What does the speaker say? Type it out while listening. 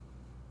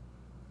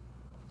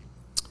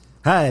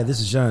Hi, this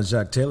is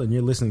Jean-Jacques Taylor, and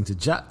you're listening to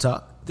Jock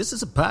Talk. This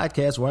is a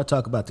podcast where I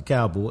talk about the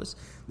Cowboys,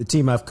 the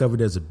team I've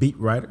covered as a beat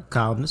writer,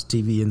 columnist,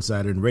 TV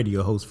insider, and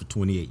radio host for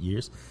 28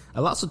 years.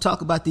 I'll also talk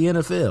about the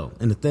NFL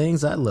and the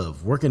things I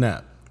love, working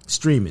out,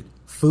 streaming,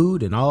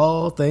 food, and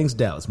all things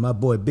Dallas. My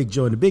boy Big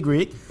Joe in the Big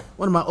Rig,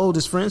 one of my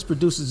oldest friends,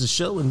 produces the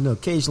show and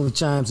occasionally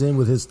chimes in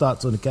with his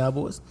thoughts on the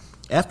Cowboys.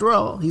 After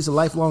all, he's a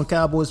lifelong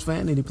Cowboys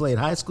fan, and he played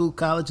high school,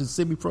 college, and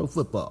semi-pro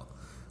football.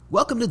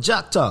 Welcome to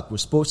Jock Talk, where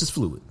sports is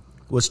fluid.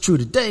 What's true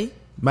today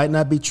might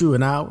not be true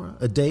an hour,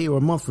 a day, or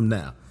a month from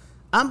now.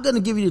 I'm going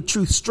to give you the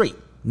truth straight,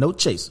 no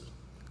chaser.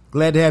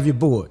 Glad to have you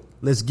aboard.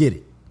 Let's get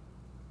it.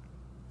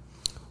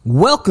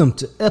 Welcome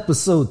to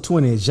episode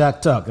 20 of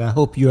Jock Talk. I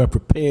hope you are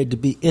prepared to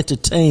be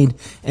entertained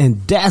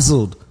and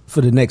dazzled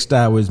for the next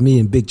hour as me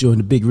and Big Joe in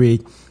the Big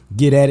Rig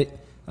get at it,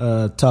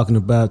 talking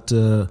about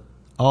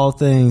all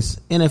things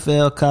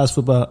NFL, college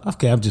football.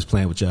 Okay, I'm just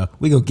playing with y'all.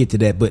 We're going to get to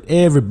that, but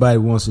everybody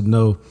wants to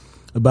know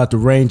about the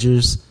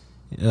Rangers.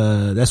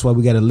 That's why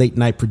we got a late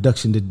night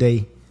production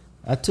today.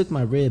 I took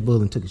my Red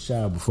Bull and took a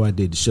shower before I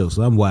did the show,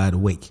 so I'm wide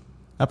awake.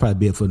 I'll probably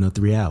be up for another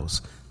 3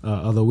 hours,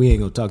 although we ain't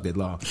going to talk that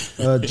long.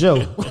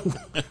 Joe,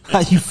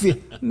 how you feel?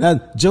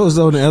 Now, Joe's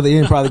on the other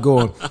end probably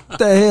going, what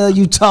the hell are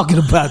you talking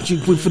about? You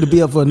put finna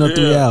be up for another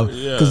 3 hours,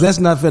 because that's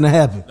not finna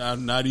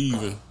happen. Not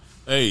even.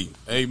 Hey,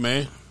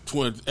 man,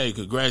 20, hey,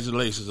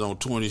 congratulations on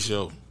 20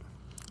 show.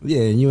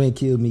 Yeah, and you ain't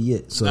killed me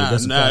yet. So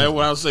that's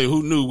what I say.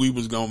 Who knew we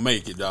was going to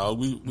make it, dog?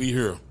 We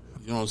here.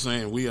 You know what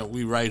I'm saying?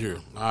 We right here.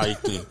 All right,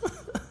 then.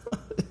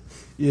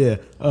 Yeah.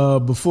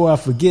 Before I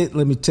forget,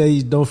 let me tell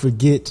you, don't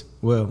forget.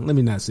 Well, let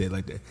me not say it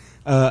like that.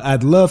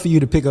 I'd love for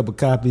you to pick up a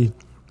copy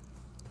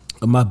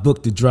of my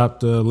book that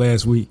dropped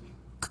last week.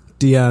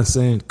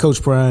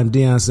 Coach Prime,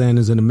 Deion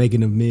Sanders and the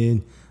Making of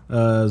Men.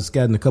 It's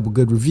gotten a couple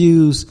good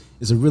reviews.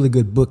 It's a really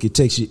good book. It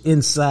takes you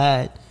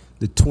inside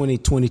the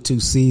 2022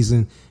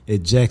 season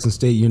at Jackson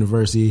State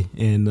University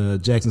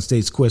and Jackson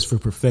State's quest for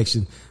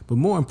perfection. But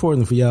more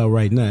importantly for y'all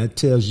right now, it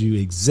tells you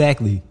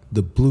exactly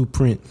the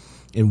blueprint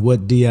and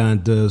what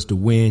Deion does to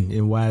win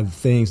and why the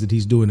things that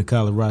he's doing in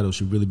Colorado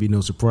should really be no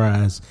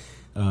surprise.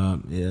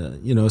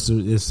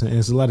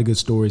 It's a lot of good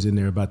stories in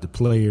there about the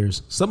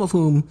players, some of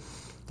whom,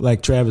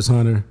 like Travis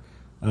Hunter,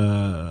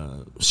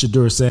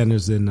 Shedeur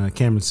Sanders, and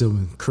Cameron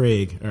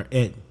Silver-Craig, are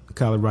at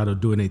Colorado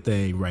doing their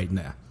thing right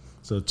now.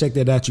 So check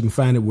that out. You can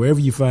find it wherever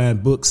you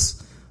find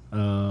books.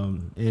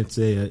 It's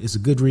a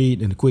good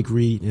read and a quick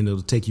read, and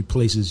it'll take you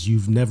places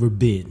you've never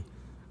been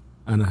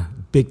on a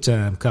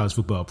big-time college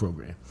football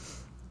program.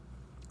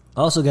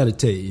 Also got to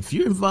tell you, if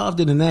you're involved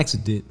in an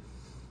accident,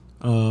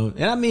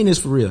 and I mean this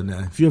for real now,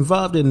 if you're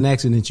involved in an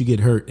accident, you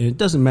get hurt, and it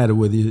doesn't matter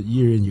whether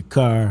you're in your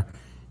car,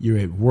 you're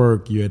at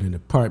work, you're at an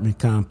apartment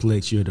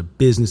complex, you're at a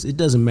business, it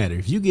doesn't matter.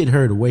 If you get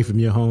hurt away from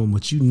your home,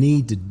 what you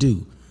need to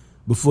do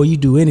before you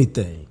do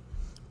anything,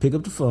 pick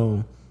up the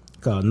phone,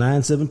 call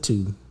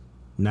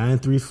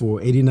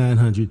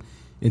 972-934-8900,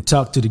 and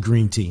talk to the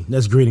green team.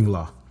 That's Greening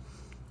Law.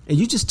 And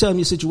you just tell them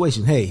your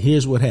situation. Hey,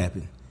 here's what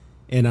happened.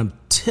 And I'm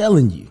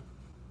telling you,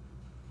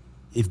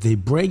 if they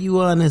bring you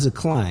on as a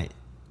client,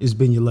 it's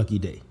been your lucky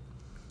day.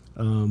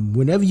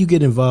 Whenever you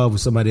get involved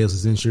with somebody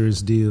else's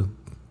insurance deal,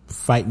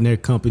 fighting their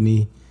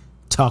company,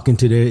 talking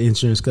to their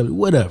insurance company,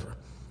 whatever,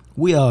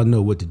 we all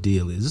know what the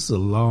deal is. It's a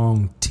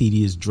long,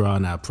 tedious,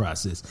 drawn-out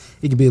process.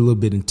 It can be a little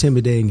bit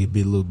intimidating. It can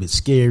be a little bit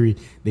scary.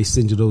 They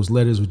send you those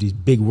letters with these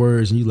big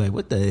words, and you're like,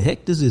 what the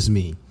heck does this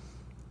mean?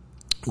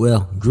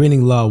 Well,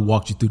 Greening Law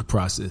walks you through the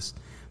process.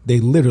 They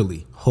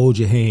literally hold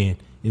your hand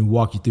and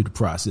walk you through the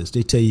process.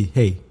 They tell you,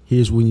 hey,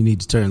 here's when you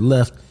need to turn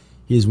left.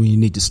 Here's when you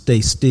need to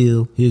stay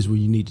still. Here's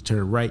when you need to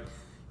turn right.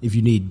 If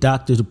you need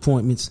doctor's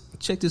appointments,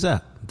 check this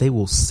out. They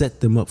will set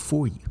them up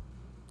for you.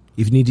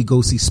 If you need to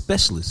go see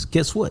specialists,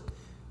 guess what?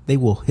 They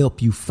will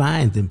help you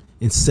find them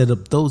and set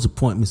up those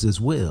appointments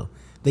as well.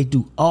 They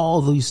do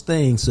all these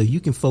things so you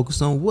can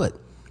focus on what?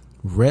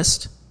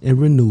 Rest and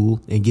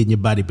renewal and getting your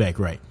body back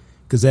right,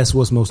 because that's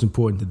what's most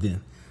important to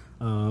them.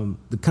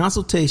 The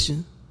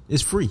consultation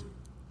is free.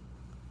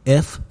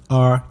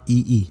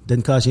 FREE.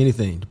 Doesn't cost you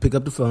anything. To pick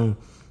up the phone,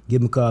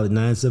 give them a call at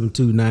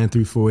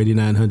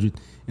 972-934-8900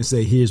 and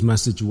say, here's my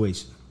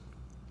situation.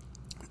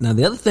 Now,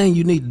 the other thing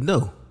you need to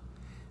know,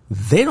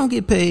 they don't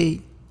get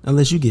paid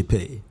unless you get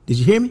paid. Did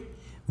you hear me?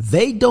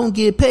 They don't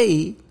get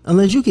paid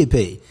unless you get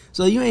paid.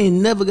 So you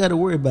ain't never got to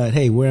worry about,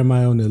 hey, where am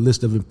I on the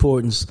list of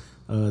importance?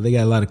 They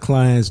got a lot of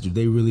clients. Are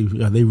they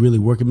really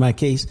working my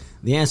case?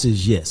 The answer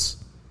is yes.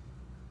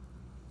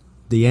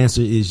 The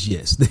answer is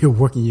yes. They're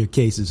working your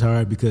cases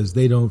hard because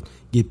they don't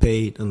get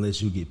paid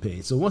unless you get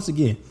paid. So once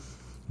again,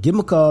 give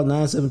them a call,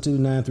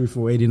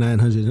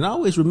 972-934-8900. And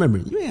always remember,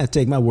 you ain't have to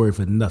take my word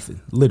for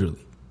nothing, literally.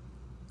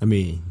 I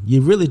mean,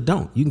 you really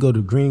don't. You can go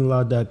to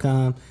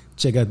greenlaw.com,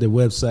 check out their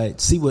website,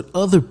 see what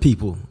other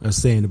people are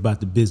saying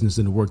about the business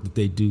and the work that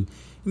they do,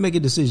 and make a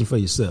decision for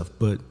yourself.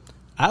 But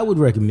I would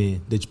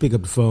recommend that you pick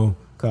up the phone,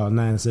 call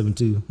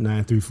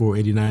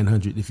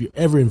 972-934-8900. If you're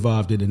ever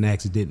involved in an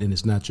accident and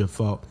it's not your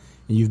fault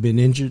and you've been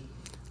injured,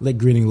 let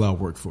Greening Law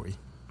work for you.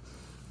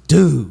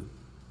 Dude,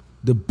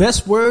 the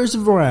best words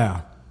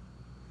around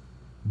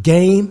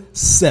Game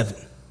 7.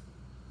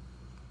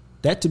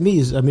 That to me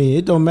is, I mean,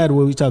 it don't matter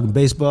whether we're talking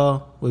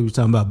baseball, whether we're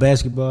talking about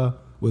basketball,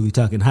 whether we're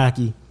talking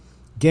hockey.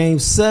 Game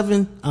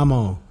 7, I'm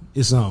on.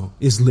 It's on.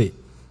 It's lit.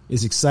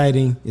 It's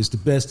exciting. It's the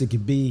best it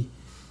could be.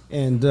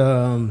 And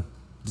the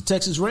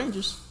Texas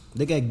Rangers,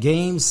 they got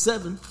Game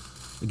 7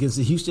 against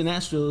the Houston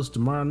Astros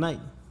tomorrow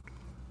night.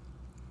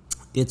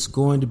 It's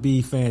going to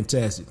be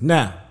fantastic.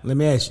 Now, let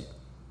me ask you,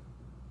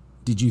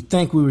 did you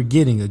think we were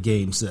getting a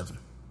Game 7?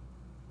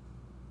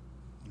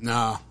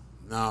 No,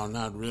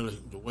 not really.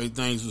 The way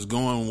things was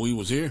going when we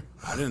was here,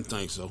 I didn't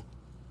think so.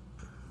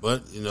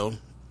 But you know,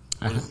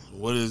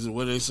 what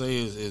they say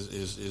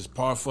is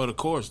par for the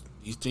course.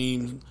 These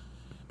teams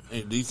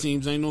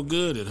ain't no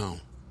good at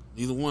home.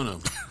 Neither one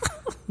of them.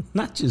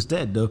 Not just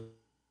that though.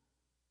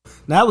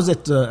 Now I was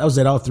at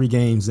all 3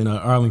 games in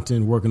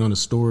Arlington working on a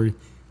story.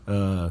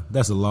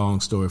 That's a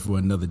long story for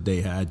another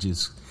day. I'm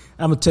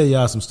gonna tell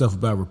y'all some stuff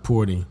about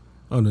reporting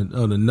on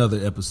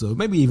another episode.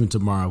 Maybe even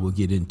tomorrow we'll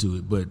get into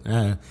it. But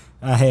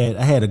I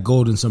had a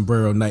golden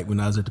sombrero night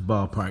when I was at the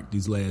ballpark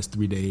these last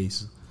 3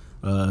 days,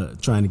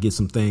 trying to get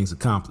some things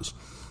accomplished.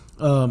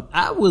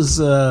 I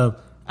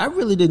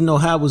really didn't know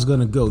how it was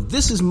going to go.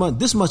 This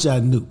much I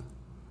knew.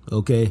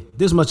 Okay,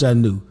 this much I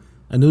knew.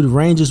 I knew the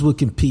Rangers would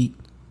compete.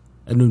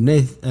 I knew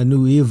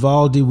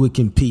Eovaldi would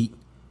compete,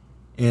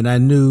 and I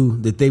knew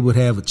that they would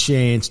have a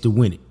chance to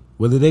win it.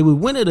 Whether they would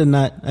win it or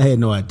not, I had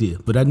no idea.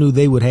 But I knew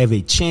they would have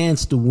a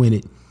chance to win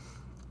it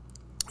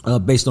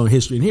based on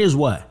history. And here's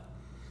why.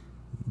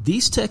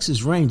 These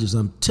Texas Rangers,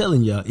 I'm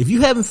telling y'all, if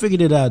you haven't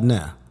figured it out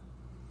now,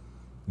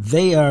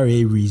 they are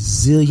a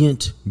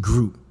resilient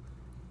group.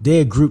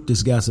 They're a group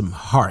that's got some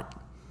heart.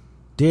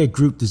 They're a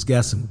group that's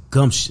got some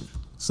gumption,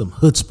 some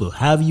chutzpah,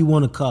 however you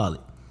want to call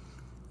it.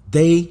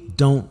 They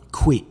don't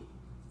quit.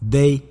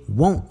 They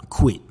won't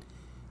quit.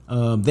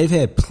 They've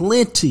had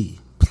plenty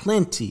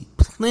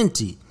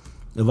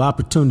of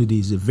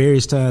opportunities at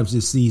various times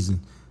this season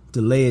to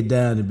lay it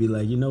down and be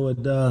like, you know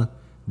what,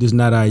 this is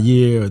not our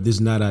year, or this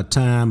is not our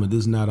time, or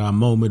this is not our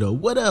moment, or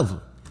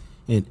whatever.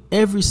 And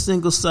every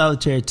single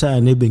solitary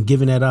time they've been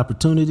given that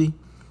opportunity,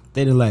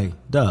 they're like,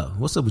 dog,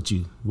 what's up with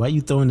you? Why are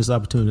you throwing this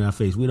opportunity in our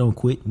face? We don't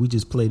quit. We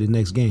just play the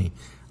next game.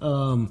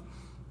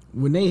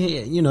 When they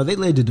had, they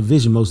led the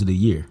division most of the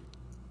year.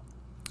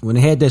 When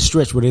they had that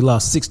stretch where they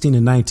lost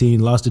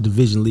 16-19, lost the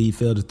division lead,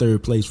 fell to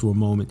third place for a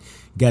moment,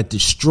 got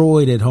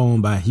destroyed at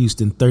home by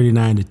Houston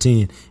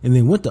 39-10, and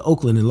then went to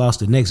Oakland and lost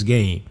the next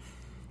game.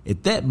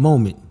 At that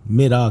moment,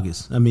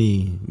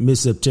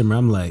 mid-September,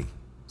 I'm like,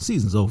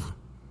 season's over.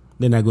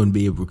 They're not going to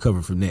be able to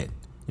recover from that.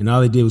 And all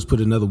they did was put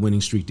another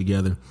winning streak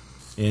together,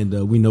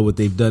 and we know what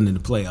they've done in the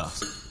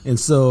playoffs. And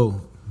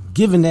so,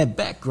 given that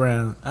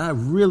background, I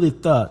really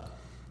thought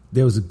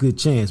there was a good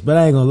chance. But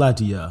I ain't going to lie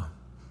to y'all.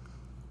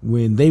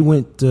 When they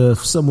went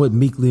somewhat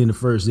meekly in the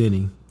first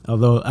inning,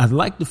 although I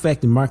liked the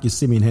fact that Marcus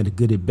Semien had a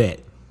good at-bat.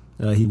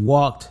 He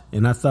walked,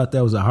 and I thought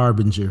that was a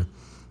harbinger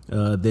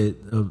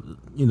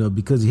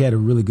because he had a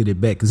really good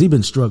at-bat, because he's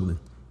been struggling.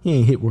 He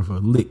ain't hit worth a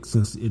lick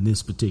since in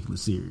this particular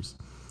series.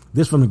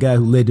 This from the guy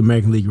who led the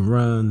American League in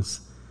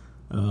runs,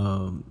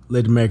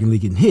 led the American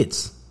League in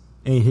hits,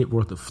 ain't hit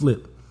worth a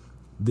flip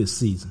this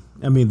series.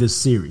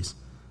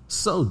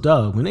 So,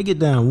 dog, when they get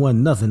down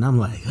 1-0, I'm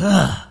like,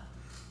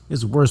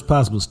 it's the worst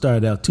possible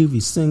start out.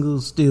 Tuvi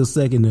singles, steal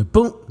second, and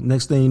boom.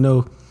 Next thing you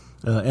know,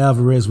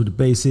 Alvarez with the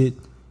base hit.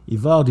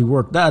 Eovaldi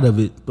worked out of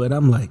it, but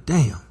I'm like,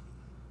 damn.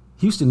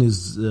 Houston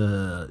is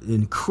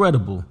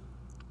incredible.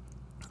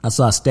 I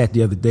saw a stat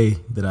the other day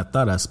that I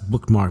thought I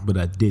bookmarked, but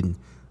I didn't.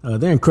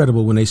 They're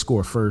incredible when they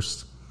score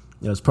first.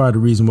 That's part of the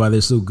reason why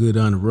they're so good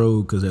on the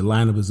road, because their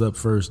lineup is up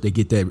first. They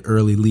get that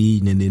early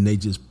lead, and then they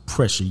just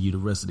pressure you the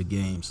rest of the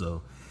game.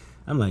 So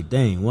I'm like,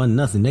 dang,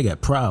 1-0, they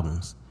got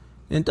problems.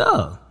 And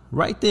dog,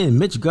 right then,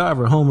 Mitch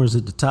Garver homers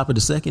at the top of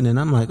the second, and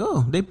I'm like,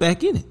 oh, they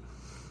back in it.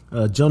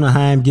 Jonah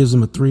Heim gives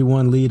them a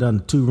 3-1 lead on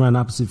the 2-run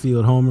opposite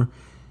field homer.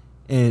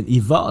 And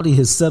Eovaldi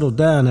has settled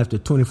down after a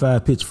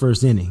 25-pitch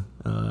first inning.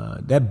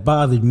 That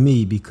bothered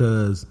me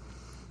because,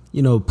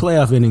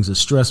 playoff innings are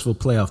stressful,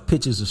 playoff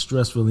pitches are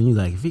stressful, and you're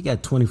like, if he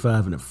got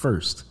 25 in the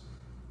first,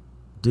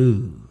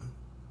 dude,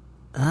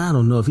 I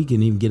don't know if he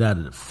can even get out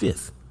of the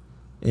fifth.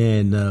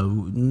 And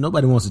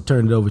nobody wants to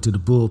turn it over to the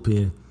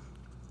bullpen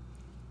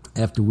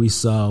after we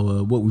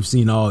saw what we've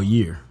seen all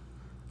year,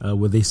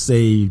 where they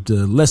saved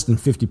less than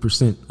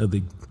 50% of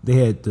they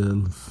had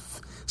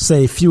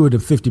saved fewer than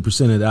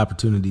 50% of the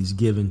opportunities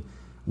given.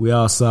 We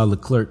all saw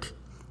Leclerc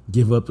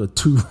give up a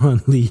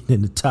 2-run lead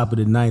in the top of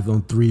the ninth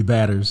on 3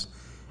 batters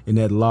in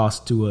that loss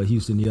to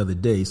Houston the other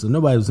day. So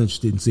nobody was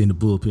interested in seeing the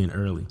bullpen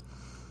early.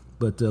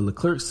 But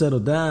Leclerc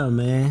settled down,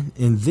 man.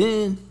 And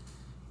then,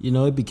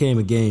 it became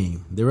a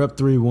game. They're up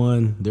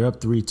 3-1. They're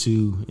up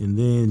 3-2. And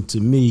then,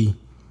 to me,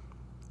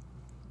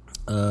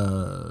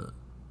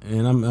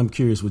 and I'm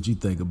curious what you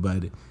think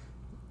about it.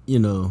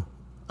 Well,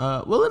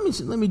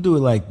 let me do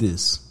it like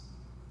this.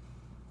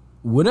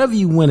 Whenever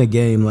you win a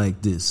game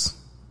like this,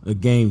 a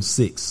game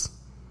 6,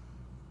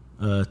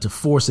 to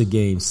force a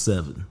game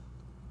 7,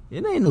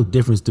 it ain't no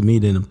difference to me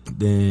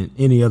than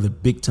any other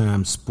big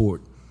time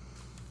sport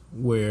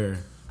where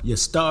your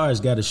stars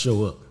got to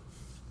show up.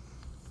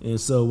 And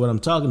so what I'm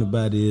talking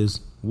about is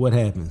what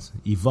happens.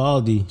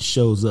 Evaldi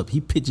shows up.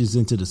 He pitches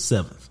into the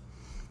 7th.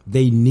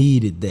 They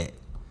needed that.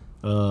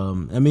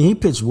 He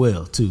pitched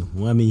well, too.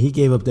 He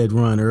gave up that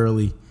run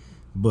early,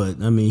 but,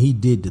 he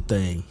did the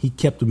thing. He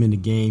kept them in the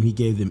game. He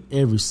gave them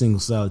every single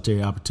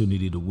solitary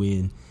opportunity to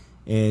win.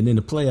 And in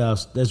the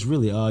playoffs, that's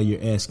really all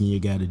you're asking your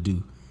guy to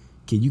do.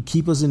 Can you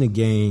keep us in the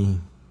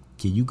game?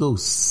 Can you go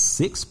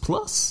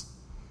 6+?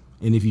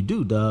 And if you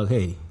do, dog,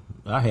 hey,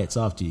 our hat's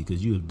off to you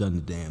because you have done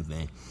the damn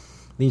thing.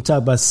 Then you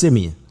talk about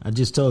Semien. I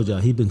just told y'all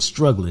he's been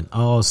struggling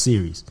all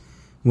series.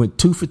 Went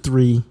 2 for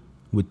 3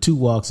 with 2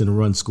 walks and a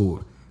run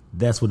scored.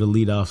 That's what a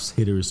leadoff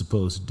hitter is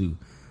supposed to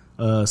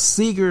do.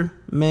 Seager,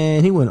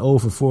 man, he went 0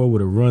 for 4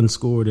 with a run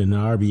scored and an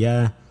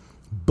RBI.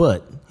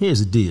 But here's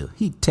the deal.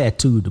 He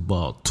tattooed the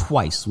ball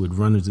twice with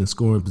runners in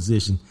scoring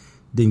position.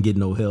 Didn't get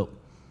no help.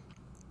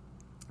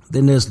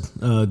 Then there's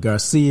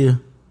Garcia,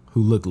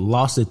 who looked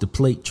lost at the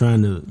plate,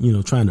 trying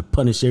to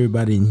punish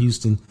everybody in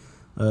Houston.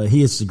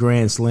 He hits the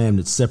grand slam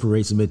that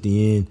separates him at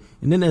the end.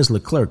 And then there's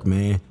Leclerc,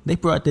 man. They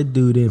brought that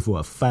dude in for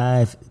a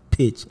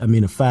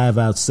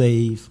 5-out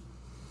save.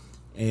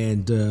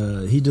 And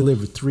he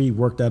delivered 3,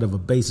 worked out of a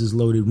bases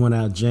loaded,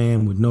 1-out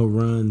jam with no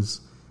runs.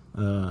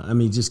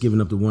 Just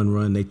giving up the 1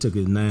 run. They took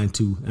a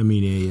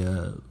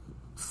 4-2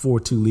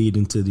 lead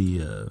into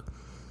the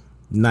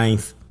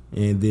 9th,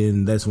 and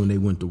then that's when they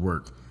went to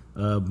work.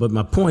 But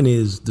my point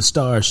is the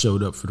stars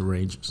showed up for the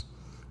Rangers.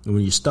 And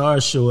when your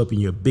stars show up in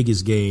your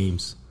biggest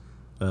games,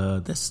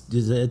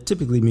 that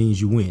typically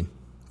means you win.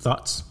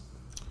 Thoughts?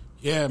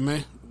 Yeah,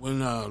 man.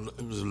 When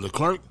it was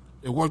Leclerc,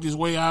 it worked his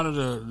way out of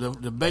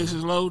the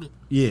bases loaded.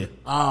 Yeah.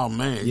 Oh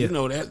man, yeah.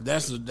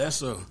 That's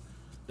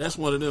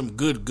one of them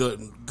good.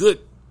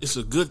 It's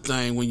a good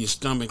thing when your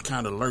stomach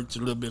kind of lurks a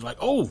little bit, like,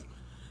 oh,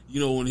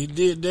 when he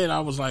did that,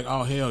 I was like,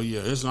 oh hell yeah,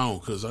 it's on,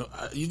 because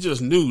you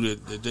just knew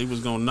that they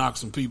was gonna knock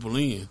some people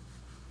in.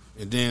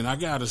 And then I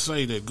gotta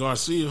say that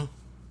Garcia.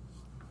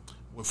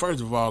 Well, first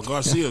of all,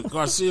 Garcia,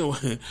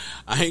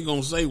 I ain't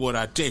gonna say what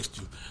I text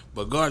you,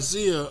 but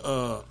Garcia.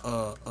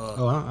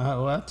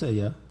 I'll tell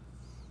you.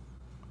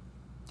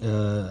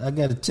 I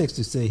got a text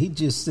that said he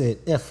just said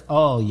F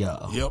all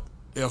y'all. Yep,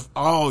 F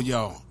all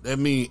y'all. That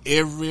means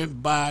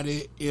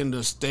everybody in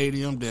the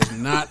stadium that's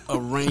not a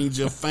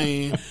Ranger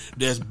fan,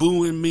 that's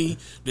booing me,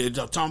 that's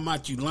talking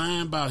about you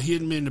lying about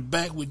hitting me in the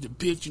back with the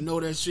pitch. You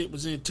know that shit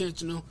was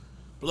intentional.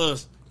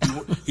 Plus,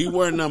 he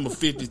wore number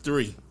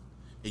 53.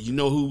 And you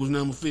know who was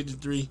number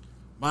 53?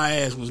 My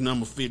ass was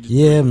number 53.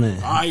 Yeah,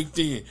 man. All right,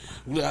 then.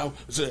 I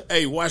said,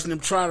 hey, watching him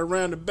trot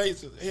around the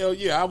bases, hell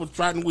yeah, I was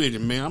trotting with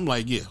him, man. I'm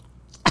like, yeah,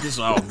 it's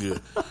all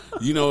good.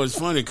 It's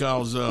funny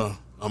because a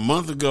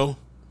month ago,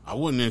 I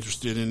wasn't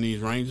interested in these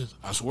Rangers.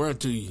 I swear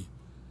to you.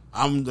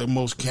 I'm the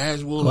most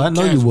casual. Well, I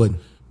know you wouldn't.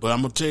 But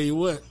I'm going to tell you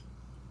what.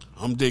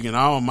 I'm digging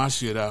all my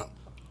shit out.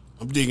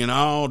 I'm digging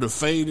all the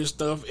faded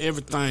stuff,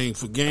 everything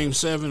for Game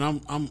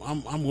 7.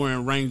 I'm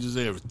wearing Rangers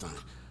everything.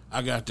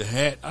 I got the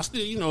hat. I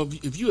still,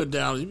 if you're in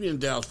Dallas,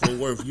 Fort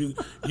Worth, you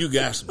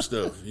got some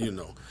stuff,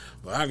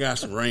 But I got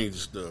some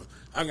Rangers stuff.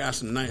 I got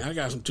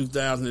some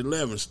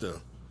 2011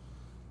 stuff.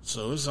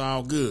 So it's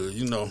all good,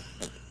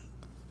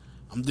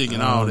 I'm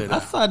digging all that. I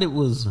thought it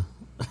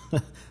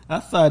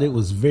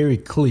was very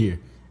clear.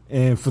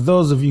 And for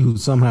those of you who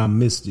somehow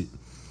missed it,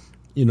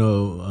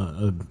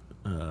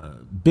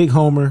 big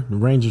homer. The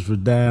Rangers were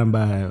down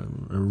by a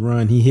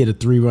run. He hit a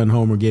 3-run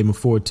homer, gave him a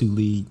 4-2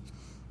 lead.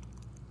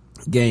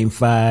 Game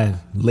 5,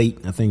 late,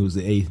 I think it was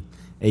the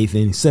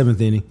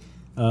 7th inning.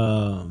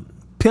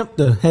 Pimped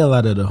the hell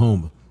out of the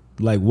homer.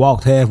 Like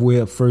walked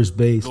halfway up first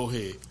base. Go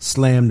ahead.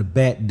 Slammed the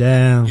bat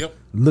down. Yep.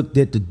 Looked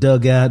at the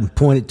dugout and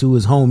pointed to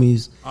his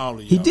homies.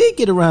 He did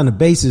get around the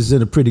bases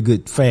in a pretty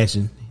good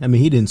fashion.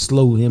 He didn't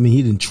slow. He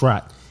didn't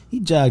trot.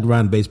 He jogged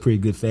around the base pretty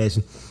good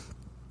fashion.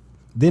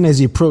 Then as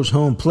he approached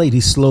home plate,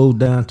 he slowed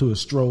down to a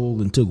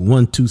stroll and took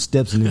 1-2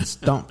 steps and then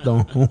stomped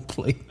on home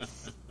plate.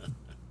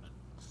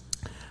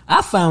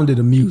 I found it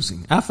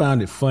amusing. I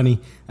found it funny.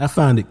 I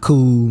found it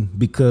cool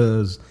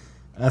because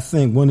I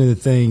think one of the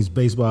things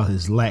baseball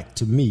has lacked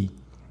to me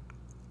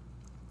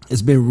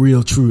has been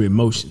real true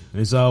emotion.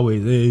 It's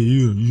always, hey,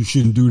 you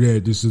shouldn't do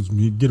that. This is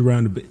get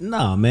around the base.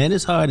 No, man,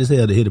 it's hard as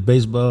hell to hit a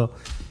baseball.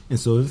 And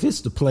so if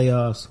it's the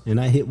playoffs and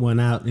I hit one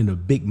out in a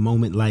big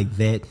moment like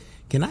that,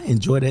 can I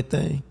enjoy that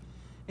thing?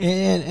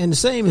 And the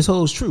same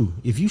holds true.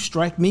 If you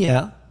strike me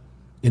out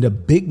in a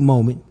big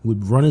moment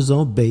with runners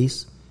on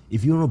base,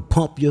 if you don't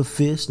pump your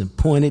fist and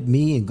point at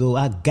me and go,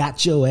 I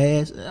got your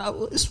ass,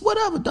 it's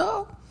whatever,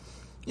 dog.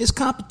 It's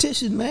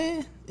competition,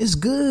 man. It's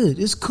good.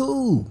 It's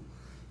cool.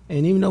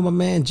 And even though my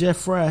man Jeff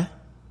Fry,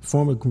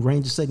 former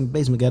Rangers second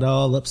baseman, got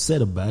all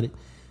upset about it,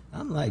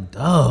 I'm like,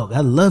 dog, I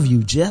love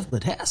you, Jeff,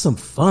 but have some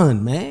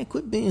fun, man.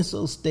 Quit being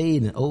so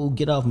staid and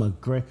get off my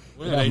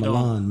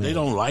lawn, man. They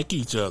don't like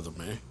each other,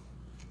 man.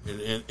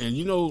 And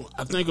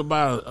I think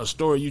about a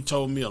story you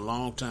told me a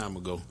long time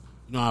ago.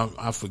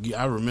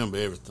 I remember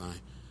everything.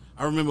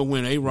 I remember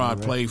when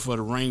A-Rod played for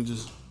the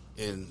Rangers,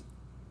 and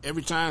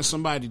every time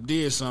somebody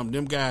did something,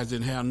 them guys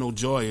didn't have no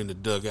joy in the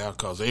dugout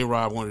because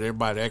A-Rod wanted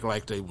everybody to act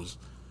like they was,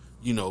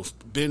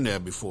 been there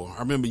before. I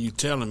remember you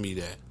telling me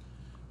that.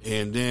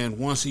 And then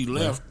once he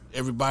left,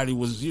 everybody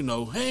was,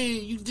 hey,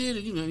 you did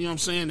it. You know what I'm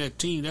saying? That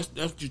team, that's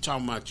what you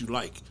talking about you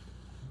like.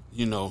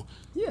 Yeah.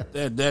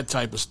 That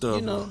type of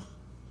stuff.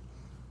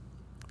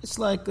 It's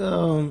like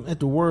at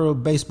the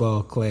World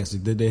Baseball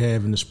Classic that they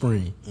have in the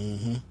spring.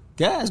 Mm-hmm.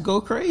 Guys go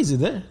crazy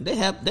there. They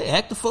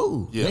act a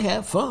fool. Yeah. They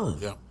have fun.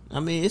 Yeah. I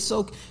mean, it's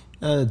so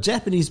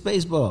Japanese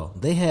baseball.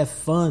 They have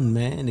fun,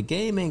 man. The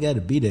game ain't got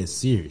to be that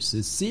serious.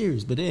 It's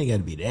serious, but it ain't got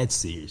to be that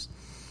serious.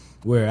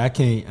 Where I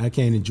can't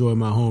enjoy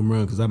my home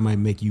run because I might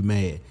make you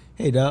mad.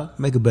 Hey, dog,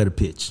 make a better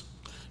pitch.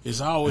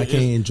 It's always I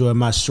can't enjoy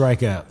my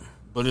strikeout.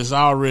 But it's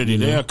already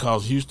there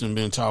because Houston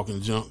been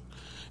talking junk.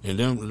 And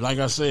then, like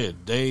I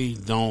said, they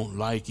don't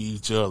like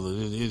each other.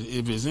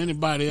 If it's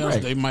anybody else,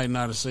 they might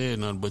not have said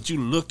nothing. But you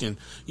looking,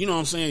 you know what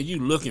I'm saying? You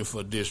looking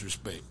for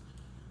disrespect.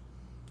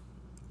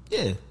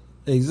 Yeah,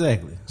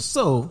 exactly.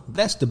 So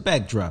that's the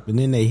backdrop. And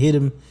then they hit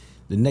him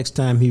the next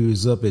time he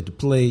was up at the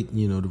plate.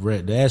 The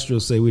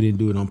Astros say we didn't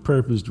do it on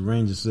purpose. The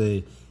Rangers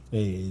say,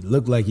 hey, it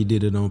looked like he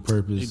did it on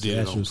purpose. The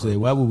Astros say,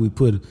 why would we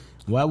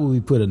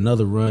put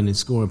another run in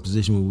scoring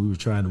position when we were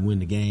trying to win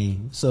the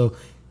game? So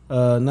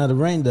now the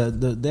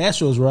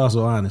Astros were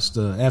also honest.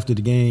 After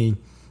the game,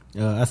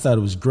 I thought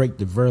it was great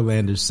that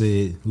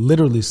Verlander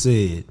literally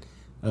said,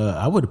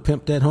 I would have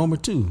pimped that homer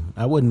too.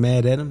 I wasn't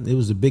mad at him. It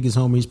was the biggest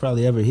homer he's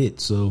probably ever hit,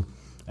 so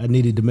I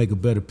needed to make a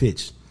better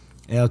pitch.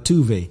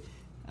 Altuve,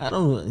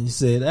 he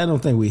said, I don't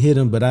think we hit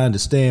him, but I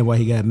understand why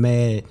he got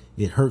mad.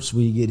 It hurts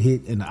when you get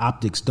hit and the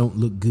optics don't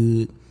look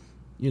good.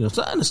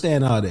 So I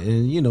understand all that.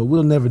 And,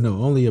 we'll never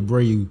know. Only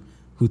Abreu,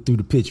 who threw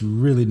the pitch,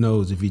 really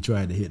knows if he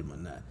tried to hit him or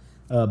not.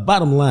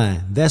 Bottom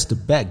line, that's the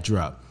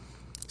backdrop.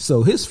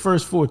 So his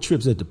first 4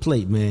 trips at the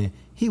plate, man,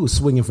 he was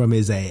swinging from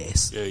his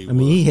ass. Yeah,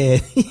 he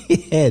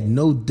had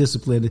no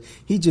discipline.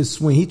 He just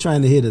swing. He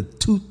trying to hit a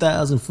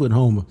 2,000-foot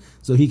homer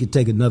so he could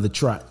take another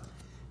trot.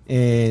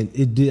 And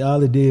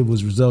all it did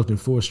was result in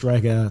 4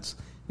 strikeouts,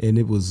 and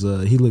it was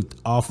he looked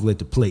awful at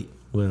the plate.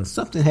 Well,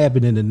 something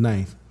happened in the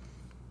ninth.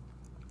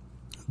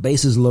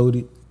 Bases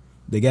loaded.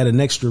 They got an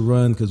extra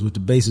run because with the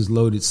bases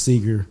loaded,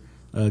 Seager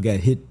got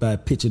hit by a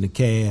pitch in the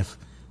calf,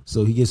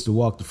 so he gets to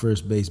walk to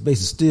first base.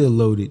 Bases still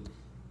loaded,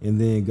 and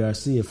then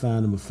Garcia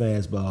found him a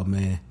fastball,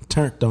 man,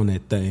 turned on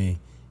that thing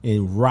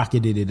and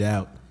rocketed it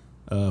out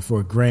for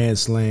a grand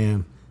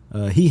slam.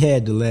 He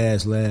had the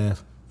last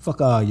laugh.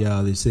 Fuck all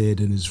y'all, they said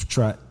in his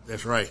trot.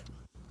 That's right.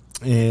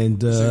 And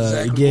that's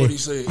exactly what he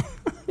said.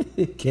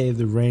 It gave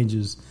the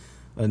Rangers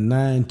a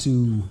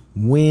 9-2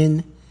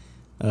 win.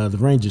 The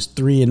Rangers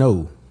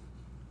 3-0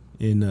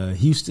 in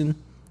Houston,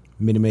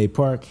 Minute Maid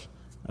Park.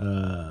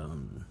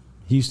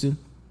 Houston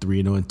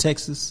 3-0 in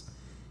Texas.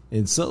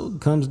 And so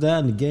it comes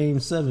down to Game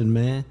 7,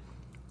 man.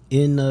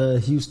 In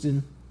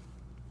Houston,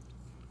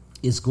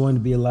 it's going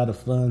to be a lot of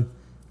fun.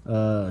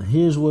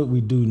 Here's what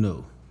we do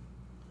know.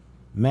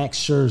 Max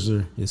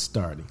Scherzer is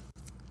starting.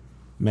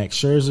 Max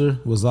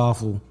Scherzer was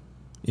awful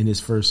in his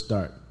first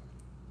start.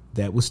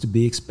 That was to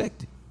be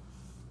expected.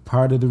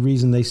 Part of the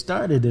reason they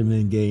started him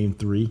in Game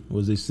 3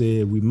 was they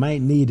said we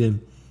might need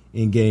him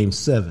in Game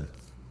 7.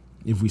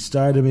 If we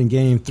start him in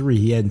Game 3,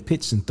 he hadn't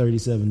pitched in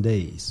 37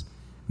 days.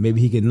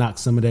 Maybe he could knock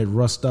some of that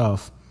rust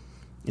off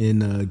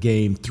in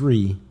Game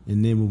 3,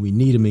 and then when we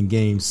need him in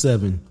Game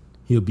 7,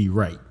 he'll be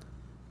right.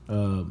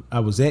 I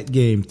was at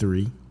Game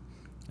 3.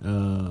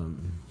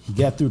 He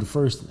got through the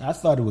first. I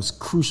thought it was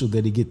crucial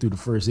that he get through the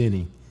first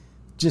inning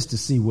just to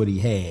see what he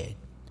had.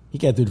 He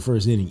got through the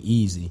first inning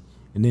easy,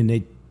 and then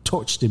they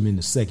torched him in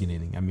the second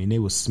inning. I mean, they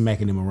were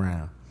smacking him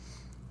around.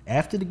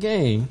 After the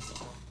game,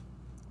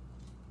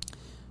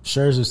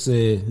 Scherzer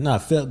said, no, I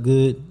felt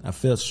good. I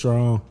felt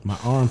strong. My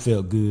arm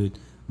felt good.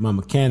 My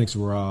mechanics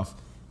were off.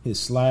 His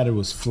slider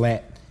was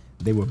flat.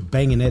 They were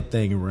banging that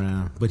thing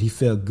around, but he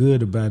felt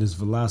good about his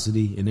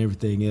velocity and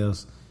everything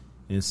else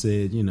and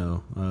said,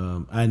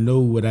 I know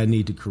what I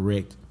need to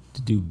correct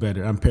to do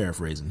better. I'm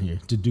paraphrasing here.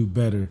 To do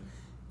better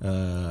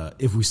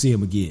if we see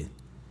him again.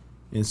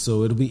 And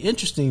so it'll be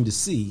interesting to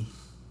see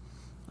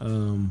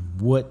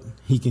what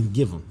he can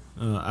give them.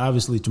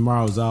 Obviously,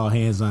 tomorrow is all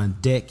hands on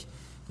deck.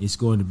 It's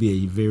going to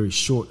be a very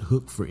short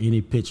hook for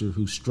any pitcher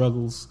who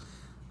struggles.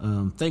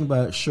 Thing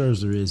about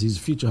Scherzer is he's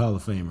a future Hall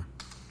of Famer.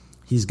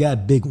 He's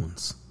got big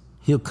ones.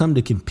 He'll come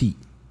to compete.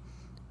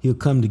 He'll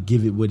come to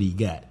give it what he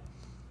got.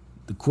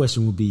 The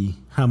question will be,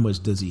 how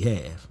much does he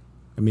have?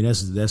 I mean,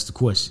 that's the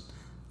question.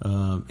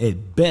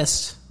 At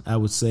best, I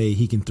would say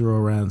he can throw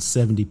around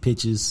 70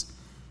 pitches.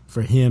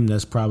 For him,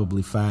 that's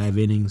probably 5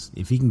 innings.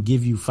 If he can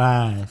give you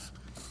 5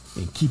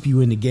 and keep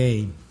you in the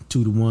game,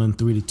 2-1,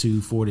 3-2,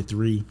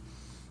 4-3,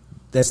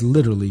 that's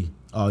literally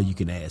all you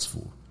can ask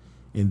for.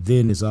 And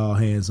then it's all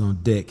hands on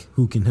deck.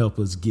 Who can help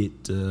us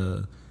get,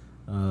 to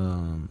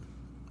the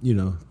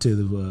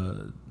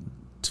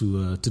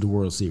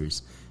World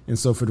Series? And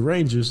so for the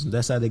Rangers,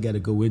 that's how they got to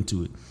go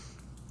into it.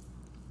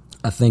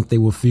 I think they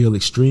will feel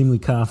extremely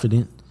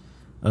confident.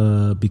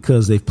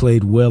 because they've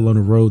played well on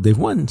the road. They've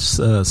won 8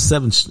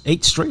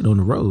 straight on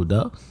the road,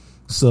 dog.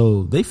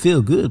 So they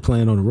feel good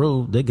playing on the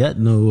road. They got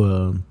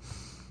no,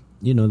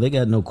 they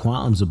got no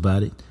qualms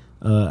about it.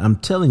 I'm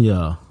telling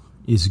y'all,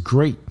 it's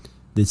great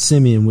that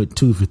Simeon went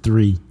 2 for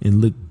 3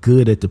 and looked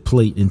good at the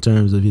plate in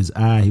terms of his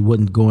eye. He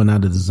wasn't going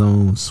out of the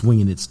zone,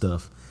 swinging at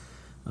stuff.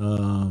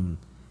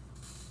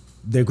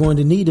 They're going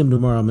to need him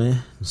tomorrow,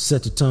 man.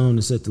 Set the tone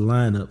and set the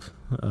lineup.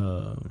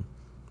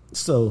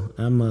 So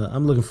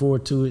I'm looking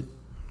forward to it.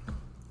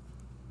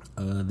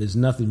 There's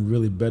nothing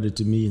really better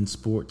to me in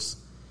sports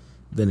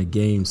than a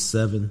Game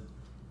 7.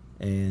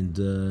 And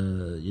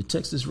your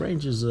Texas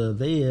Rangers, they've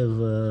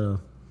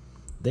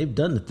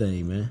done the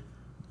thing, man.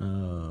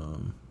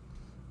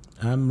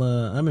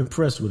 I'm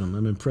impressed with them.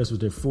 I'm impressed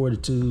with their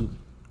fortitude.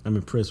 I'm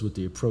impressed with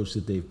the approach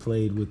that they've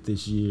played with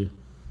this year.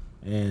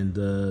 And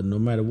no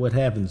matter what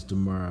happens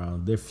tomorrow,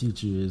 their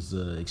future is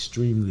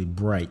extremely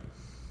bright.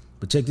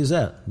 But check this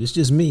out. This is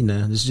just me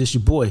now. This is just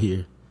your boy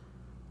here.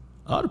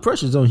 All the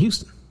pressure's on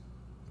Houston.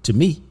 To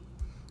me,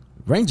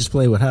 Rangers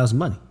play with house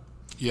money.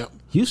 Yep.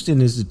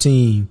 Houston is the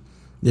team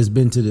that's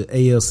been to the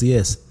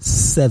ALCS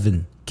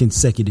 7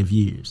 consecutive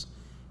years.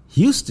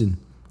 Houston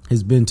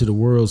has been to the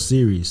World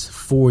Series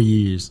 4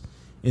 years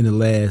in the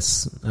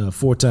last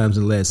 4 times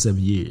in the last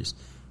 7 years.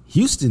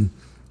 Houston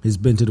has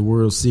been to the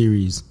World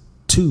Series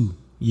 2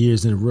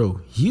 years in a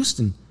row.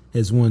 Houston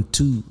has won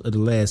 2 of the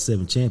last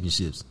 7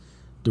 championships.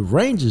 The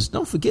Rangers,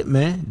 don't forget,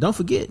 man, don't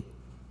forget,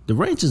 the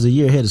Rangers are a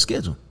year ahead of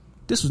schedule.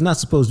 This was not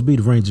supposed to be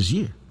the Rangers'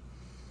 year.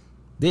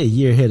 They're a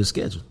year ahead of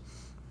schedule.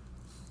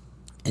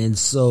 And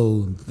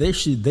so they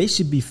should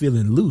be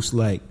feeling loose,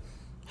 like,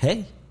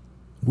 hey,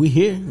 we're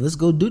here. Let's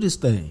go do this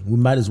thing. We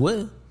might as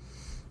well.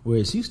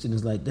 Whereas Houston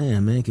is like,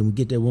 damn, man, can we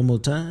get there one more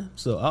time?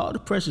 So all the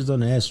pressure's on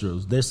the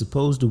Astros. They're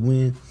supposed to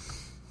win.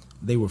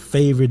 They were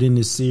favored in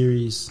this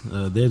series.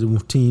 They're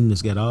the team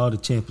that's got all the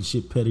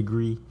championship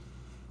pedigree.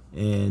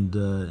 And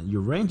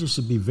your Rangers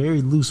should be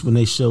very loose when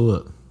they show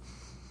up.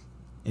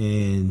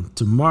 And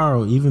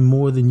tomorrow, even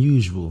more than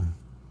usual,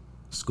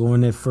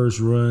 scoring that first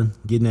run,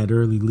 getting that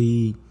early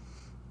lead,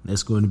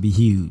 that's going to be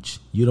huge.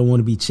 You don't want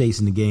to be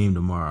chasing the game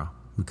tomorrow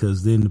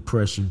because then the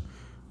pressure,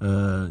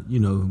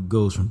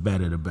 goes from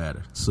batter to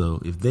batter.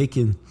 So if they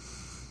can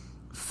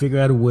figure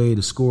out a way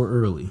to score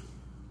early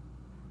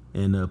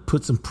and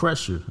put some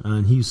pressure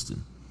on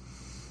Houston,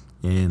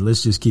 and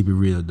let's just keep it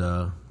real,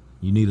 dog.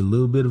 You need a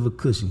little bit of a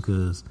cushion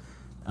because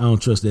I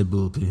don't trust that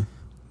bullpen.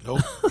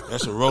 Nope,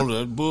 that's a roller.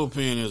 That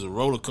bullpen is a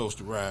roller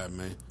coaster ride,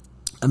 man.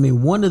 I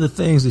mean, one of the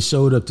things that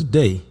showed up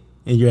today,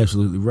 and you're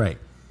absolutely right.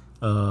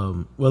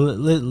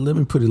 Let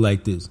me put it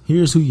like this.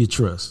 Here's who you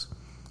trust.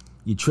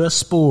 You trust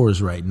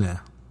Spuers right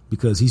now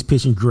because he's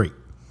pitching great.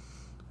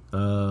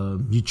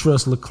 You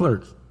trust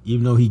Leclerc,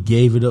 even though he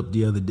gave it up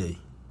the other day.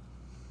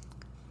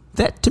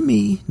 That, to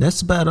me,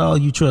 that's about all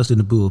you trust in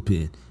the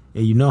bullpen.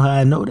 And you know how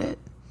I know that?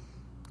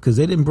 Because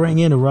they didn't bring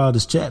in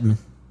Aroldis Chapman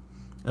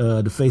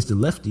to face the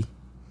lefty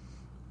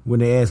when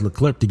they asked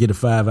Leclerc to get a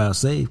 5-out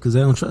save because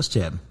they don't trust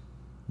Chapman.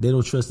 They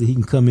don't trust that he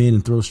can come in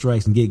and throw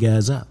strikes and get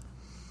guys out.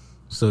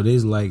 So they're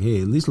like,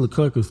 hey, at least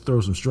Leclerc will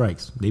throw some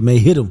strikes. They may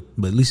hit him,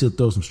 but at least he'll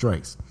throw some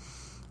strikes.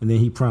 And then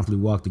he promptly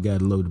walked the guy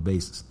to load the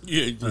bases.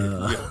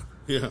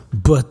 Yeah.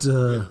 But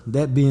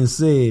that being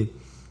said,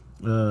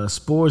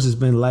 Spuers has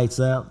been lights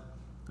out.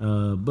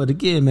 But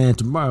again, man,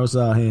 tomorrow it's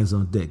all hands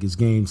on deck. It's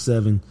Game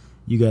 7.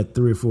 You got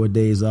 3 or 4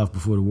 days off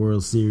before the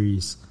World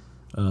Series.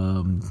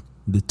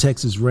 The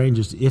Texas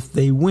Rangers, if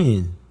they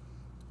win,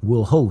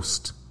 will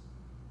host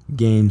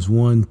Games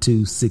 1,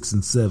 2, 6,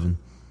 and 7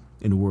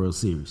 in the World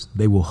Series.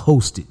 They will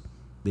host it.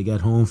 They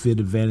got home field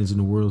advantage in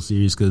the World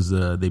Series because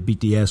they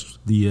beat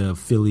the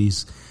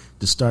Phillies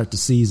to start the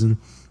season.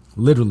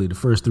 Literally the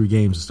first 3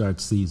 games to start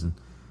the season.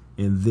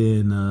 And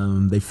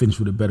then they finished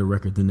with a better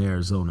record than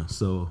Arizona.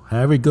 So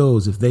however it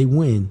goes, if they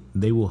win,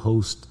 they will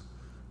host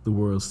the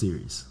World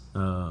Series.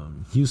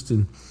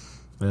 Houston,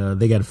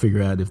 they got to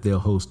figure out if they'll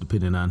host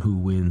depending on who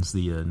wins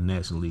the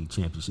National League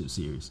Championship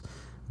Series.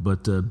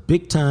 But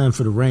big time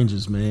for the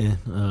Rangers, man.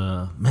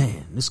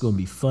 Man, this is going to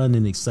be fun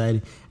and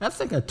exciting. I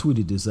think I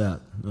tweeted this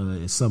out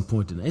at some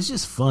point today. It's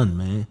just fun,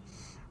 man.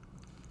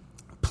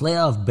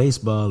 Playoff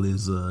baseball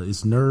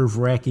is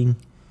nerve-wracking.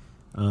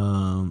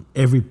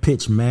 Every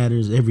pitch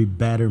matters. Every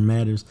batter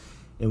matters.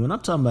 And when I'm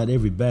talking about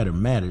every batter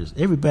matters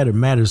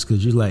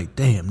because you're like,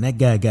 damn, that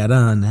guy got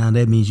on. Now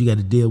that means you got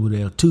to deal with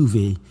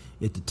Altuve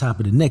at the top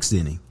of the next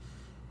inning.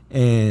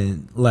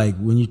 And, like,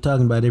 when you're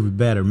talking about every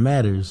batter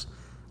matters,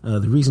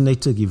 the reason they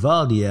took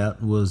Eovaldi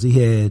out was he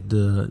had,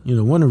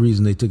 one of the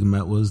reasons they took him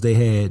out was they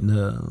had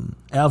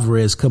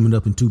Alvarez coming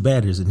up in 2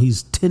 batters, and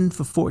he's 10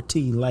 for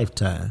 14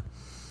 lifetime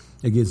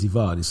against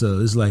Eovaldi. So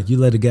it's like, you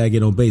let a guy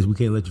get on base, we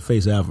can't let you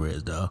face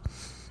Alvarez, dog.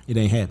 It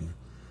ain't happening.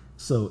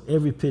 So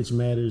every pitch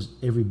matters,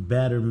 every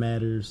batter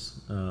matters.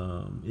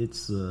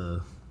 It's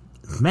going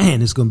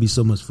to be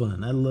so much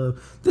fun. I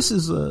love, this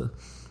is, I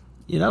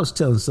was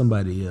telling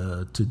somebody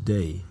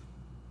today,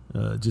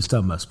 just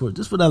talking about sports.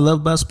 This is what I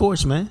love about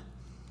sports, man.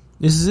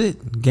 This is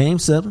it. Game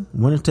 7,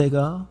 winner take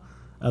all.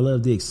 I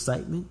love the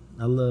excitement.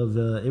 I love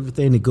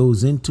everything that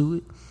goes into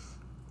it.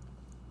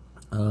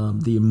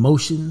 The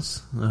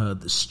emotions,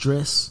 the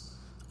stress,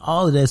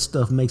 all of that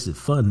stuff makes it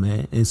fun,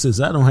 man. And since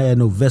I don't have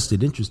no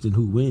vested interest in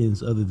who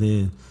wins, other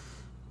than,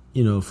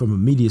 you know, from a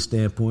media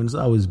standpoint, it's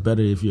always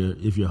better if your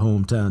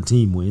hometown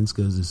team wins,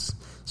 because it's,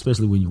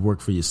 especially when you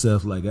work for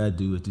yourself like I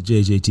do at the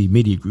JJT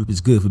Media Group, it's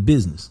good for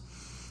business.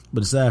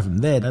 But aside from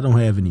that, I don't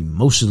have an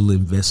emotional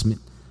investment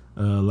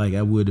like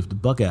I would if the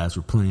Buckeyes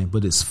were playing.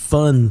 But it's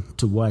fun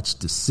to watch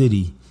the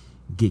city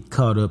get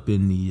caught up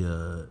in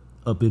the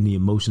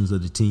emotions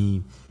of the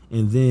team.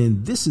 And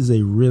then this is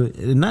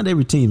not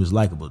every team is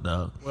likable,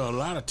 dog. Well, a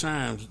lot of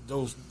times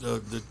those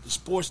the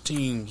sports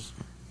teams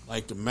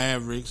like the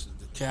Mavericks,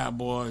 the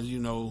Cowboys, you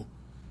know,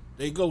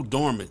 they go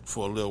dormant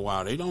for a little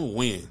while. They don't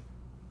win.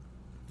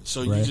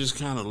 So you just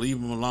kind of leave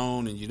them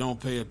alone and you don't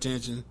pay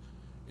attention.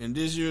 And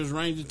this year's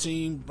Ranger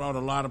team brought a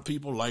lot of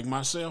people like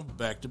myself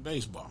back to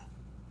baseball.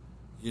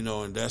 You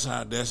know, and that's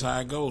how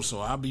it goes. So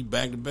I'll be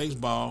back to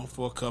baseball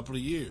for a couple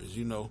of years,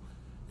 you know,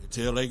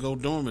 until they go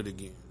dormant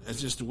again. That's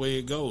just the way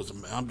it goes.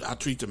 I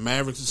treat the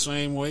Mavericks the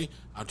same way.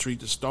 I treat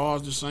the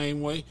Stars the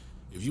same way.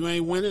 If you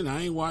ain't winning,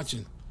 I ain't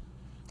watching.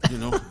 You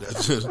know,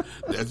 that's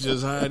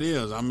just how it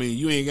is. I mean,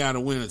 you ain't got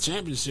to win a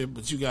championship,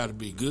 but you got to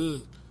be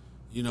good.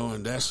 You know,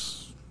 and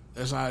that's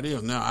how it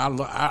is. Now,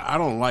 I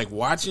don't like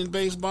watching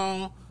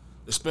baseball,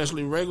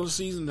 especially regular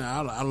season.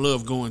 Now, I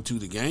love going to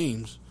the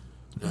games.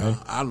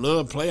 I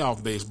love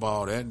playoff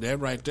baseball. That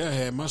right there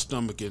had my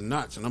stomach in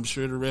knots, and I'm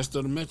sure the rest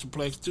of the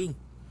Metroplex too.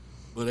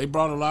 But they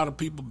brought a lot of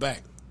people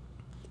back.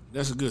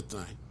 That's a good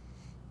thing.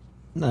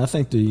 No, I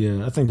think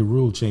the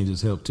rule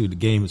changes help too. The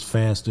game is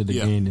faster. The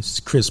game is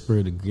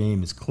crisper. The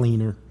game is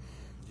cleaner.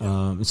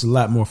 It's a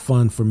lot more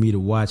fun for me to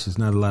watch. It's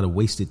not a lot of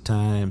wasted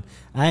time.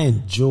 I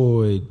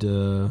enjoyed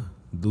the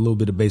little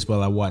bit of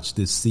baseball I watched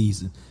this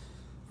season,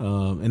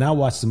 and I'll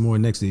watch some more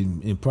next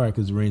season. In part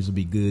because the Rangers will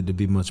be good to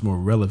be much more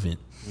relevant.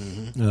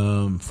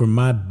 Mm-hmm. For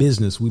my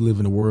business, we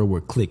live in a world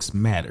where clicks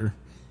matter,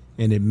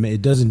 and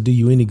it doesn't do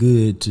you any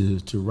good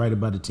to write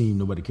about a team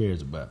nobody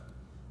cares about.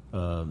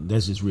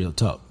 That's just real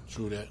talk.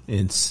 True that.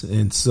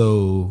 And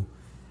so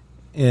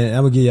I'm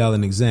gonna give y'all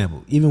an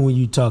example. Even when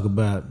you talk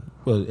about,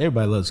 well,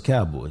 everybody loves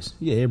Cowboys.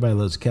 Yeah, everybody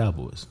loves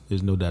Cowboys.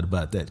 There's no doubt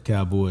about that.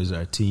 Cowboys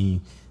are a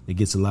team that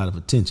gets a lot of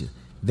attention.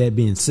 That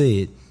being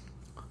said,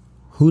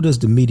 who does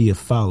the media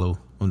follow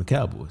on the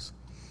Cowboys?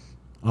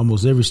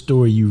 Almost every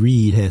story you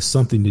read has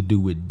something to do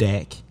with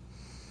Dak,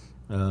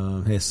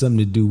 has something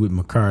to do with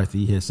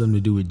McCarthy, has something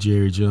to do with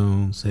Jerry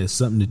Jones, has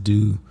something to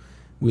do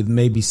with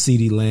maybe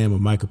CeeDee Lamb or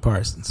Micah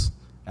Parsons.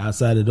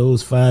 Outside of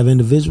those 5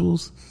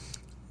 individuals,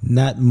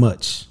 not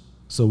much.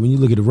 So when you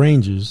look at the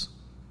Rangers,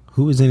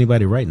 who is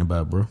anybody writing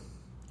about, bro?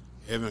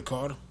 Evan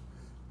Carter?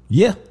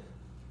 Yeah.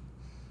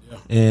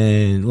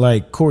 And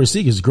like Corey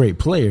Seager's a great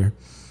player,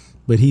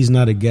 but he's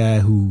not a guy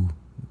who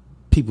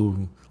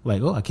people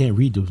like, oh, I can't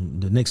read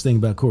the next thing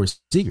about Corey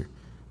Seager.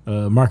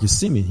 Marcus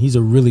Semien, he's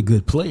a really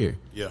good player.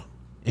 Yeah.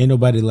 Ain't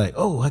nobody like,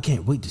 oh, I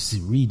can't wait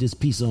to read this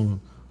piece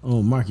on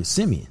Marcus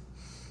Semien.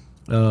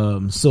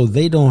 So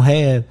they don't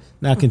have,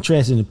 now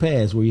contrasting the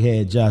past where you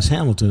had Josh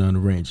Hamilton on the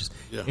Rangers.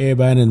 Yeah.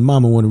 Everybody and the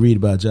mama want to read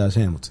about Josh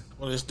Hamilton.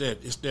 Well, it's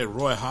that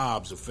Roy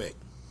Hobbs effect.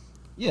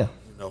 Yeah.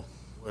 You know,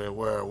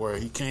 where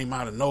he came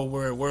out of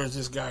nowhere. Where is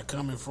this guy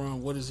coming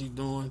from? What is he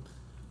doing?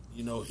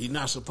 You know, he's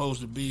not supposed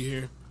to be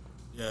here.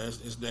 Yeah,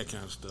 it's that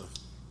kind of stuff.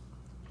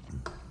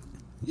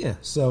 Yeah,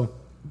 so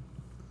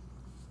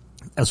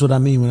that's what I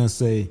mean when I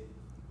say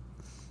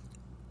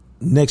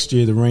next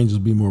year the Rangers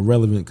will be more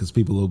relevant because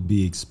people will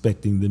be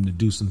expecting them to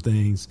do some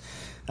things.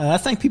 I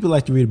think people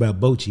like to read about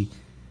Bochy,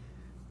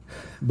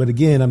 but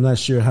again, I'm not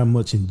sure how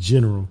much in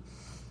general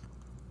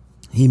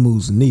he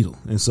moves the needle.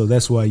 And so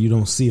that's why you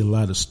don't see a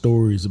lot of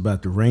stories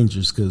about the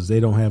Rangers, because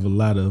they don't have a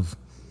lot of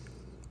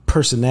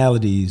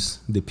personalities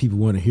that people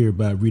want to hear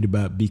about, read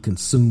about, be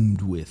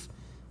consumed with.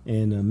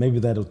 And maybe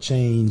that'll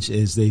change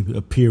as they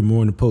appear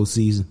more in the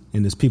postseason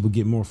and as people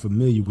get more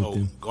familiar with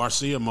them.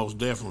 Garcia, most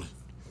definitely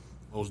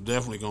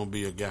going to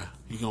be a guy.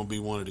 He's going to be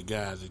one of the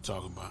guys they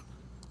talk about.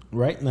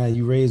 Right. Now,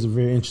 you raise a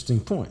very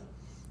interesting point.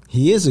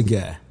 He is a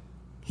guy.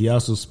 He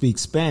also speaks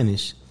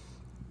Spanish.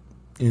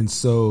 And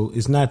so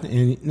it's not,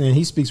 and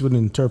he speaks with an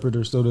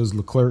interpreter, so does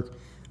Leclerc.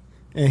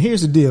 And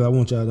here's the deal I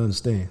want y'all to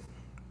understand.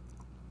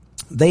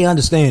 They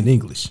understand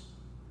English,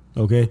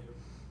 okay?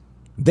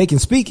 They can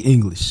speak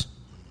English.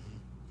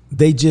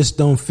 They just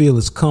don't feel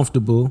as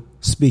comfortable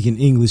speaking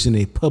English in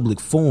a public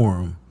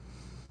forum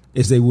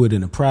as they would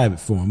in a private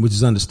forum, which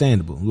is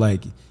understandable.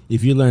 Like,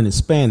 if you're learning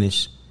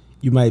Spanish,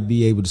 you might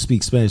be able to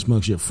speak Spanish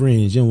amongst your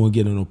friends. You don't want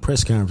to get on a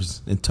press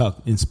conference and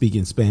talk and speak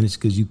in Spanish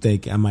because you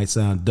think I might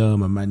sound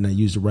dumb, I might not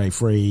use the right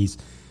phrase,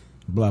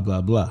 blah,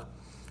 blah, blah.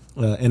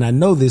 And I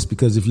know this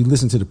because if you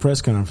listen to the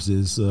press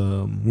conferences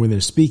when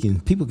they're speaking,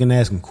 people can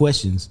ask them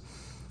questions,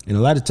 and a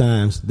lot of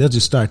times they'll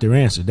just start their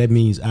answer. That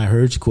means I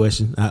heard your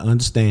question, I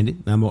understand it,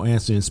 I'm going to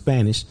answer in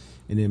Spanish,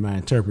 and then my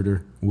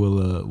interpreter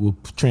will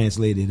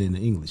translate it into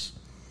English.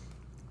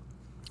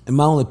 And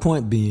my only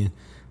point being,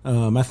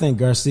 I think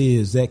Garcia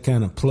is that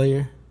kind of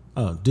player.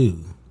 Oh,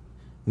 dude,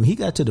 when he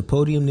got to the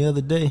podium the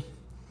other day,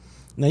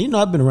 now, you know,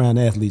 I've been around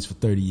athletes for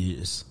 30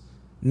 years.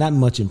 Not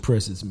much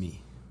impresses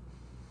me.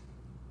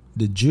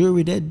 The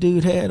jewelry that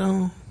dude had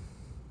on,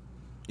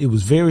 it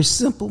was very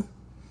simple,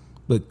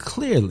 but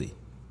clearly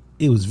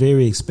it was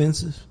very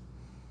expensive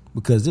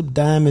because the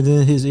diamonds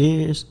in his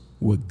ears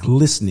were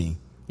glistening,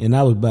 and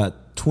I was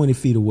about 20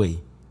 feet away,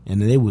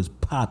 and they was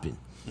popping.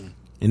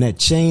 And that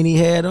chain he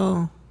had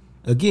on,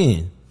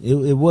 again,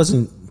 it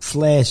wasn't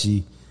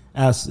flashy.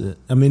 I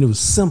mean, it was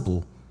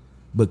simple,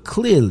 but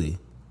clearly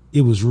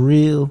it was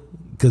real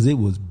because it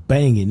was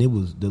banging.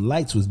 The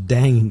lights was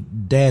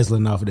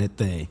dazzling off of that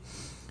thing.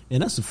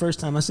 And that's the first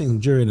time I seen some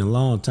jewelry in a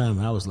long time.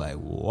 And I was like,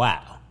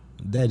 wow,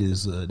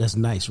 that's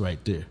nice right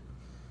there.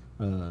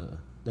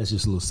 That's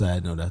just a little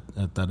side note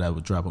I thought I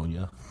would drop on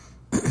y'all.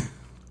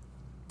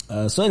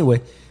 So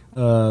anyway,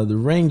 the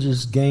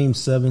Rangers game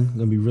 7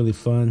 gonna be really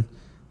fun.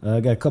 I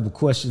got a couple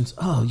questions.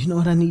 Oh, you know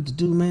what I need to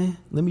do, man?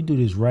 Let me do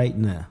this right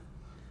now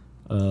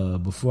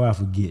before I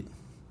forget.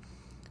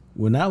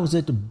 When I was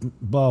at the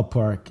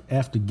ballpark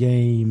after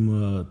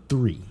game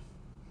 3,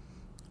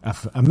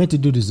 I meant to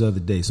do this the other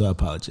day, so I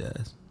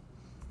apologize.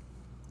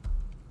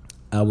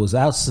 I was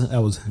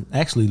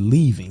actually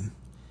leaving,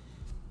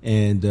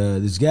 and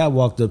this guy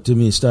walked up to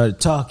me and started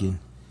talking,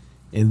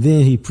 and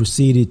then he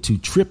proceeded to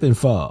trip and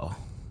fall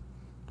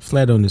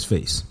flat on his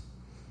face.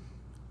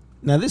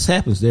 Now, this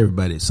happens to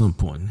everybody at some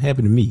point. It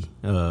happened to me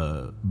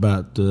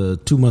about 2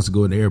 months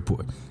ago in the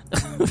airport.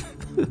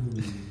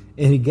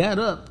 And he got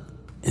up,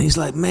 and he's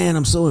like, man,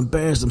 I'm so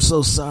embarrassed. I'm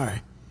so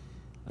sorry.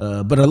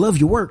 But I love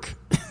your work.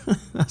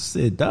 I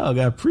said, dog,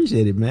 I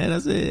appreciate it, man. I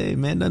said, hey,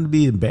 man, nothing to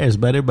be embarrassed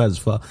about. Everybody's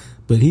fault.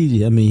 But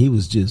he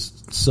was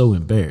just so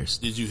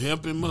embarrassed. Did you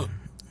help him up?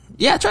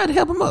 Yeah, I tried to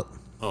help him up.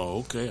 Oh,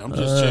 okay. I'm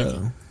just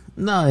checking.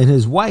 No, and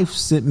his wife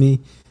sent me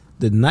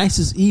the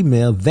nicest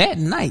email that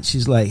night.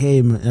 She's like,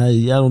 hey, man,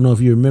 I don't know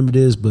if you remember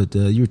this, but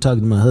you were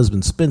talking to my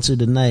husband Spencer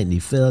tonight, and he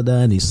fell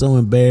down. He's so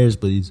embarrassed,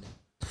 but he's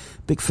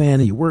a big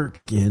fan of your work,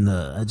 and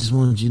I just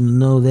wanted you to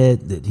know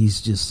that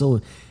he's just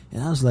so.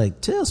 And I was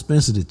like, tell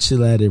Spencer to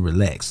chill out and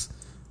relax.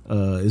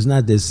 It's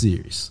not that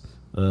serious.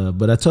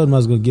 But I told him I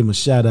was going to give him a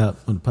shout out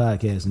on the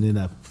podcast, and then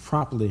I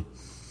promptly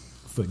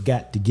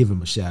forgot to give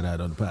him a shout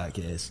out on the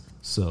podcast.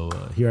 So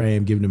here I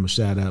am giving him a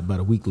shout out about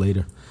a week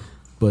later.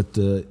 But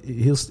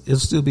it'll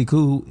still be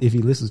cool if he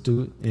listens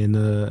to it,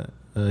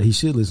 and he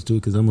should listen to it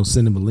because I'm going to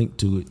send him a link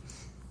to it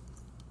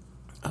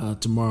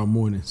tomorrow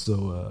morning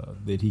so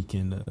that he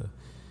can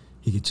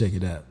check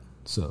it out.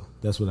 So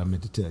that's what I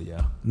meant to tell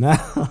y'all. Now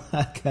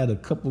I got a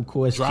couple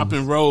questions. Drop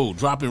and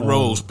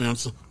roll,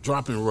 Spencer.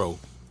 Drop and roll.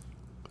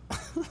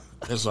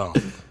 That's all.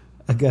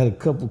 I got a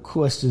couple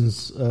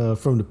questions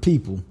from the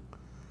people,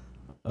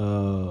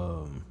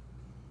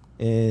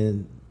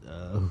 and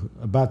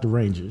about the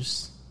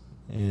Rangers,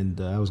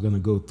 and I was going to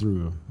go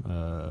through.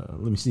 Let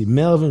me see.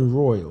 Melvin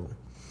Royal.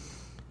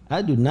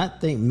 I do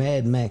not think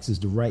Mad Max is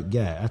the right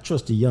guy. I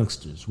trust the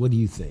youngsters. What do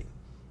you think?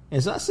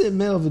 And so I sent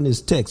Melvin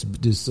this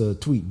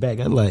tweet back.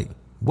 I'm like,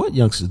 what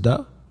youngsters,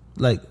 dog?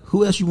 Like,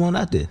 who else you want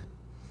out there?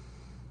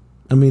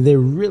 I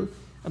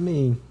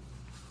mean,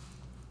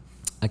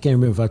 I can't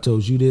remember if I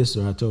told you this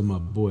or I told my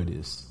boy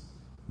this,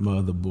 my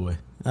other boy.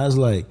 I was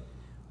like,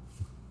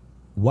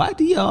 why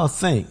do y'all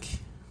think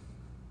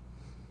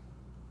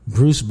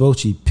Bruce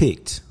Bochy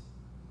picked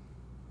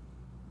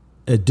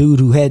a dude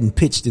who hadn't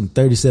pitched in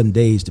 37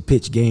 days to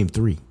pitch game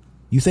 3?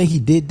 You think he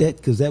did that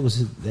because that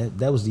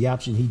was the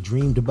option he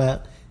dreamed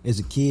about as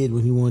a kid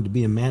when he wanted to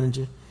be a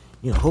manager?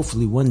 You know,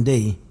 hopefully one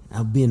day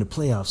I'll be in a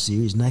playoff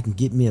series and I can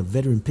get me a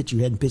veteran pitcher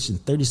who hadn't pitched in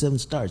 37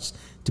 starts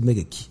to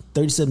make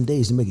 37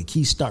 days to make a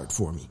key start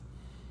for me.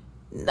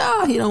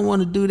 No, he don't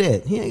want to do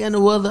that. He ain't got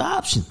no other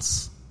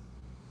options.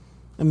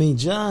 I mean,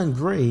 John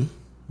Gray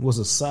was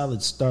a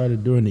solid starter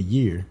during the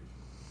year,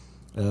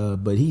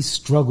 but he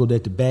struggled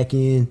at the back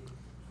end,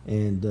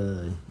 and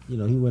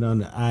he went on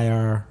the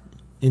IR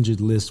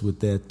injured list with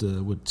that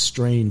with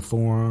strained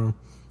forearm,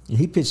 and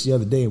he pitched the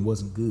other day and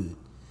wasn't good.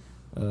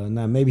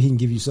 Now maybe he can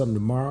give you something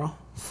tomorrow.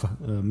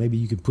 Maybe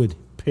you could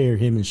pair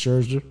him and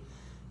Scherzer,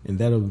 and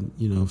that'll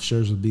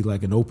Scherzer will be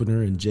like an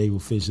opener, and Jay will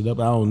finish it up.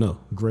 I don't know.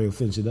 Gray will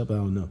finish it up. I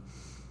don't know.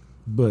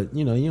 But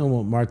you don't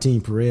want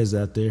Martin Perez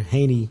out there.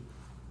 Haney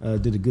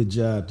did a good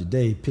job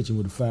today pitching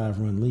with a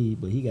 5-run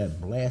lead, but he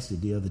got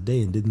blasted the other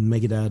day and didn't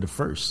make it out of the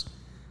first.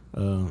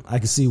 I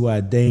can see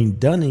why Dane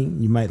Dunning,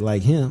 you might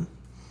like him,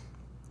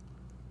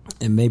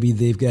 and maybe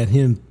they've got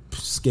him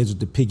scheduled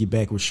to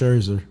piggyback with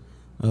Scherzer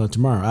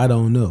tomorrow. I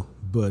don't know,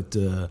 but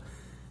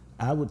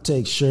I would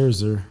take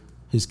Scherzer,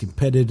 his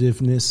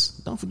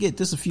competitiveness. Don't forget,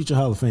 this is a future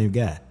Hall of Fame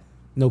guy.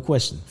 No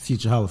question,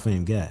 future Hall of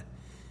Fame guy.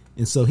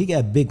 And so he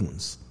got big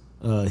ones.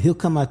 He'll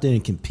come out there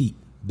and compete.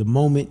 The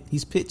moment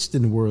he's pitched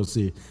in the World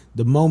Series,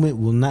 the moment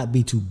will not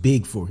be too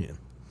big for him.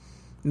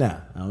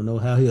 Now, I don't know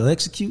how he'll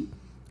execute.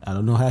 I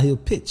don't know how he'll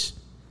pitch.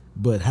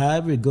 But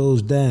however it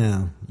goes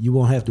down, you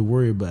won't have to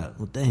worry about,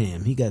 well,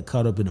 damn, he got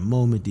caught up in the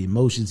moment, the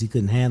emotions, he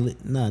couldn't handle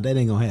it. Nah, that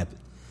ain't going to happen.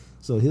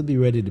 So he'll be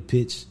ready to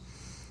pitch.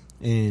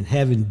 And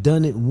having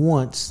done it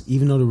once,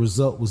 even though the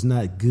result was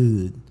not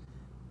good,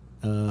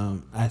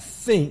 I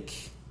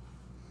think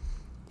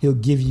he'll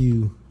give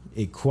you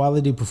a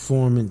quality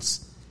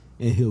performance,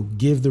 and he'll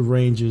give the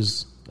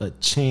Rangers a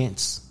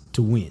chance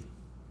to win.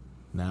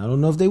 Now, I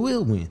don't know if they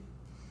will win,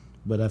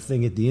 but I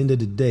think at the end of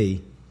the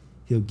day,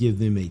 he'll give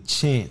them a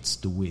chance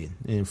to win.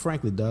 And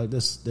frankly, dog,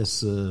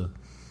 that's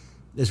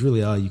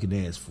really all you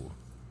can ask for.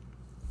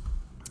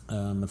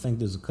 I think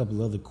there's a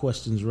couple other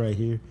questions right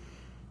here.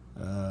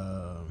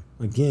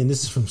 Again,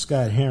 this is from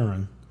Scott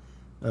Heron.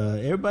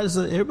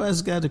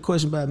 Everybody's got a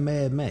question about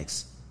Mad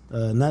Max.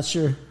 Not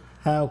sure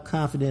how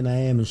confident I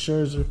am in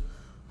Scherzer.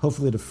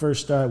 Hopefully the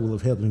first start will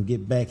have helped him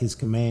get back his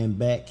command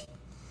back,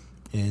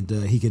 and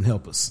he can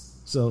help us.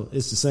 So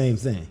it's the same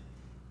thing.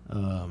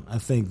 I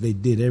think they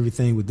did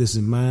everything with this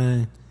in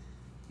mind.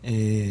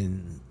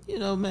 And,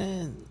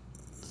 man,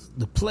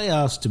 the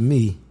playoffs to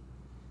me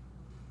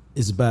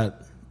is about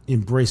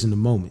embracing the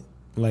moment.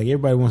 Like,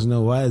 everybody wants to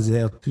know, why is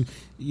Altuve?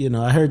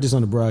 I heard this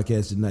on the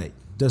broadcast tonight.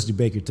 Dusty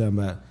Baker talking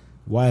about,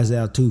 why is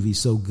Altuve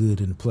so good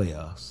in the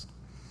playoffs?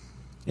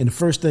 And the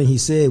first thing he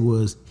said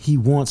was, he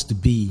wants to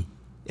be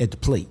at the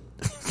plate.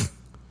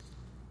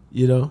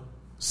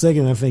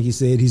 Second, I think he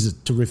said he's a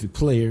terrific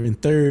player.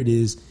 And third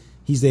is,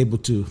 he's able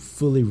to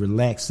fully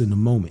relax in the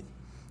moment.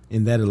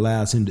 And that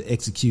allows him to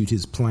execute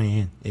his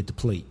plan at the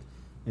plate.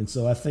 And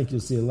so I think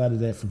you'll see a lot of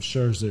that from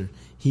Scherzer.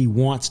 He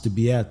wants to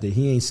be out there.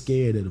 He ain't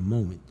scared at the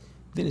moment.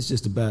 Then it's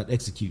just about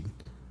executing.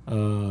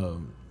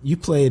 You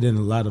played in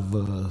a lot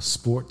of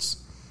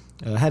sports.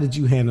 How did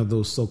you handle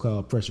those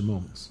so-called pressure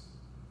moments?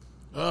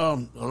 A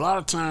lot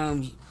of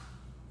times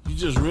you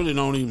just really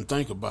don't even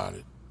think about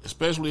it,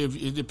 especially if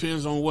it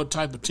depends on what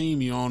type of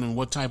team you're on and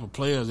what type of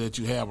players that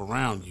you have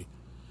around you.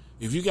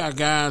 If you got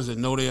guys that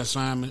know their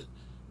assignment,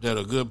 that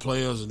are good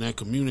players and that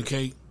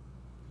communicate,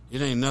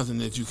 it ain't nothing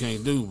that you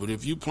can't do. But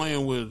if you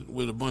playing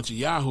with a bunch of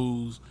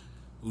yahoos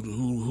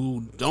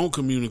who don't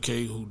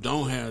communicate, who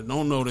don't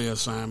know their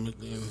assignment,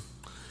 then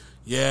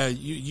yeah,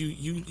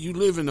 you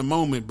live in the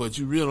moment, but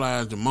you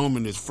realize the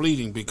moment is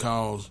fleeting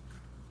because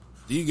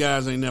these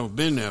guys ain't never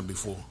been there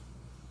before.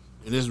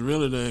 And it's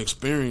really the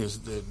experience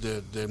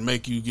that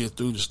make you get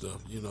through the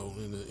stuff.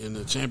 In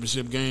the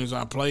championship games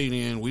I played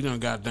in, we done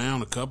got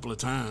down a couple of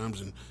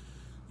times, and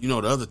the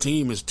other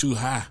team is too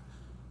high.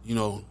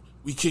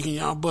 We kicking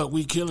y'all butt,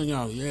 we killing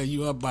y'all. Yeah,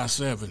 you up by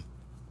 7.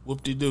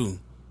 Whoop-de-doo.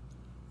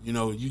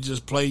 You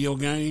just play your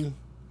game,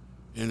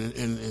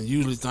 and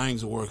usually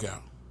things will work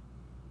out.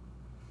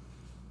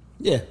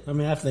 Yeah, I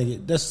mean, I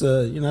think that's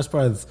that's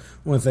probably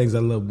one of the things I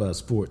love about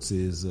sports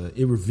is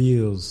it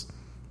reveals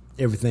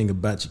everything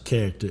about your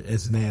character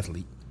as an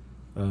athlete.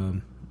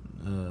 How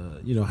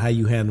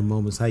you handle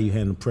moments, how you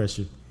handle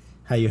pressure,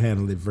 how you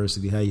handle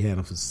adversity, how you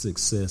handle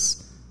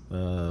success.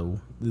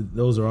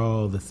 Those are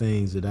all the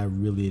things that I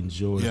really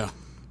enjoy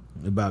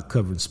about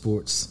covering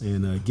sports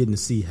and getting to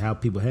see how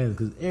people handle it,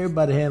 because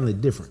everybody handle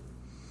it different.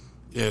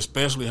 Yeah,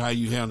 especially how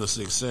you handle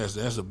success.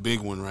 That's a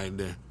big one right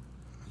there.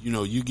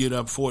 You get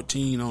up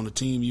 14 on a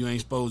team you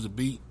ain't supposed to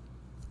beat.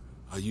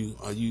 Are you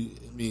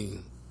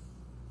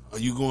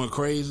going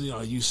crazy?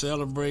 Are you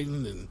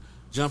celebrating and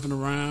jumping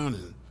around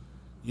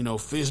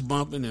and, fist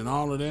bumping and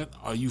all of that?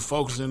 Are you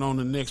focusing on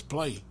the next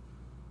play?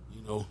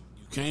 You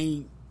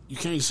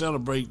can't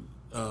celebrate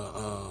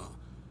the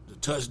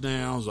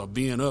touchdowns or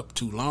being up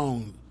too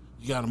long.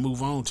 You got to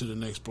move on to the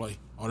next play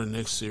or the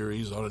next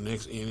series or the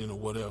next inning or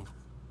whatever.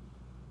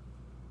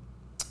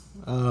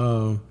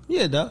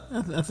 Yeah, Doc,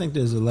 I think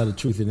there's a lot of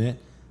truth in that.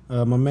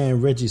 My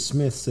man Reggie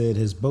Smith said,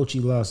 has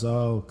Bochy lost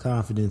all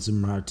confidence in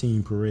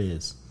Martin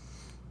Perez?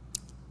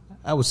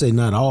 I would say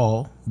not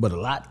all, but a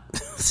lot.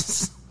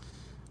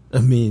 I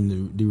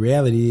mean, the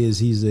reality is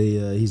he's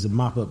a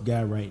mop-up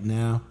guy right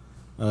now.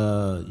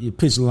 You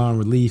pitch long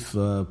relief,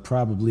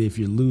 probably if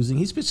you're losing.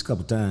 He's pitched a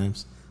couple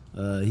times.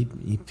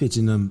 He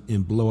pitching them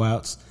in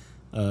blowouts.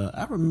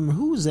 I remember,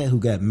 who was that who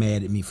got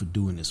mad at me for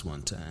doing this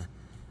one time?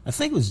 I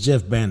think it was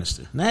Jeff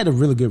Bannister. And I had a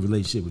really good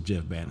relationship with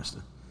Jeff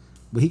Bannister.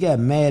 But he got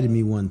mad at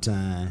me one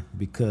time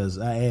because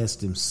I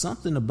asked him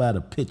something about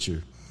a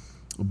pitcher,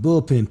 a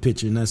bullpen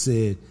pitcher, and I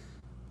said,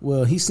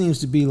 well, he seems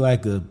to be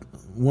like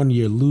one of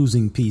your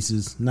losing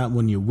pieces, not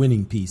one of your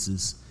winning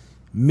pieces.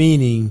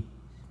 Meaning,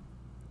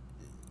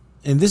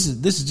 and this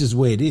is just the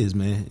way it is,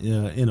 man.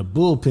 In a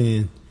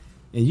bullpen,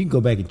 and you can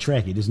go back and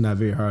track it, it's not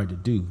very hard to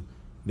do.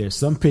 There's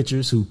some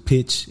pitchers who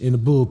pitch in a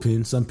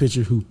bullpen, some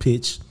pitchers who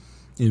pitch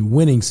in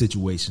winning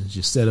situations.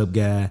 Your setup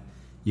guy,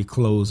 your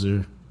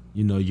closer,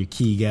 your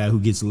key guy who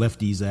gets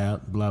lefties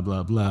out, blah,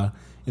 blah, blah.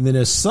 And then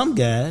there's some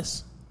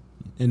guys,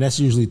 and that's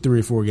usually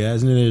 3 or 4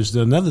 guys, and then there's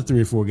another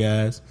 3 or 4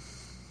 guys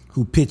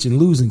who pitch in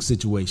losing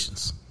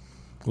situations.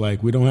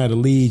 Like, we don't have the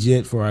lead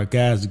yet for our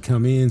guys to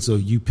come in, so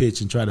you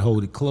pitch and try to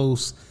hold it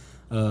close.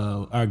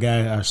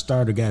 Our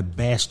starter got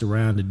bashed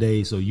around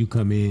today, so you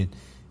come in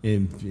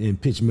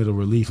and pitch middle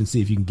relief and see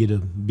if you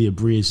can be a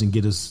bridge and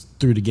get us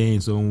through the game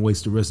so don't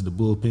waste the rest of the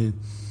bullpen.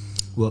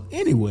 Well,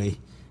 anyway,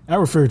 I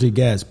referred to the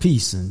guy's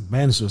piece, and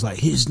Bannister was like,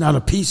 he's not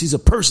a piece, he's a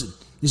person.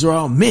 These are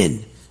all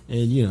men.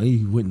 And,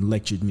 he went and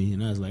lectured me,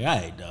 and I was like, all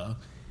right, dog.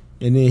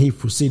 And then he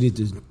proceeded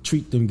to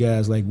treat them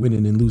guys like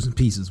winning and losing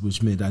pieces,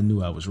 which meant I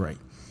knew I was right.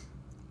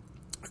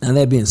 Now,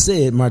 that being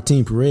said,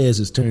 Martin Perez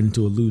has turned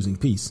into a losing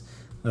piece.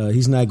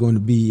 He's not going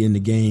to be in the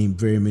game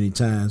very many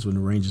times when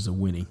the Rangers are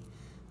winning.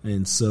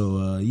 And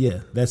so,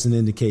 that's an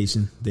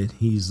indication that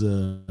he's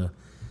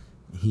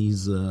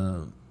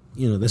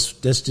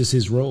that's just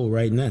his role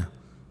right now.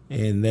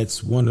 And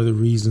that's one of the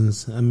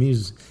reasons. I mean,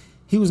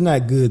 he was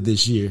not good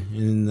this year.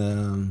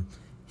 And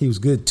he was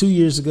good 2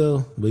 years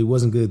ago, but he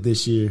wasn't good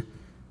this year.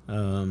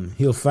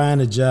 He'll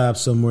find a job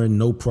somewhere,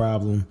 no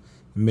problem,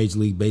 in Major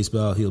League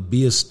Baseball. He'll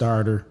be a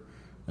starter.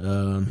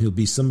 He'll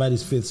be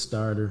somebody's fifth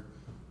starter.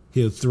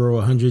 He'll throw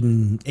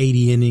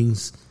 180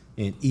 innings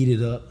and eat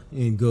it up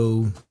and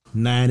go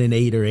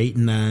 9-8 or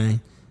 8-9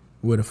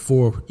 with a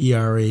 4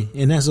 ERA,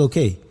 and that's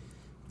okay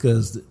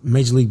because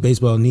Major League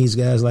Baseball needs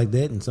guys like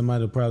that, and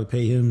somebody will probably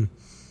pay him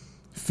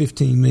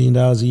 $15 million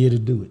a year to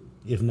do it,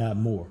 if not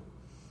more.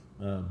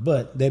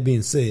 But that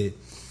being said,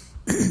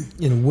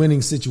 in a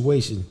winning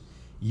situation,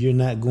 you're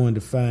not going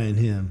to find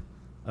him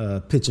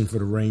pitching for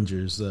the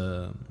Rangers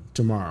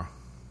tomorrow.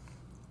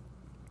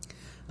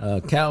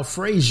 Kyle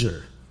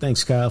Frazier.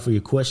 Thanks, Kyle, for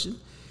your question.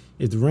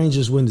 If the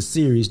Rangers win the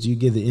series, do you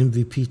give the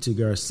MVP to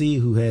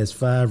Garcia, who has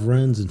 5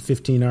 runs and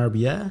 15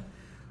 RBI,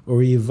 or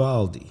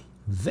Eovaldi?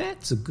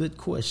 That's a good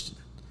question.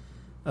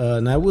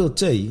 And I will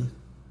tell you,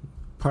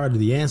 part of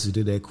the answer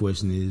to that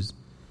question is,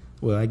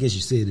 well, I guess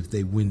you said if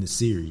they win the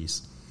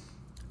series.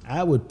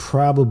 I would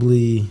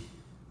probably,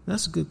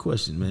 that's a good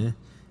question, man.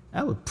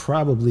 I would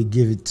probably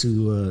give it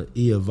to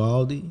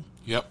Eovaldi.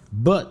 Yep.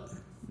 But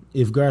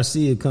if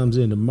Garcia comes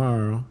in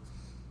tomorrow,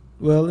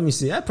 well, let me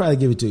see. I'd probably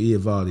give it to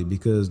Eovaldi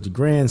because the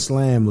grand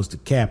slam was the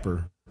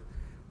capper,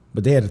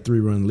 but they had a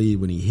 3-run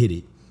lead when he hit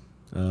it.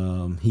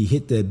 He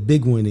hit that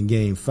big one in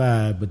Game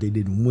 5, but they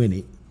didn't win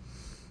it.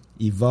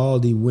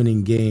 Eovaldi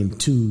winning Game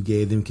 2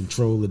 gave them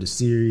control of the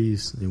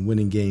series, and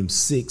winning Game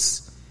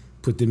 6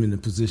 put them in a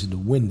position to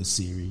win the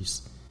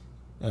series.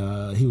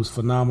 He was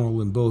phenomenal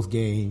in both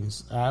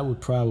games. I would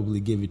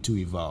probably give it to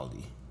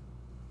Eovaldi.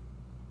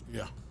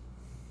 Yeah.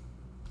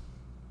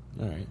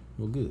 All right.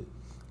 Well, good.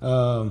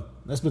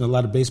 That's been a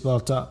lot of baseball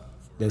talk.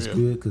 That's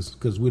good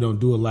because we don't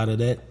do a lot of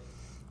that.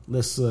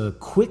 Let's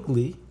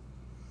quickly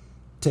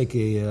take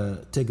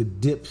a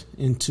dip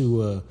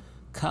into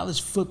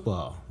college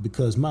football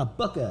because my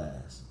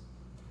Buckeyes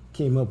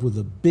came up with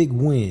a big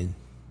win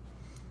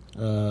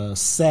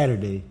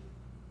Saturday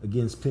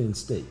against Penn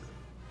State.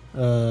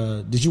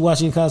 Did you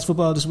watch any college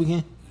football this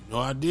weekend? No,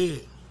 I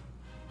did.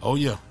 Oh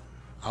yeah,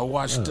 I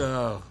watched.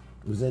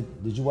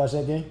 Did you watch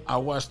that game? I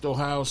watched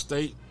Ohio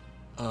State.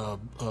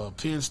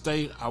 Penn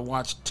State. I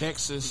watched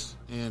Texas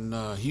and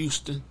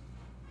Houston,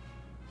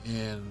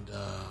 and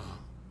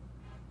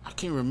I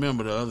can't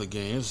remember the other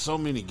game. There's so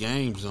many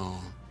games on.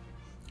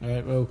 All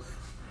right, well,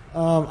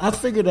 I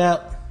figured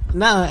out.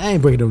 Now I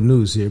ain't breaking no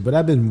news here, but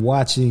I've been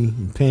watching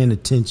and paying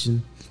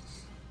attention,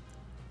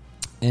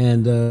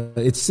 and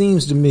it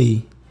seems to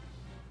me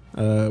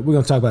we're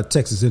going to talk about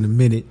Texas in a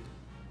minute.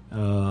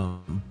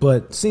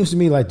 But it seems to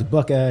me like the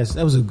Buckeyes,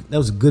 that was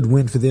a good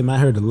win for them. I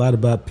heard a lot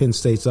about Penn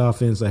State's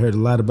offense. I heard a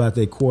lot about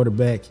their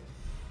quarterback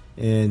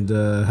and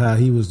how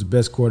he was the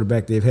best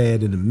quarterback they've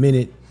had in a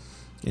minute.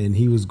 And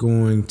he was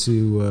going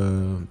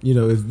to,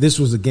 if this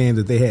was a game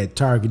that they had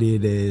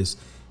targeted as,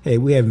 hey,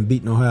 we haven't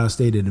beaten Ohio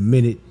State in a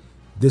minute,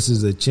 this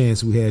is a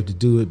chance we have to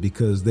do it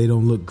because they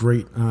don't look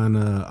great on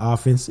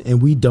offense.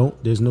 And we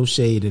don't. There's no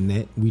shade in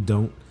that. We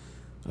don't.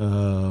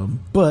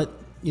 But,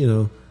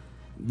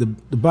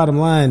 the bottom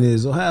line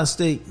is Ohio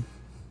State,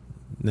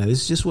 now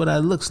this is just what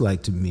it looks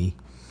like to me.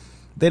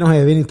 They don't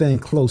have anything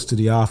close to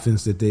the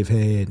offense that they've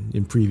had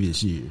in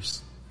previous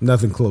years.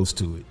 Nothing close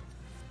to it.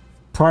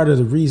 Part of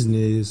the reason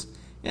is,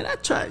 and I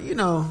try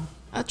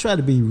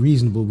to be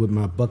reasonable with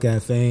my Buckeye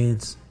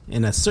fans,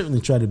 and I certainly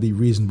try to be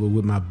reasonable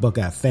with my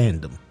Buckeye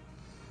fandom.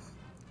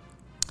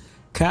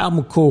 Kyle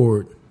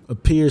McCord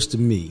appears to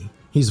me,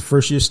 he's a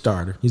first-year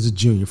starter. He's a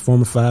junior,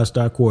 former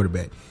 5-star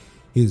quarterback.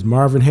 He's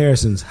Marvin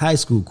Harrison's high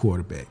school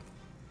quarterback.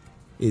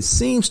 It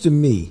seems to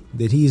me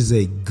that he's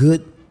a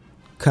good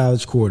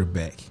college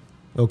quarterback.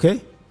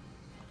 Okay?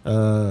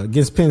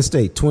 Against Penn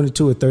State,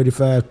 22 of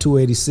 35,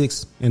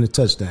 286, and a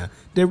touchdown.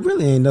 There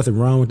really ain't nothing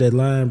wrong with that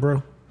line,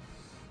 bro.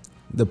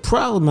 The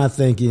problem, I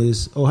think,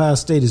 is Ohio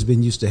State has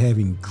been used to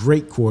having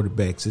great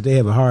quarterbacks, and they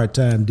have a hard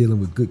time dealing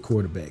with good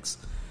quarterbacks.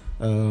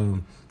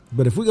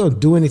 But if we're going to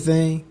do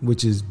anything,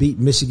 which is beat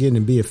Michigan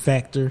and be a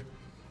factor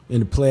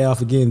in the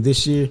playoff again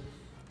this year,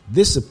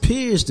 this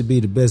appears to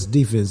be the best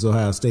defense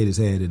Ohio State has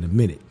had in a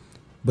minute.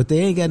 But they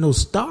ain't got no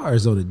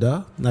stars on it,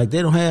 dog. Like,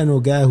 they don't have no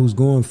guy who's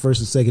going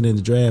first and second in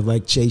the draft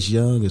like Chase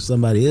Young or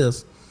somebody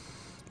else.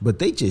 But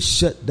they just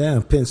shut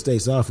down Penn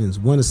State's offense,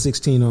 1 of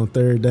 16 on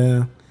third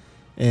down.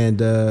 And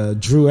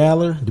Drew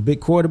Aller, the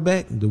big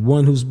quarterback, the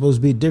one who's supposed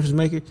to be a difference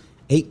maker,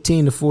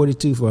 18 to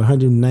 42 for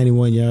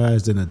 191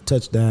 yards and a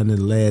touchdown in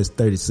the last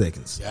 30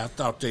 seconds. Yeah, I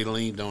thought they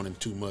leaned on him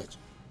too much.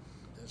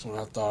 That's what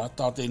I thought. I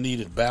thought they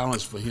needed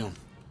balance for him.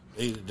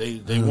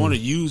 They want to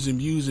use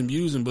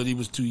him, but he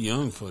was too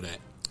young for that.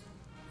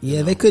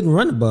 Yeah, they couldn't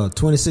run the ball.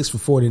 26 for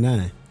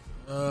 49.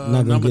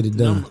 Not going to get it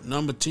done.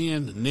 Number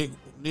 10, Nick,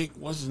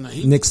 what's his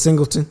name? Nick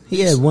Singleton.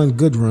 He had one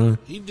good run.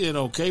 He did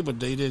okay, but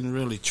they didn't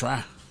really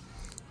try.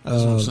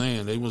 That's what I'm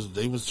saying. They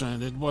was trying.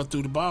 That boy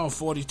threw the ball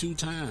 42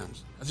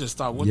 times. I just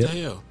thought, what the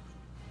hell?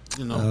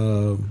 You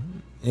know.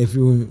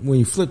 When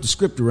you flip the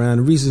script around,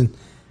 the reason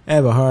I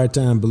have a hard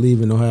time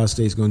believing Ohio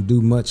State's going to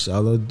do much,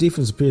 although the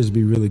defense appears to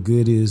be really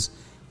good, is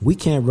we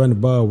can't run the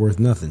ball worth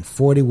nothing.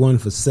 41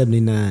 for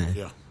 79.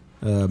 Yeah.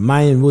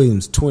 Mayan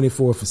Williams,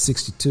 24 for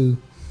 62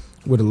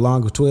 with a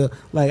longer 12.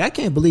 Like, I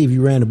can't believe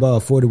you ran the ball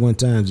 41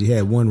 times. You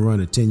had one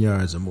run of 10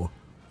 yards or more.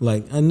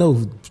 Like, I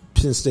know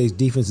Penn State's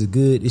defense is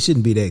good. It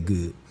shouldn't be that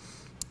good.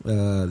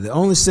 The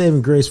only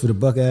saving grace for the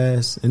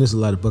Buckeyes, and there's a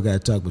lot of Buckeye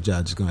talk, but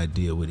y'all just going to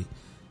deal with it,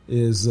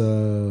 is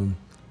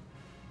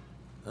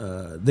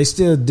they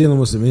still dealing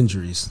with some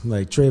injuries.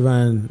 Like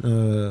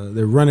Trayvon,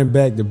 their running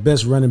back, their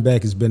best running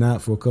back has been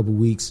out for a couple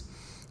weeks.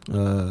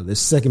 Their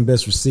second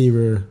best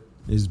receiver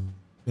has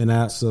been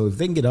out. So if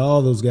they can get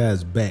all those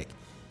guys back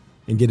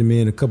and get them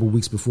in a couple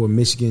weeks before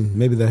Michigan,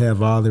 maybe they'll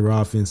have all their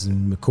offense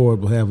and McCord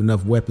will have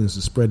enough weapons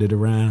to spread it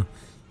around,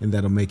 and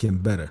that'll make him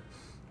better.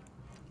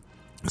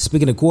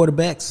 Speaking of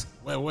quarterbacks.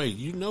 Wait.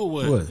 You know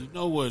what? You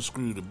know what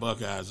screwed the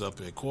Buckeyes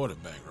up at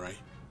quarterback, right?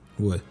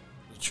 What?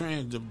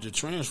 The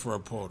transfer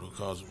portal,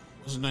 because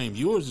what's his name?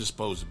 Yours is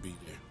supposed to be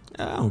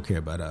there. I don't care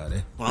about all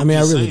that. Well, I mean,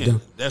 I really saying,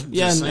 don't. That's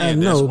just saying. I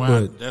know,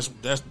 that's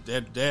why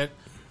but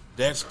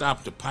that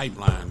stopped the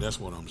pipeline. That's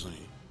what I'm saying.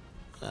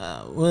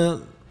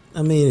 Well,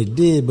 I mean, it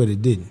did, but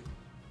it didn't.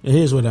 And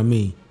here's what I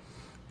mean: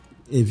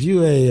 if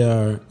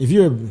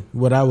you're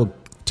what I would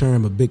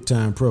term a big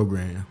time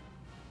program,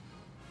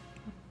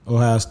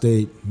 Ohio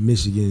State,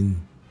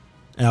 Michigan,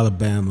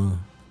 Alabama,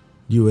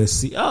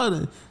 USC,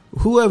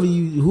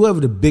 whoever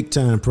the big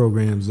time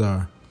programs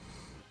are,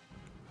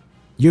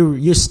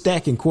 you're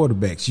stacking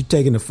quarterbacks. You're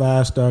taking a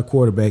 5-star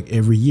quarterback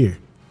every year.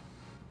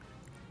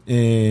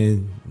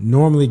 And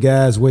normally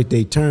guys wait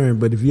their turn,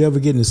 but if you ever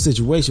get in a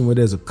situation where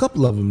there's a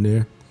couple of them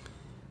there,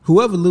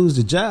 whoever loses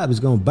the job is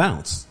going to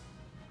bounce.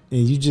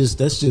 And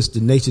that's just the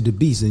nature of the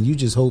beast. And you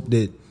just hope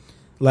that,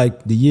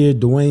 like the year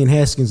Dwayne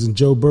Haskins and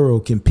Joe Burrow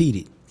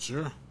competed.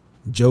 Sure.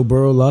 Joe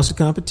Burrow lost the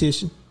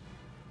competition.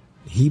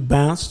 He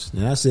bounced.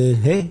 And I said,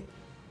 hey,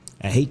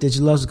 I hate that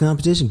you lost the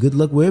competition. Good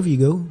luck wherever you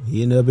go.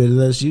 He ended up at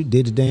LSU,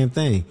 did the damn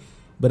thing.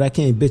 But I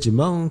can't bitch and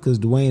moan because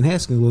Dwayne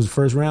Haskins was a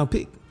first-round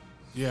pick.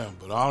 Yeah,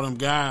 but all them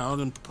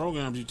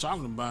programs you're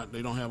talking about,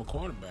 they don't have a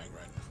quarterback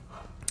right now.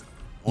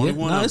 Only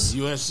one of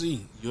them, USC.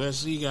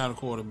 USC got a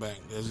quarterback.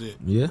 That's it.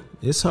 Yeah,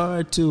 it's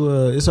hard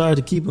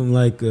to keep them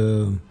like.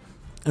 So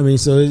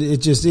it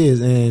just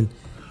is, and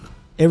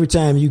every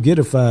time you get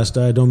a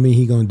 5-star, don't mean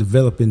he's going to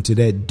develop into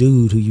that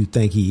dude who you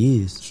think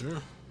he is. Sure.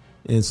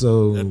 And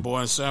so that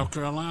boy in South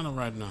Carolina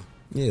right now.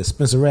 Yeah,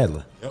 Spencer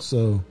Rattler. Yep.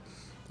 So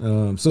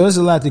there's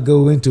a lot to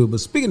go into it. But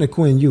speaking of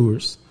Quinn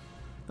Ewers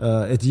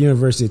at the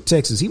University of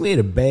Texas, he made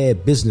a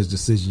bad business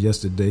decision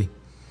yesterday,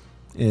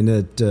 and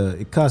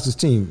it cost his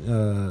team.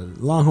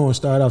 Longhorns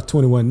started off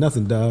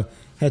 21-0, dog.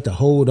 Had to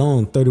hold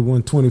on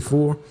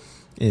 31-24.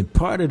 And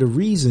part of the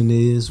reason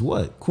is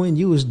what? Quinn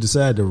Ewers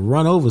decided to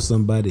run over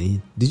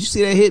somebody. Did you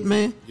see that hit,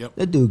 man? Yep.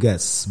 That dude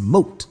got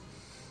smoked.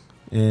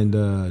 And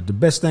the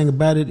best thing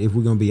about it, if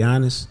we're going to be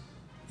honest,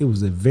 it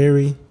was a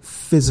very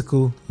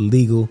physical,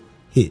 legal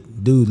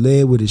hit. Dude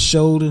led with his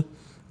shoulder,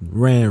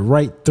 ran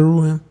right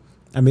through him.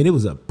 I mean, it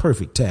was a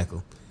perfect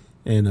tackle.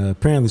 And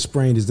apparently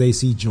sprained his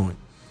AC joint.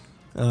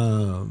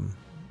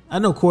 I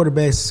know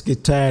quarterbacks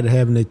get tired of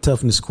having their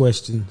toughness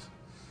questions.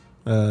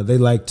 They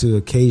like to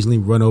occasionally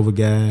run over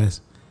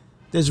guys.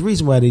 There's a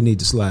reason why they need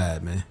to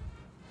slide, man.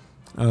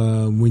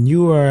 When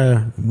you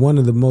are one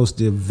of the most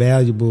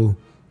valuable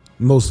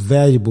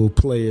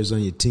players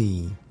on your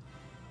team,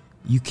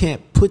 you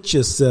can't put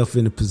yourself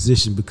in a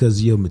position because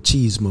of your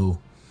machismo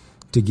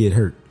to get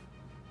hurt.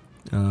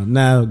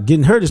 Now,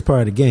 getting hurt is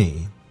part of the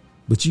game,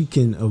 but you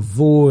can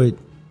avoid,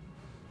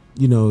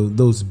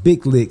 those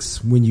big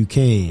licks when you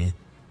can.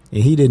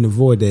 And he didn't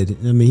avoid that.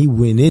 I mean, he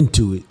went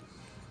into it.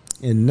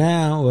 And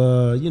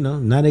now,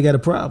 now they got a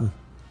problem.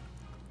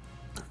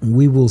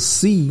 We will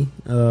see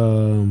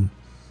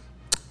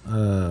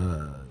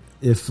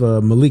if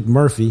Malik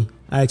Murphy,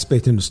 I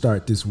expect him to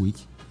start this week.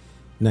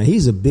 Now,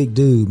 he's a big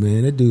dude,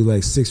 man. That dude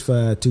like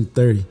 6'5",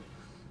 230.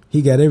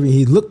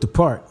 He looked the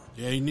part.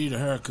 Yeah, he need a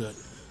haircut.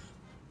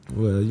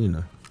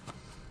 Well,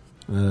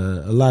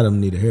 a lot of them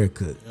need a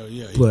haircut. Oh,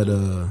 yeah. But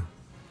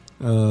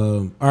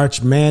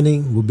Arch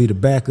Manning will be the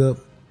backup.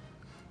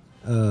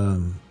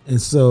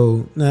 And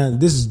so now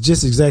this is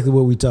just exactly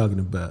what we're talking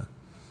about.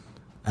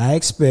 I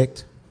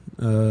expect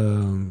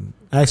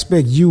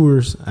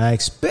Ewers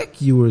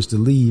to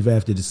leave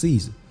after the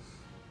season.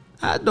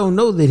 I don't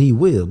know that he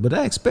will, but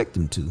I expect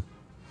him to.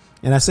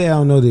 And I say I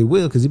don't know that he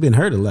will because he's been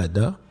hurt a lot,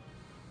 dog.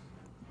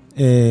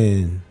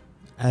 And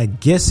I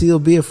guess he'll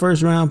be a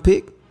first-round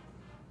pick,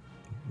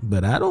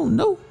 but I don't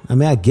know. I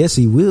mean, I guess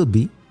he will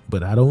be,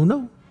 but I don't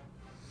know.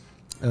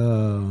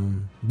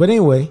 But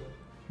anyway,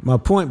 my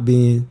point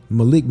being,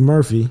 Malik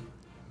Murphy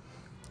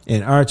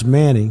And Arch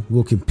Manning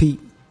will compete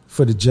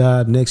for the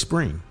job next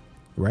spring,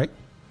 right?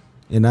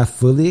 And I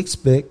fully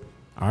expect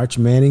Arch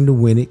Manning to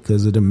win it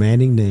because of the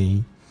Manning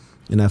name.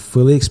 And I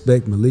fully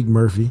expect Malik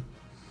Murphy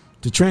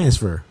to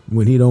transfer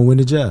when he don't win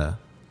the job.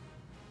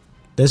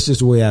 That's just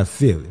the way I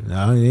feel it.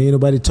 Now, ain't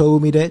nobody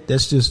told me that.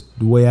 That's just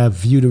the way I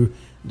view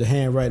the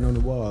handwriting on the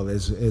wall,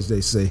 as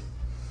they say.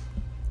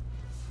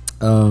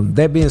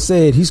 That being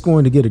said, he's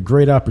going to get a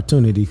great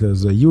opportunity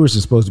because Ewers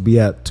is supposed to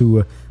be out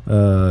 2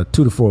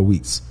 to 4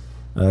 weeks.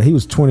 He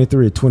was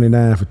 23 of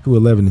 29 for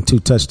 211 and 2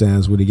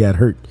 touchdowns when he got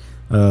hurt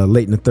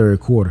late in the third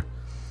quarter.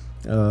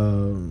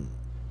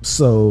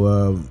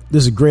 So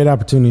this is a great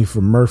opportunity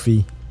for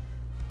Murphy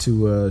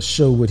to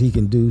show what he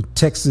can do.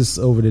 Texas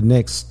over the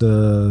next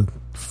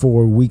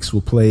 4 weeks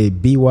will play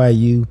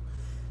BYU,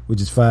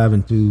 which is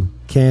 5-2.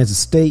 Kansas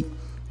State,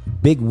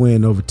 big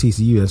win over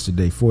TCU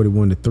yesterday,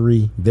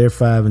 41-3. They're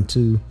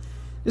 5-2.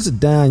 It's a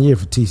down year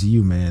for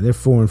TCU, man. They're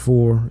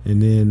 4-4,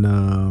 and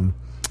then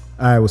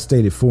Iowa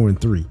State at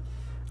 4-3.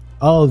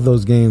 All of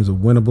those games are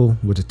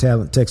winnable with the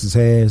talent Texas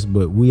has,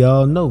 but we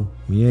all know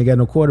when you ain't got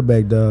no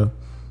quarterback, dog,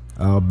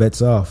 all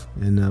bets off.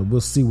 And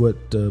we'll see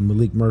what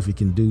Malik Murphy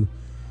can do.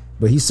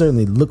 But he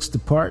certainly looks the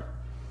part,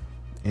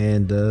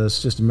 and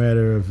it's just a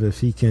matter of if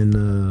he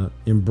can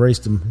embrace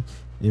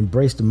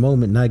the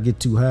moment, not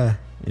get too high,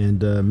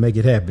 and make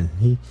it happen.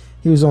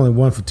 He was only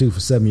 1 for 2 for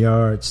 7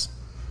 yards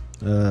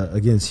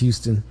against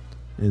Houston,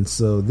 and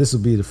so this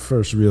will be the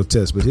first real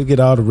test. But he'll get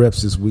all the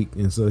reps this week,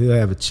 and so he'll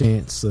have a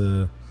chance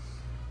to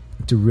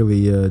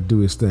really do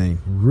his thing.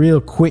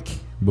 Real quick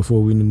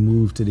before we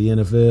move to the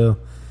NFL,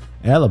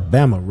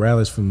 Alabama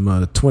rallies from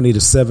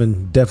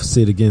 20-7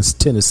 deficit against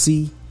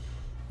Tennessee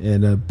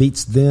and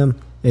beats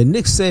them. And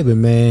Nick Saban,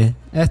 man,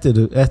 after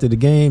the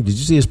game, did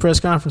you see his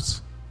press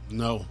conference?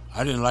 No,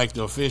 I didn't like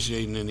the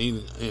officiating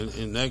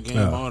in that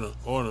game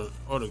or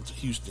the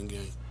Houston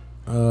game.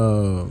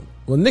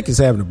 Well, Nick is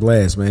having a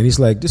blast, man. He's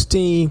like, this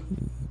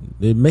team,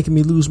 they're making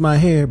me lose my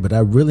hair, but I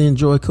really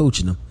enjoy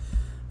coaching them.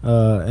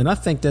 And I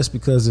think that's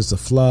because it's a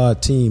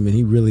flawed team, and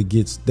he really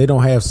they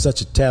don't have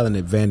such a talent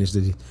advantage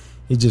that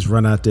he just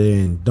run out there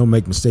and don't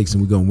make mistakes,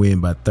 and we're going to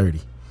win by 30.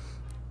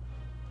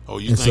 Oh,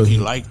 you think he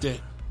liked that?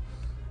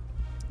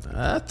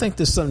 I think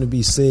there's something to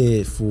be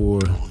said for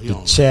the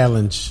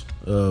challenge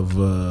of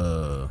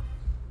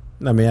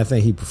I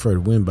think he preferred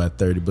to win by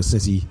 30, but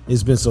since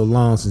it's been so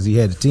long since he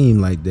had a team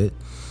like that,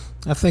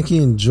 I think he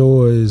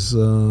enjoys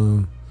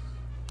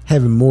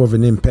having more of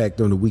an impact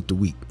on the week to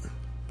week.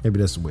 Maybe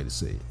that's the way to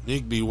say it.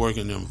 Nick be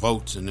working them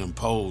votes and them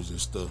polls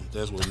and stuff.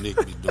 That's what Nick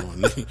be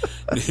doing.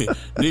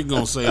 Nick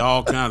gonna say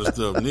all kind of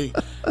stuff. Nick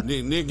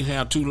can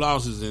have 2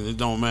 losses and it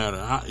don't matter.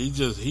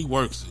 He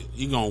works it.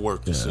 He gonna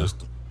work the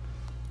system.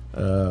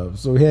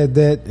 So we had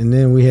that, and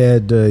then we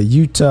had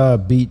Utah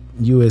beat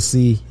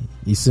USC,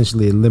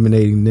 essentially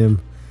eliminating them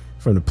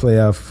from the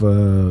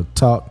playoff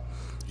talk.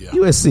 Yeah.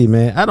 USC,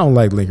 man, I don't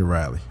like Lincoln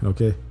Riley,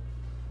 okay,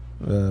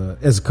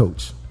 as a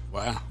coach.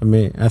 Wow. I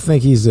mean, I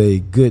think he's a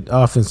good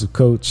offensive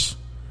coach.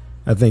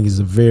 I think he's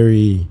a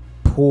very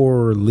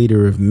poor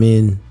leader of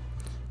men.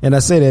 And I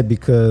say that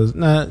because,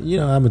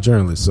 I'm a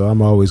journalist, so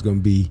I'm always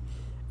going to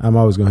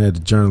have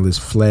the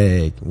journalist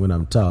flag when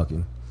I'm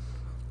talking.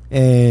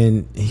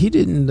 And he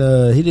didn't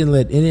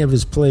let any of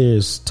his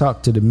players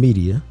talk to the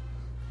media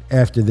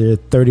after their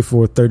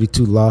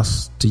 34-32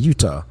 loss to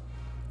Utah.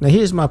 Now,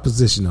 here's my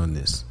position on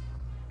this.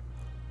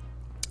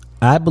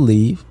 I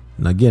believe,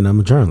 and again, I'm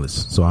a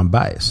journalist, so I'm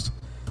biased.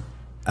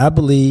 I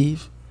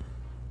believe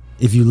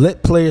if you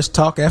let players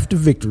talk after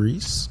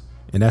victories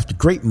and after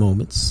great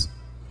moments,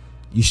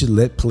 you should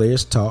let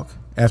players talk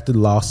after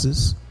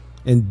losses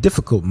and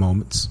difficult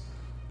moments,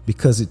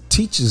 because it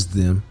teaches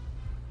them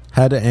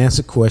how to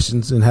answer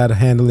questions and how to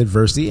handle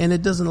adversity, and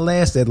it doesn't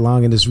last that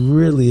long, and it's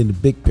really, in the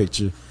big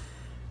picture,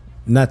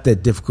 not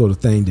that difficult a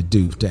thing to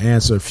do, to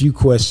answer a few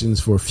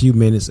questions for a few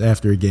minutes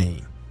after a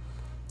game.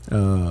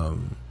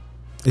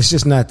 It's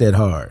just not that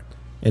hard.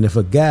 And if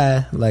a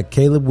guy like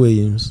Caleb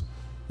Williams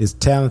is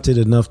talented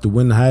enough to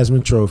win the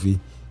Heisman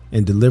Trophy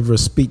and deliver a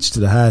speech to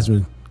the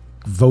Heisman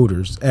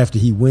voters after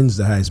he wins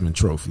the Heisman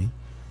Trophy,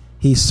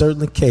 he's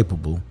certainly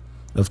capable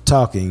of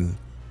talking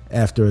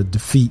after a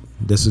defeat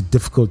that's a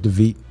difficult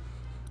defeat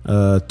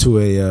to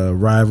a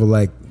rival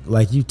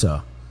like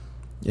Utah.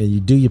 And you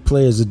do your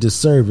players a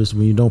disservice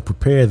when you don't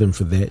prepare them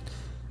for that.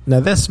 Now,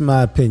 that's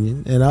my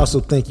opinion. And I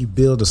also think you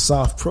build a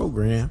soft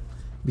program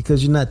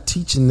because you're not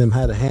teaching them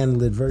how to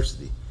handle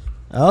adversity.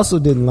 I also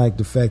didn't like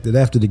the fact that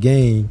after the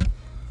game,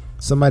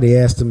 somebody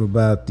asked him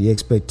about the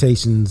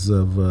expectations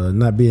of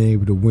not being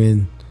able to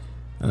win,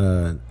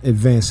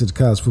 advance to the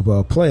college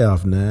football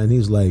playoff now. And he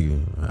was like,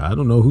 I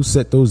don't know who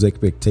set those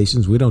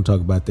expectations. We don't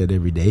talk about that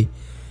every day.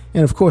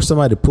 And, of course,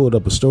 somebody pulled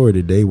up a story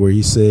today where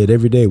he said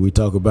every day we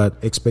talk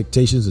about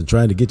expectations and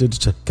trying to get to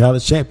the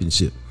college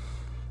championship.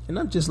 And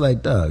I'm just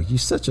like, dog, you're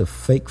such a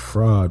fake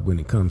fraud when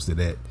it comes to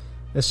that.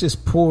 That's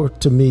just poor,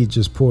 to me,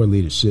 just poor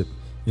leadership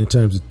in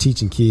terms of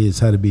teaching kids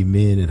how to be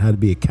men and how to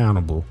be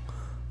accountable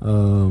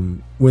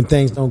when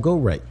things don't go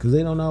right, because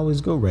they don't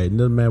always go right. It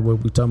doesn't matter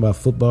whether we're talking about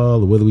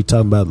football or whether we're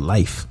talking about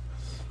life.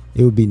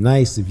 it would be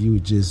nice if you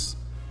would just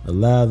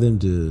allow them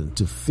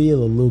to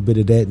feel a little bit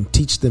of that and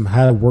teach them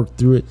how to work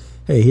through it.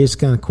 Hey, here's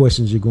the kind of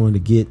questions you're going to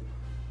get.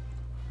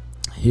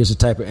 Here's the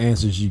type of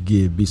answers you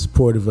give. Be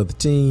supportive of the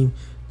team.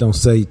 Don't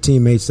sell your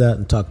teammates out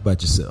and talk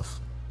about yourself.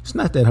 It's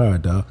not that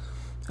hard, dog.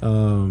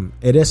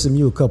 At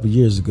SMU a couple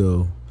years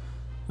ago,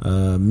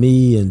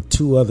 me and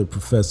two other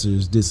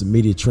professors did some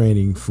media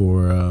training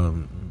for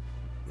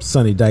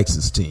Sonny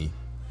Dykes' team.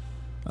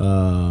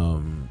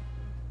 And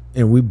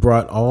we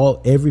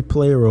brought every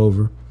player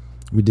over.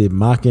 We did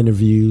mock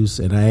interviews,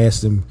 and I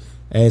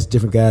asked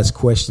different guys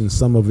questions.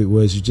 Some of it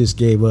was you just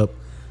gave up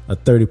a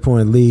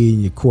 30-point lead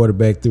and your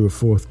quarterback threw a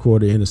fourth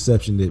quarter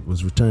interception that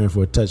was returned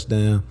for a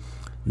touchdown.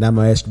 Now I'm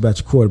going to ask you about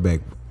your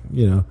quarterback,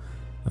 and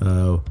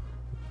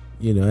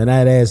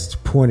I'd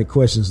ask pointed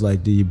questions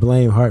like, do you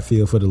blame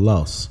Hartfield for the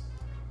loss?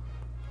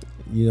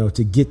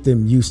 To get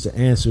them used to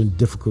answering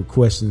difficult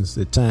questions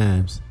at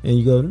times. And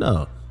you go,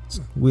 no,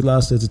 we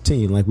lost as a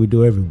team like we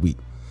do every week.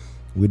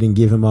 We didn't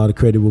give him all the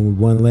credit when we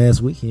won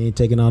last week. He ain't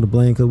taking all the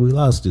blame because we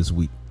lost this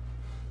week.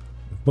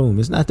 Boom.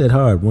 It's not that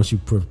hard once you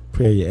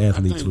prepare your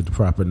athletes with the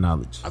proper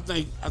knowledge. I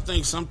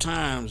think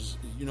sometimes,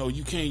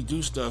 you can't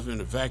do stuff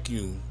in a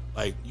vacuum.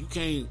 Like, you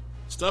can't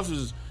 – stuff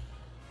is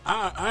 –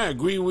 I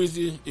agree with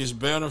you. It's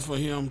better for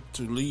him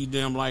to lead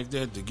them like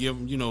that, to give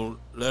them,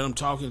 let them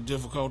talk in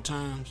difficult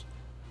times.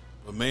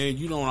 But, man,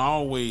 you don't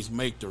always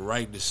make the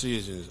right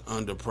decisions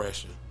under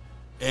pressure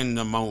in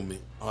the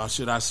moment. Or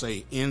should I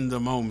say in the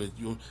moment.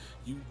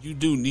 You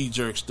do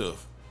knee-jerk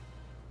stuff.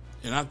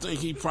 And I think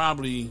he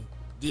probably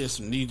did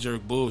some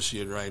knee-jerk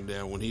bullshit right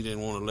there when he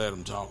didn't want to let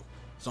him talk.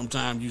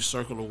 Sometimes you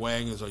circle the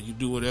wagons or you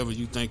do whatever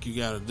you think you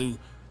got to do.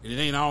 And it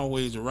ain't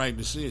always the right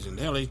decision.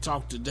 Hell, they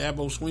talked to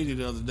Dabo Swinney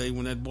the other day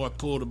when that boy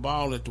pulled the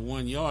ball at the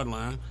 1-yard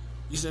line.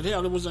 He said,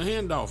 hell, it was a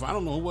handoff. I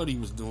don't know what he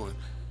was doing.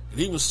 And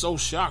he was so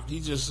shocked.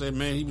 He just said,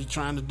 man, he was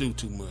trying to do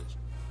too much.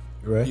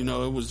 Right. It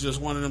was just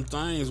one of them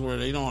things where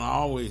I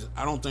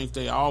don't think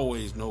they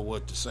always know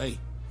what to say.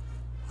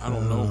 I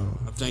don't know.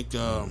 I think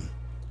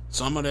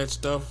some of that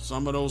stuff,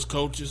 some of those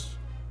coaches,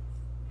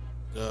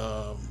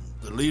 the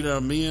leader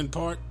of men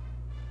part,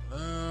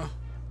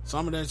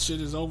 some of that shit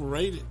is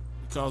overrated.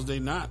 Because they're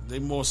not. They're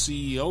more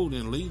CEO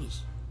than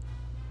leaders.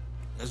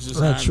 That's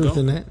just how it truth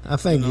in that. I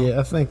think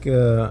I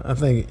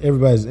think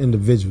everybody's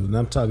individual, and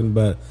I'm talking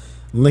about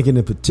Lincoln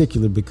in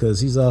particular because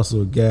he's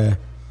also a guy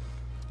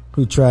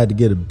who tried to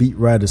get a beat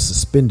writer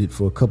suspended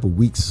for a couple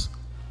weeks.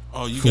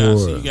 Oh, you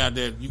got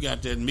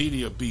that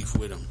media beef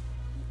with him.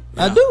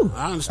 Yeah, I do.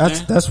 I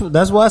understand.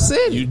 That's why I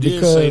said you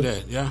did say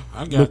that. Yeah,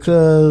 I got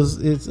because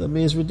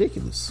it's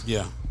ridiculous.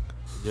 Yeah.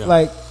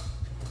 Like,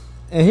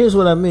 and here's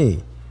what I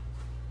mean.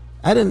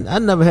 I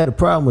never had a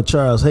problem with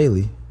Charles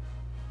Haley.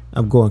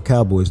 I'm going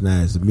Cowboys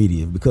now as the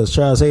media because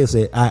Charles Haley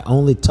said, I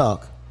only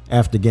talk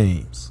after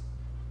games.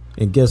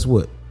 And guess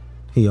what?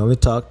 He only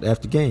talked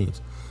after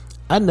games.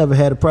 I never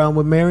had a problem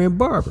with Marion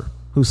Barber,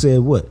 who said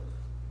what?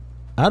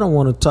 I don't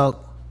want to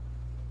talk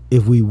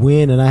if we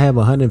win and I have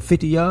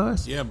 150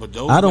 yards. Yeah, but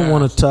I don't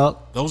want to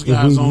talk. Those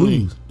guys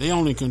lose. They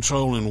only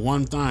controlling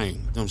one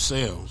thing,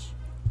 themselves.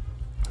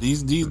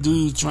 These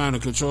dudes trying to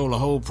control the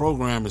whole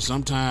program, and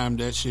sometimes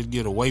that shit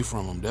get away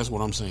from them. That's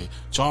what I'm saying.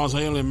 Charles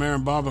Haley and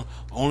Marion Barber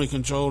only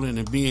controlling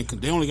and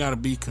they only got to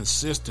be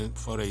consistent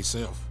for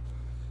themselves.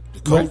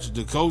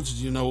 The coach,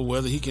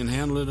 whether he can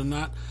handle it or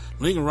not.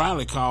 Lincoln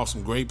Riley called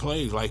some great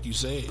plays, like you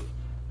said,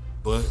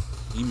 but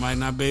he might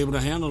not be able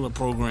to handle the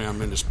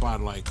program in the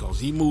spotlight because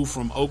he moved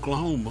from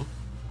Oklahoma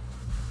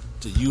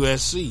to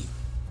USC.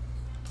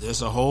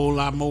 There's a whole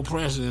lot more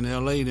pressure in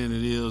L.A. than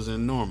it is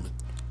in Norman.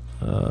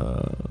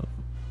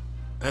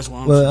 That's what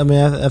I'm saying. I mean,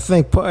 I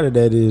think part of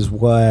that is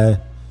why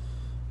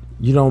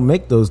you don't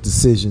make those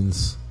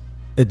decisions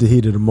at the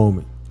heat of the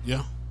moment.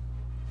 Yeah.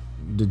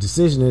 The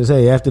decision is,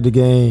 hey, after the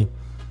game,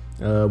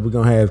 we're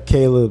going to have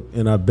Caleb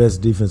and our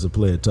best defensive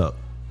player talk.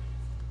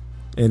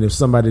 And if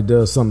somebody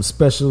does something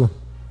special,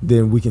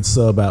 then we can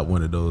sub out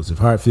one of those. If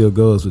Hartfield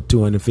goes with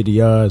 250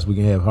 yards, we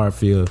can have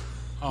Hartfield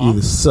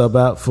either sub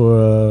out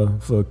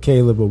for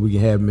Caleb or we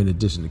can have him in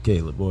addition to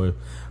Caleb. Or if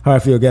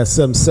Hartfield got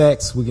 7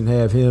 sacks, we can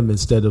have him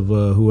instead of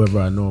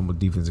whoever our normal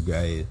defensive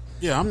guy is.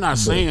 Yeah, I'm not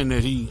saying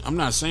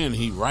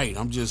he right.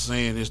 I'm just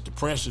saying it's the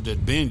pressure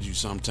that bends you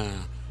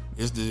sometimes.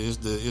 It's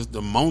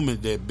the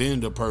moment that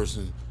bend a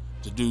person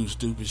to do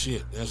stupid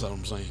shit. That's what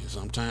I'm saying.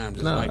 Sometimes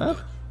it's that.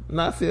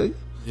 I feel you.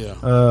 Yeah.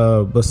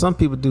 But some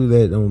people do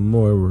that on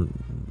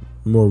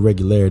more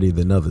regularity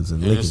than others.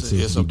 And Lincoln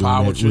it's a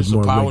power trip. It's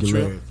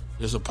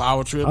a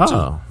power trip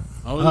too.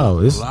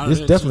 It's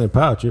definitely a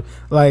power trip.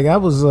 Like I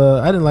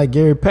didn't like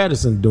Gary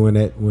Patterson doing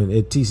that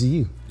at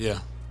TCU. Yeah.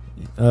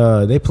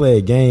 They play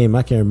a game.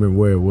 I can't remember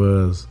where it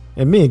was.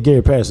 And me and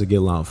Gary Patterson get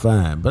along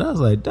fine. But I was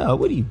like, dog,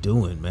 what are you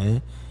doing,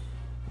 man?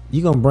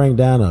 You gonna bring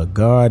down a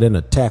guard and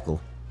a tackle,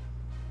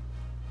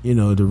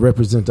 to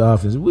represent the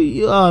offense.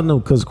 We all know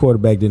because the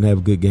quarterback didn't have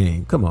a good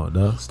game. Come on,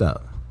 dog,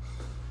 stop.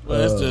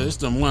 Well, it's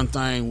the one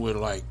thing with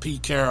like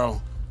Pete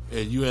Carroll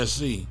at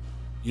USC.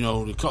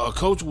 A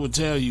coach will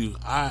tell you,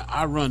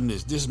 I run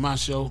this. This is my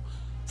show,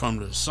 from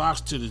the socks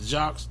to the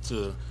jocks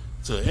to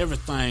to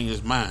everything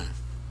is mine.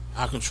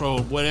 I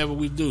control whatever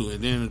we do,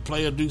 and then the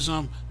player do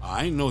something.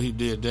 I didn't know he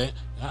did that.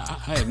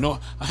 I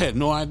had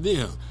no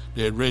idea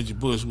that Reggie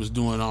Bush was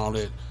doing all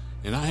that,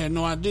 and I had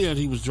no idea that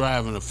he was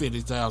driving a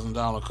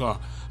 $50,000 car.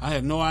 I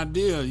had no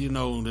idea,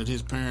 that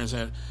his parents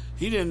had.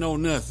 He didn't know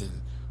nothing.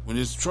 When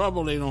it's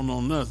trouble, they don't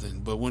know nothing.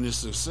 But when it's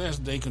success,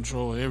 they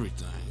control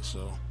everything.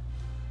 So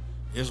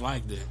it's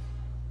like that.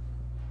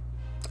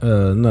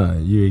 No,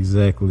 you're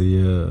exactly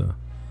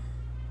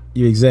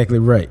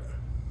right.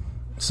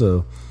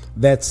 So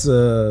that's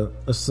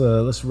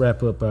let's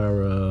wrap up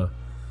our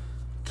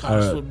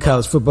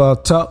college football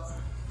talk.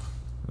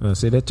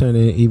 See, that turned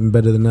in even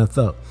better than I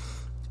thought.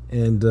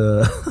 And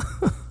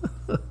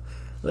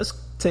let's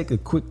take a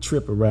quick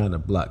trip around the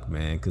block,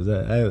 man, because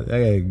I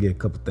gotta get a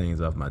couple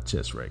things off my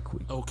chest right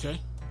quick. Okay.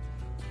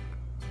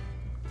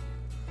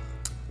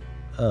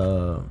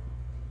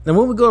 And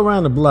when we go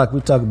around the block,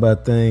 we talk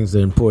about things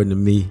that are important to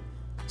me.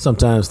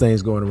 Sometimes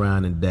things going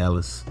around in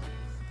Dallas.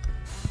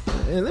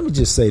 And let me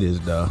just say this,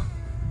 dog.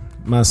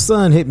 My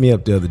son hit me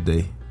up the other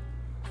day,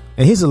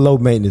 and he's a low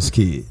maintenance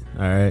kid.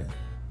 All right.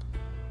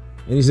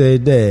 And he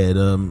said, "Dad,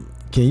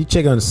 can you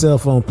check on the cell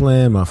phone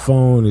plan? My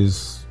phone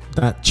is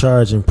not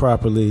charging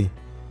properly.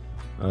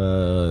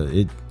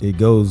 It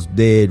goes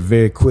dead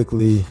very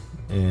quickly,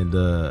 and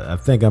I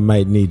think I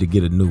might need to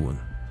get a new one."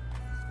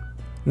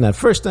 Now,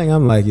 first thing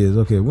I'm like is,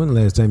 okay, when the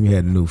last time you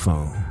had a new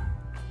phone?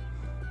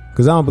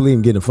 Because I don't believe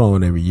in getting a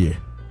phone every year.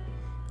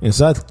 And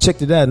so I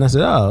checked it out, and I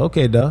said, "Oh,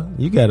 okay, dog,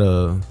 you got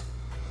a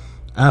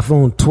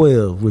iPhone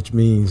 12, which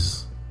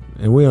means,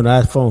 and we're on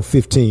iPhone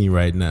 15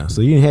 right now.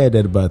 So you had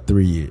that about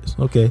 3 years,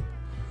 okay?"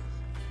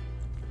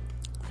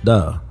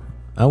 Dog,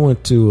 I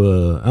went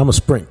to I'm a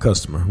Sprint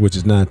customer, which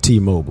is now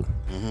T-Mobile.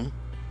 Mm-hmm.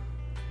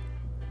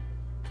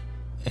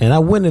 And I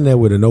went in there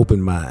with an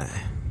open mind.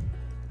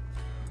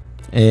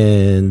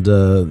 And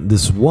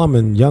this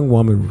young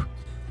woman,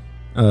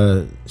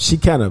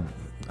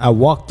 I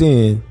walked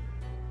in,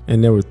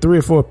 and there were 3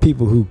 or 4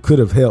 people who could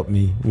have helped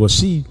me. Well,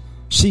 she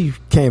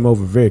came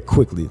over very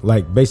quickly.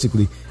 Like,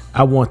 basically,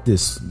 I want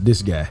this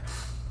guy.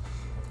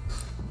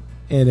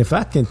 And if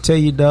I can tell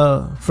you,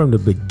 dog, from the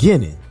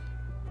beginning,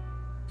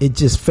 it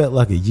just felt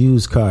like a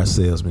used car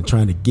salesman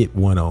trying to get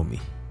one on me.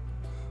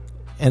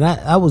 And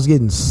I was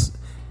getting,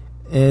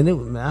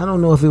 and I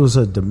don't know if it was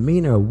her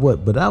demeanor or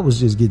what, but I was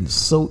just getting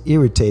so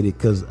irritated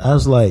because I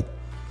was like,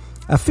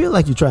 I feel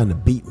like you're trying to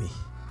beat me,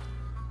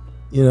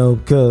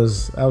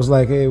 because I was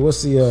like, "Hey,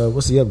 what's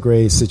the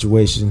upgrade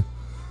situation?"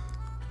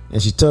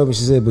 And she told me,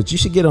 she said, "But you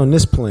should get on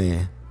this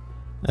plan."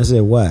 I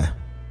said, "Why?"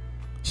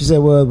 She said,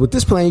 "Well, with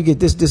this plan, you get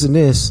this, this, and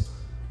this."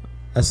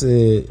 I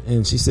said,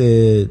 and she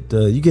said,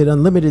 "You get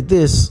unlimited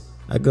this."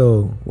 I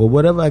go, "Well,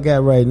 whatever I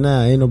got right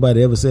now, ain't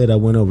nobody ever said I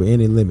went over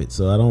any limit.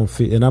 So I don't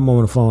feel, and I'm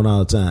on the phone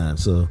all the time.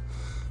 So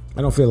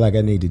I don't feel like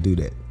I need to do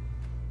that."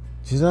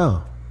 She said,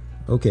 "Oh,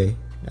 okay."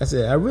 I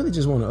said, "I really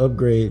just want to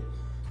upgrade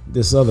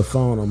this other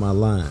phone on my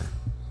line."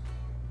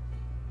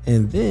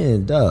 And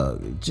then,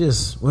 dog,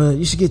 well,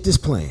 you should get this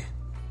plan.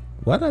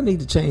 Why do I need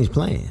to change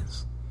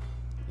plans?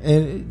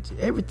 And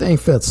everything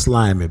felt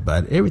slimy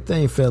about it.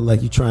 Everything felt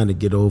like you're trying to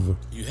get over.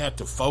 You had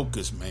to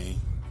focus, man.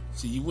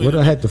 See, what do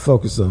I have to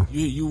focus on?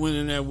 You went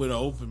in there with an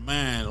open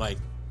mind, like,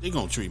 they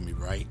gonna treat me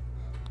right.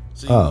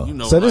 See,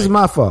 so this is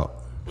my fault.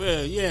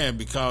 Well, yeah,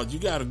 because you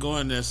got to go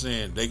in there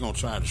saying they gonna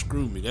try to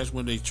screw me. That's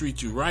when they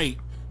treat you right.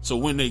 So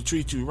when they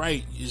treat you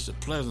right, it's a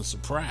pleasant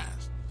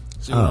surprise.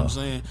 See what I'm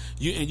saying?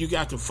 You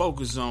got to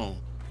focus on,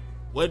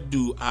 what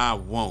do I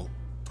want?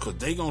 Because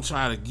they gonna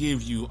try to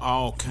give you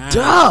all kinds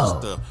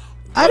of stuff.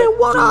 I didn't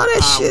want all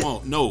that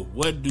shit. No,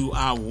 what do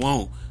I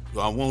want? Do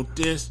I want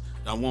this?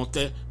 Do I want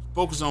that?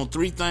 Focus on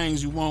 3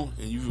 things you want,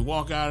 and if you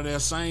walk out of there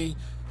saying,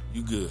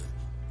 you good.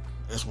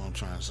 That's what I'm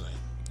trying to say.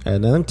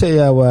 And now let me tell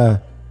you why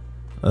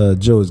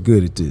Joe is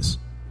good at this.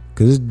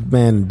 Because this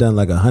man done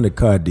like 100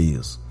 car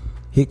deals.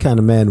 He kind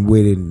of man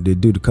waited to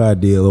do the car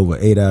deal over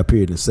an 8-hour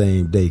period in the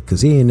same day.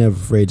 Because he ain't never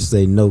afraid to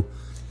say no.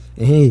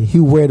 And he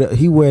wear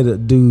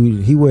the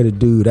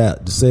dude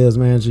out. The sales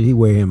manager, he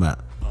wear him out.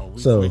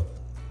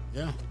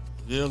 Yeah.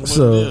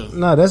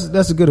 No,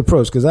 that's a good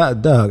approach. Because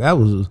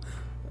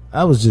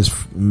I was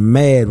just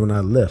mad when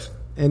I left.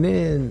 And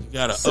then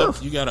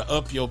you gotta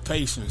up your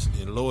patience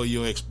and lower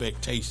your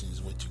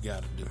expectations. What you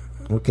gotta do.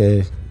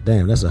 Okay,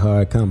 damn, that's a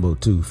hard combo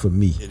too for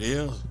me. It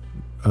is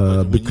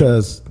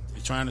because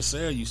you're trying to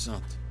sell you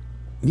something.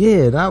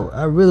 Yeah,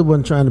 I really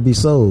wasn't trying to be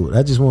sold.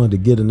 I just wanted to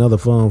get another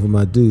phone for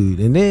my dude.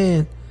 And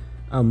then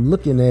I'm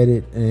looking at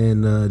it,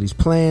 and these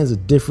plans are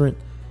different.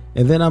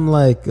 And then I'm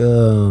like,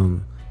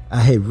 I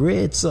had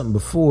read something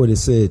before that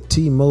said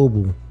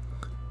T-Mobile,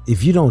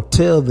 if you don't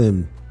tell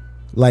them,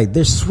 like,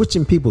 they're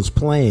switching people's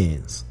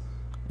plans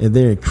and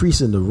they're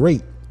increasing the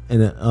rate,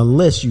 and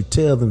unless you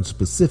tell them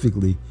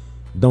specifically,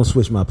 don't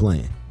switch my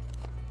plan.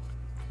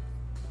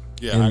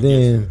 Yeah, and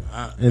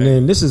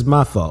then this is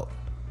my fault.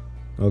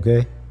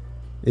 Okay,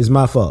 it's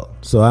my fault,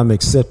 so I'm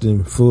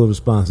accepting full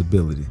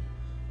responsibility.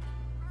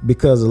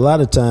 Because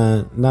most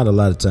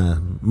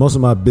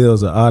of my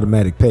bills are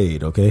automatic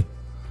paid. Okay,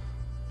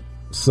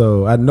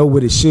 So I know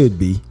what it should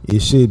be.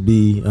 It should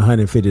be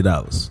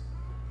 $150.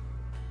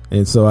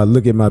 And so I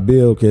look at my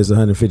bill, okay, it's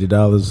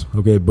 $150.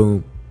 Okay,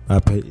 boom,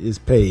 it's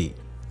paid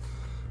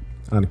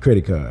on a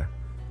credit card.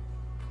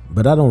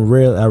 But I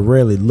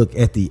rarely look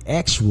at the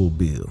actual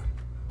bill.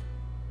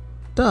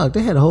 Dog,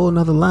 they had a whole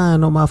nother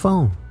line on my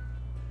phone.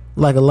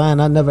 Like a line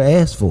I never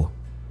asked for.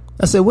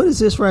 I said, what is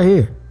this right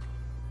here?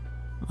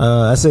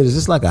 I said, is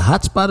this like a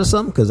hotspot or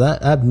something? Because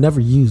I've never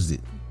used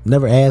it.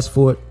 Never asked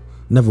for it.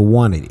 Never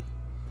wanted it.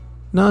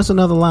 No, it's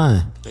another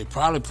line. They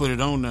probably put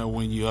it on there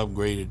when you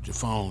upgraded your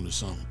phone or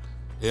something.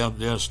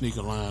 They'll sneak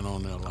a line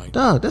on there like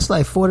Dog, that's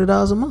like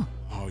 $40 a month.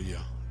 Oh,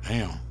 yeah.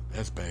 Damn,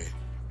 that's bad.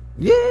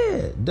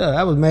 Yeah, dog,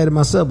 I was mad at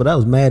myself, but I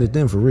was mad at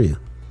them for real.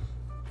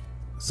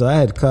 So I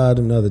had to call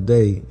them the other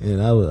day,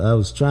 and I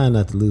was trying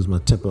not to lose my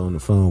temper on the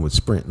phone with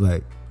Sprint,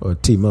 or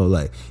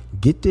T-Mobile,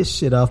 get this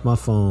shit off my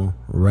phone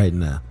right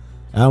now.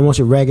 I don't want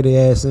your raggedy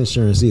ass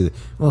insurance either.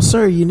 Well,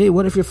 sir, you need,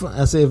 what if your phone?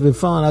 I said, if your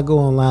phone, I go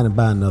online and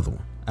buy another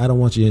one. I don't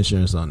want your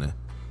insurance on there.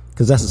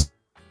 Because that's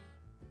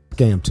a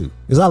scam too.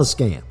 It's all a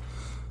scam.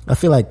 I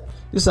feel like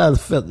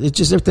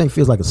everything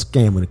feels like a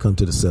scam when it comes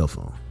to the cell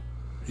phone.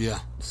 Yeah.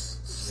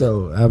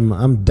 So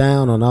I'm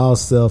down on all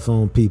cell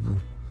phone people,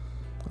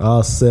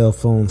 all cell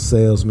phone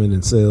salesmen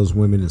and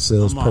saleswomen and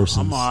salespersons.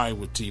 I'm all right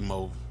with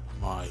T-Mobile.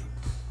 I'm all right.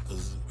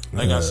 'Cause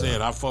like I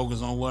said, I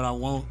focus on what I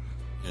want,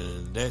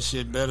 and that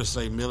shit better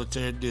say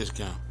military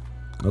discount.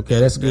 Okay,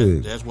 that's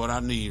good. That's what I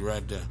need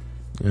right there.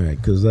 All right,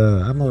 because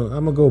I'm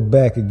gonna go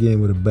back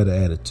again with a better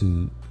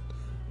attitude.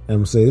 I'm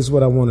gonna say this is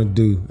what I want to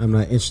do. I'm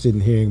not interested in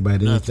hearing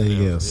about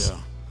anything else. Yeah.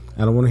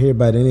 I don't want to hear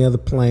about any other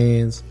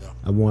plans. Yeah.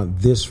 I want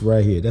this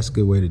right here. That's a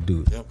good way to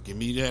do it. Yep, give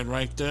me that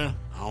right there.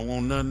 I don't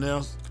want nothing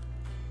else.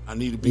 I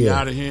need to be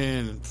out of here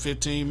in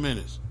 15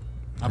 minutes.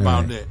 How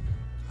about that?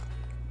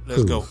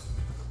 Let's go.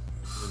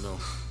 You know,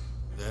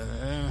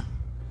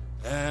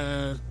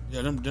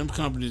 them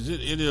companies,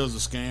 it is a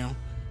scam.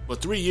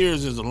 But 3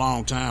 years is a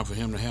long time for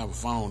him to have a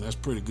phone. That's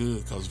pretty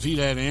good, because if he'd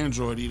had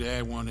Android, he'd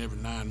had one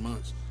every 9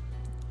 months.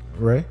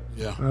 Right?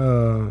 Yeah.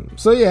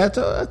 So yeah, I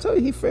told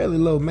you he fairly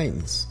low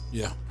maintenance.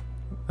 Yeah.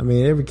 I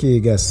mean, every kid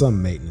got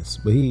some maintenance,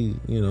 but he,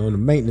 in the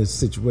maintenance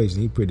situation,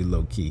 he pretty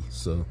low key.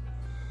 So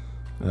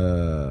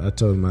I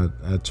told him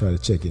I'd try to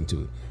check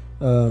into it.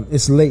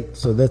 It's late,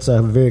 so that's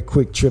a very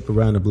quick trip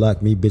around the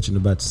block, me bitching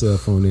about the cell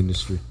phone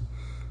industry.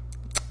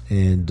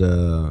 And,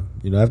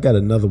 I've got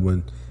another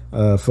one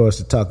for us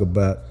to talk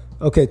about.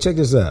 Okay, check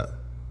this out.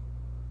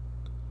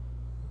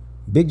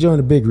 Big Joe and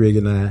the Big Rig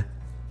and I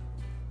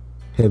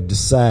have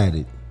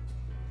decided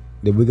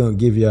that we're going to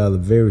give y'all a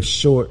very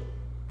short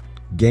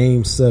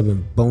Game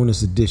 7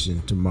 bonus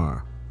edition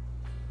tomorrow.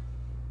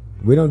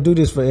 We don't do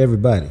this for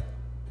everybody,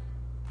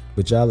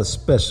 but y'all are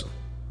special.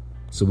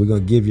 So we're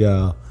going to give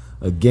y'all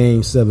a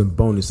Game 7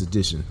 bonus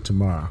edition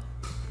tomorrow.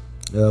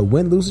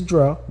 Win, lose, or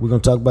draw, we're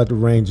going to talk about the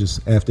Rangers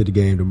after the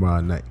game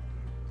tomorrow night.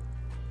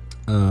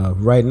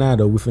 Right now,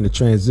 though, we're finna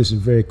transition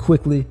very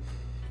quickly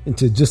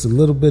into just a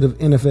little bit of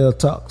NFL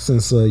talk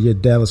since your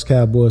Dallas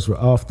Cowboys were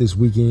off this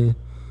weekend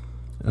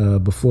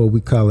before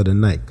we call it a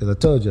night. Because I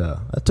told y'all,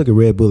 I took a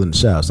Red Bull in the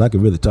shower, so I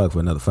could really talk for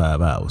another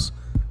 5 hours.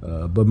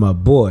 But my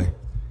boy,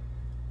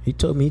 he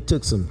told me he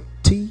took some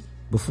tea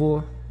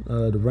before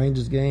the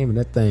Rangers game, and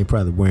that thing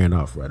probably wearing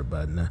off right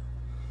about now.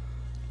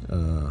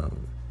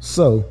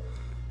 So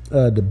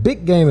the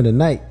big game of the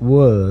night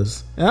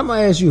was, and I'm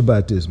going to ask you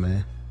about this,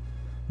 man.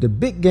 The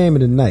big game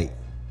of the night,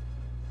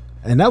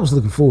 and I was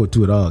looking forward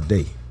to it all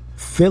day.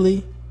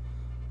 Philly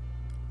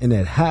and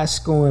that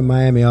high-scoring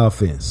Miami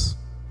offense.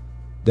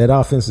 That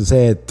offense has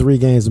had 3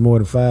 games of more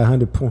than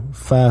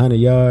 500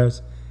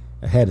 yards.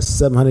 I had a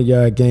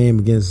 700-yard game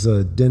against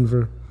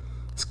Denver.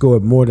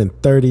 Scored more than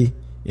 30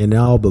 in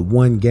all but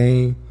one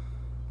game.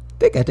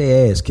 They got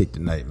their ass kicked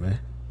tonight, man.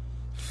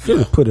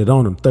 Philly put it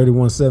on them,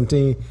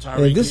 31-17.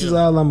 And this is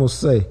all I'm going to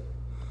say.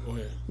 Go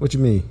ahead. What you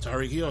mean?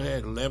 Tyreek Hill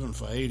had 11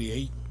 for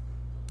 88.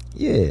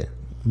 Yeah,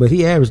 but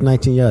he averaged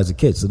 19 yards a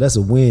catch, so that's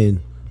a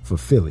win for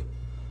Philly.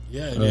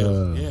 Yeah, it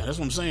is. Yeah, that's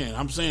what I'm saying.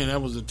 I'm saying that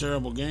was a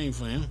terrible game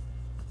for him.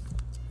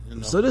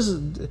 So this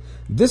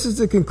is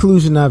the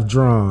conclusion I've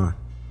drawn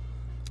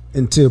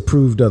until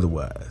proved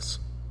otherwise.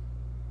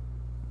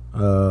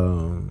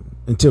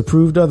 Until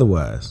proved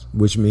otherwise,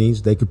 which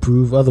means they could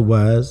prove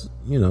otherwise,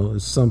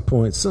 at some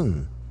point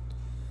soon.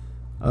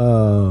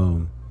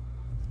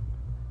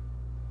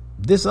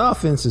 This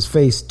offense has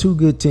faced 2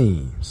 good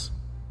teams.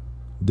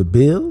 The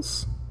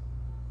Bills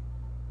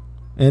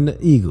and the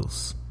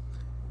Eagles.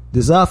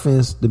 This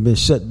offense has been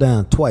shut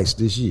down twice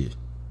this year.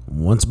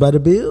 Once by the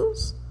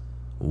Bills,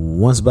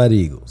 once by the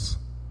Eagles.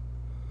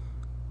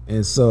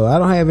 And so I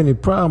don't have any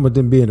problem with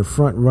them being the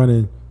front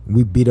running,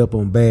 we beat up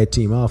on bad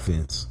team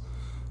offense.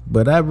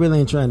 But I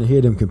really ain't trying to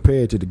hear them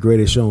compared to the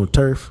greatest show on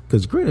turf,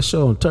 because the greatest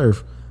show on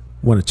turf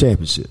won a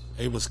championship.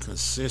 It was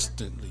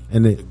consistently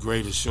the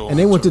greatest show on turf. And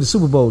they went to the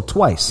Super Bowl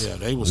twice. Yeah,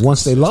 they was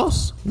once consistent. They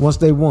lost, once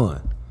they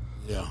won.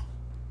 Yeah.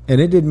 And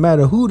it didn't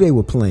matter who they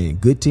were playing.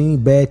 Good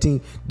team, bad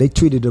team. They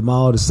treated them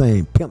all the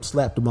same. Pimp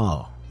slapped them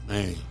all.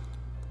 Man.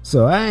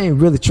 So I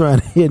ain't really trying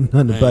to hear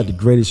nothing about the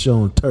greatest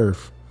show on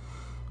turf.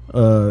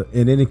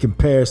 And any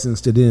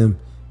comparisons to them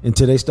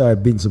until they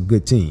start beating some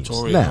good teams.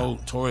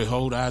 Torrey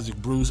Holt, Isaac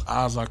Bruce,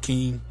 Oz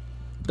Hakeem.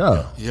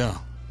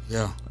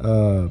 Yeah.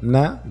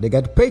 Now they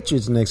got the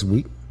Patriots next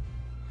week.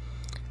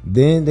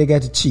 Then they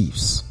got the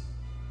Chiefs.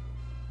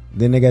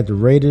 Then they got the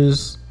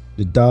Raiders,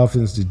 the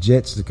Dolphins, the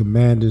Jets, the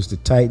Commanders, the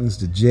Titans,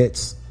 the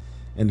Jets,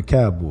 and the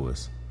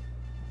Cowboys.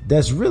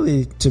 That's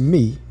really, to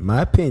me,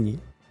 my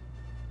opinion,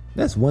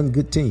 that's one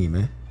good team,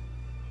 man.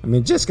 I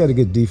mean, Jets got a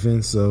good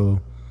defense,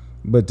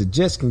 but the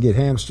Jets can get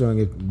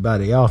hamstrung by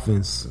the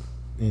offense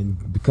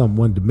and become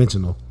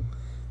one-dimensional.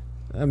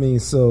 I mean,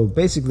 so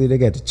basically they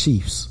got the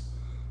Chiefs.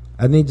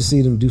 I need to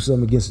see them do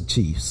something against the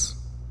Chiefs.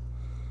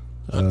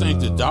 I think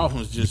the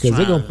Dolphins just because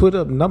they're gonna put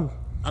up numbers.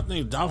 I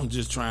think the Dolphins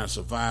just trying to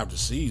survive the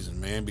season,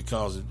 man.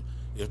 Because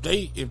if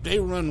they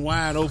run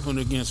wide open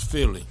against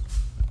Philly,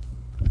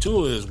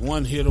 Tua is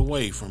one hit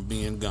away from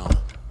being gone.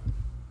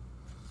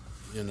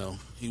 You know,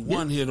 he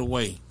one hit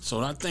away.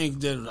 So I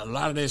think that a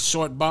lot of that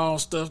short ball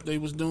stuff they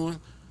was doing.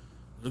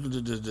 Look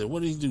at the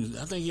what did he do?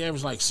 I think he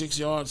averaged like 6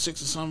 yards,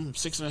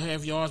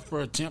 6.5 yards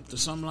per attempt or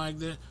something like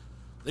that.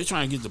 They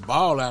trying to get the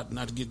ball out,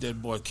 not to get that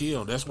boy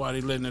killed. That's why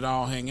they letting it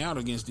all hang out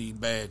against these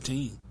bad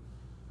teams.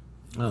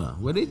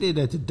 Well, they did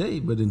that today,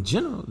 but in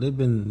general, they've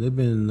been.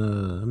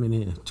 I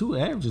mean,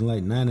 Tua averaging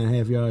like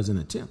 9.5 yards an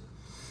attempt.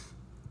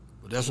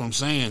 But that's what I'm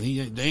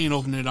saying. They ain't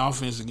opening the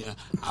offense again.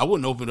 I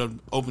wouldn't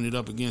open it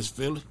up against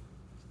Philly.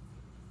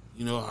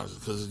 You know,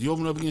 because if you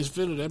open up against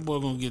Philly, that boy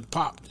gonna get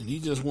popped, and he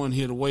just one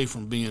hit away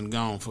from being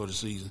gone for the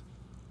season.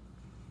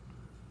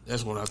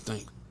 That's what I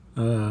think.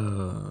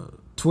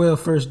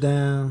 12 first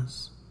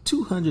downs,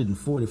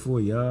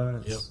 244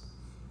 yards. Yep.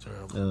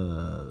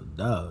 Terrible.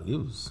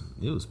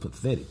 It was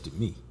pathetic to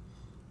me.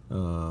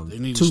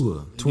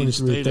 Tua,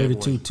 23,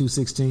 32,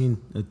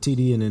 216, a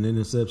TD and an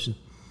interception.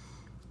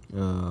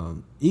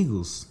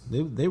 Eagles,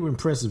 they were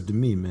impressive to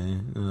me,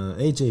 man.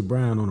 A.J.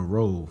 Brown on a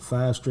roll.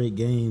 5 straight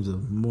games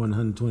of more than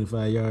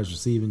 125 yards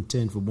receiving,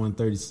 10 for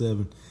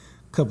 137. A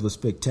couple of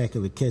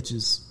spectacular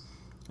catches.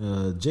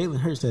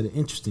 Jalen Hurts had an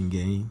interesting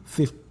game.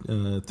 Threw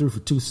for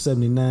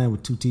 279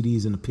 with 2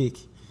 TDs and a pick.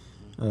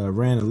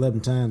 Ran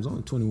 11 times,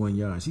 only 21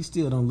 yards. He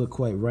still don't look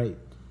quite right.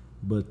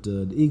 But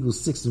the Eagles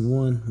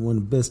 6-1, one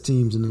of the best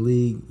teams in the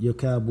league. Your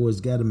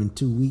Cowboys got them in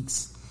 2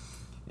 weeks.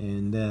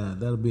 And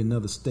that'll be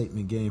another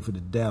statement game for the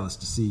Dallas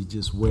to see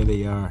just where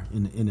they are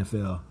in the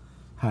NFL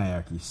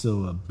hierarchy.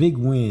 So a big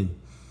win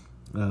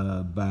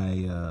by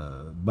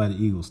the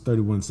Eagles,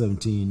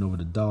 31-17 over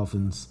the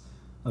Dolphins.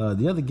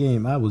 The other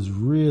game I was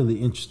really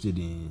interested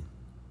in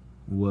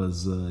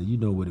was, you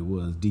know what it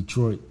was,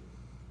 Detroit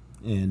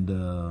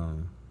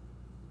and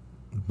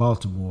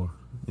Baltimore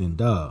and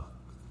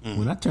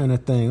When I turned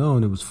that thing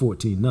on, it was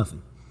 14-0.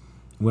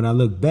 When I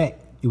looked back,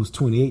 it was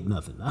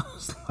 28-0. I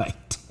was like,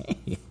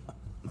 damn.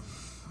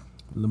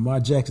 Lamar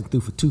Jackson threw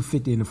for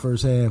 250 in the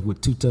first half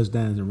with 2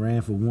 touchdowns and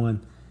ran for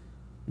 1.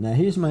 Now,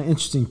 here's my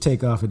interesting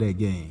take off of that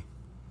game.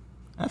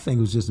 I think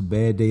it was just a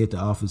bad day at the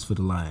office for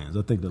the Lions.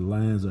 I think the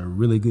Lions are a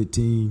really good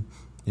team,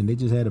 and they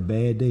just had a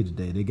bad day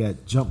today. They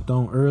got jumped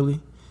on early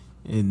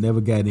and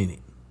never got in it.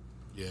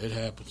 Yeah, it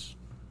happens.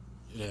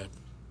 Yeah.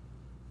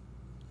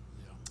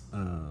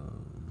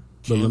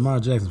 But Lamar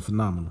Jackson's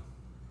phenomenal.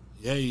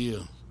 Yeah, he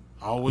is.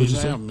 Always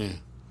have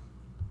been.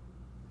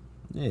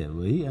 Yeah,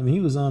 well, he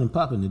was on and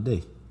popping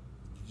today.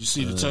 You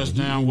see the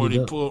touchdown where they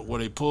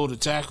pulled the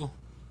tackle,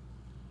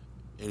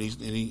 and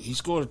he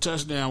scored a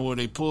touchdown where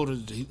they pulled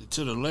it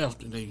to the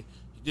left, and he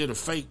did a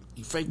fake.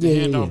 He faked the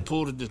handoff,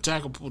 pulled the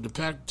tackle pulled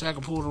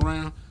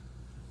around,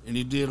 and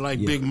he did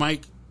like Big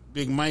Mike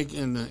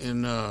in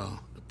the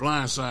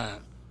blind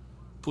side,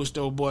 pushed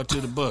the old boy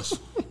to the bus.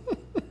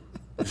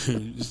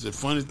 It's a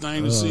funny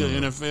thing to see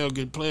an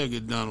NFL player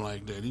get done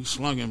like that. He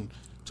slung him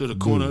to the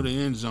corner of the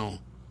end zone.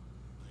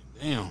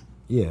 Damn.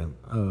 Yeah,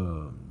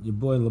 your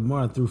boy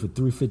Lamar threw for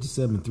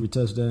 357, 3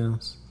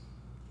 touchdowns.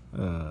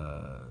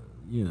 Ran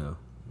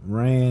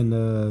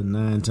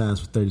 9 times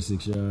for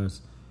 36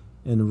 yards.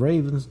 And the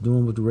Ravens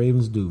doing what the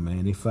Ravens do,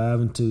 man. They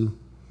 5-2,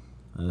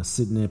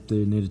 sitting up there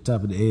near the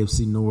top of the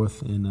AFC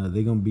North, and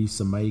they're gonna be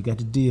somebody you got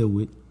to deal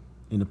with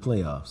in the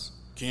playoffs.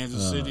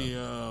 Kansas City,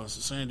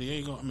 San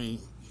Diego. I mean,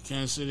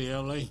 Kansas City,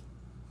 LA.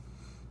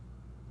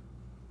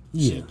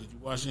 Yeah. Shit, did you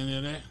watch any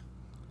of that?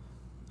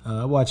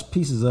 I watched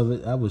pieces of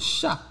it. I was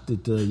shocked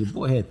that your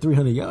boy had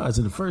 300 yards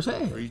in the first half.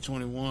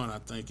 321, I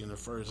think, in the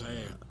first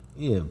half.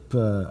 Yeah,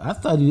 I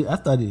thought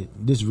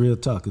this is real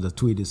talk because I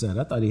tweeted this out.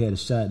 I thought he had a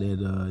shot at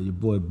your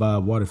boy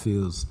Bob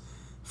Waterfield's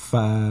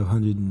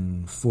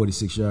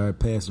 546-yard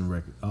passing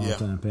record,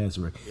 all-time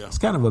passing record. Yeah. It's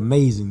kind of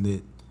amazing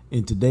that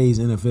in today's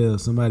NFL,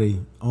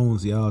 somebody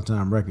owns the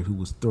all-time record who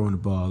was throwing the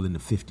ball in the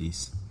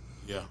 50s.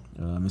 Yeah.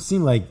 It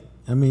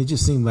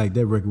just seemed like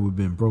that record would have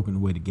been broken the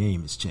way the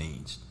game has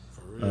changed.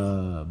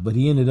 But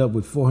he ended up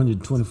with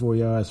 424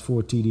 yards,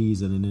 4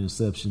 TDs, and an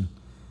interception.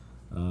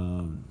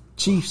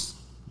 Chiefs,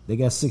 they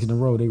got 6 in a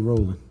row. They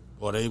rolling.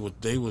 Well, they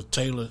were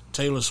Taylor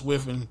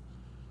Swift-ing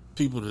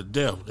people to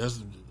death.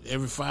 That's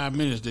every 5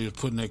 minutes they was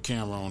putting that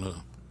camera on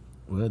her.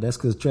 Well, that's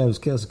because Travis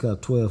Kelce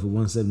caught 12 for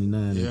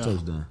 179 and a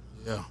touchdown.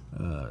 Yeah.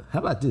 How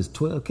about this?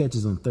 12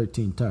 catches on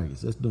 13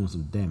 targets. That's doing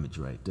some damage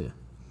right there.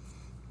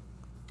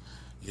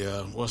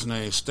 Yeah, what's his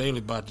name? Staley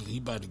about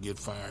to get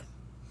fired.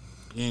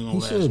 He ain't gonna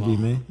He last should long.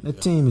 be, man.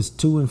 That team is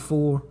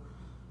 2-4.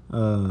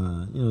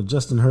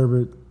 Justin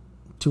Herbert,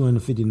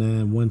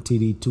 259, 1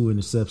 TD, 2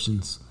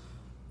 interceptions.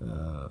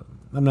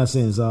 I'm not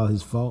saying it's all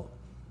his fault,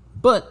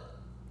 but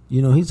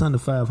he's under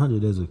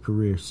 500 as a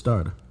career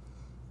starter.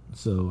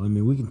 So, I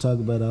mean, we can talk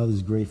about all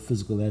his great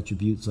physical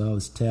attributes, all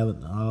his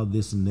talent, all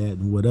this and that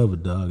and whatever,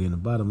 dog. And the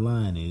bottom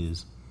line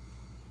is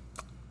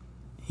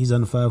he's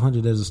under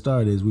 500 as a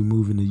starter as we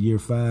move into year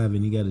 5,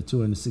 and he got a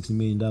 $260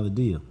 million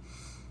deal.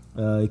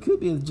 It could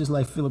be just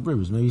like Phillip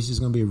Rivers. Maybe he's just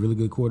going to be a really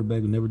good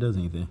quarterback who never does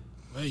anything.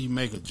 Well, you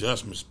make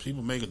adjustments.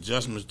 People make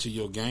adjustments to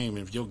your game.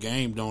 And if your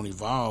game don't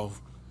evolve,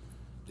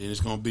 then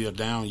it's going to be a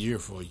down year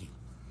for you.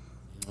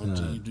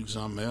 Until you do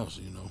something else,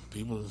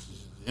 People,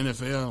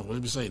 NFL, what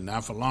do we say,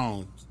 not for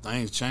long.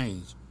 Things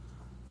change.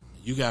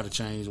 You got to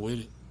change with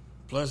it.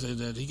 Plus,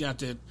 that he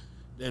got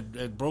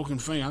that broken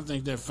finger. I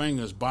think that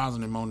finger is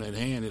bothering him on that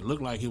hand. It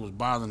looked like it was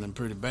bothering him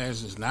pretty bad.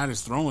 It's not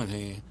his throwing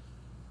hand.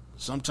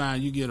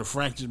 Sometimes you get a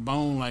fractured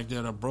bone like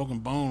that, a broken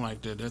bone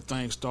like that. That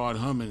thing start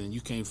humming and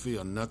you can't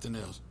feel nothing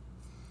else.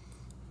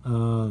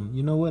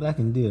 You know what? I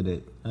can deal with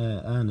that.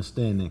 I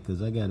understand that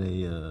because I got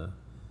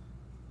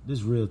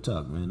this real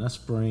talk, man. I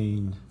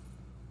sprained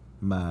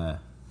my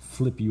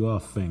flip you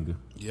off finger.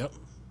 Yep.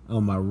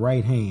 On my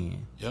right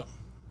hand. Yep.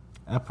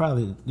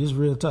 This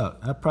real talk.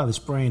 I probably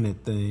sprained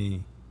that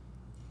thing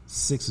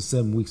 6 or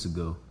 7 weeks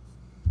ago,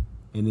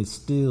 and it's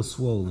still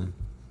swollen,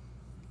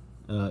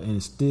 and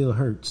it still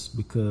hurts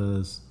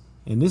because,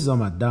 and this is on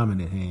my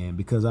dominant hand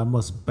because I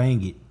must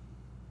bang it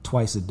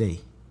twice a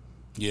day.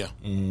 Yeah.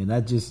 And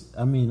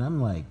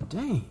I'm like,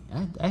 dang,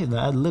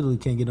 I literally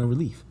can't get no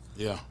relief.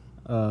 Yeah.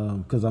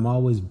 Because I'm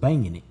always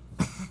banging it.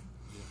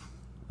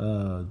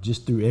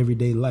 Just through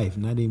everyday life,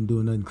 not even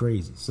doing nothing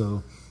crazy.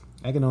 So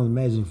I can only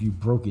imagine if you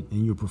broke it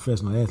and you're a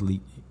professional athlete,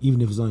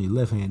 even if it's on your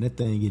left hand, that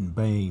thing getting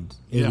banged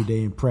every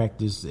day in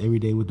practice, every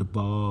day with the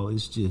ball.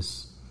 It's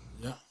just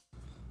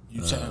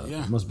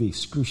it must be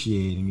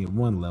excruciating at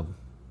one level.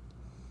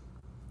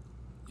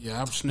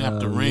 Yeah, I've snapped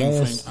the ring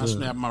finger. I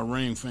snapped my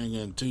ring finger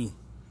in two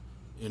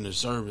in the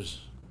service.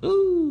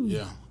 Ooh.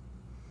 Yeah.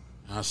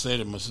 I said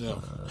it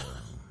myself.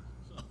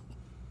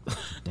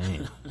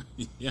 Damn.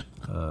 Yeah.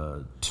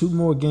 2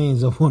 more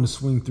games I want to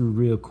swing through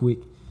real quick.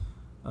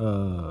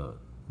 Bill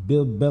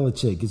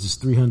Belichick gets his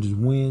 300th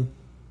win.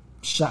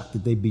 Shocked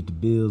that they beat the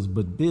Bills,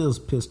 but Bills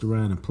pissed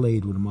around and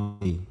played with them all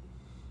day.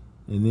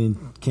 And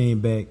then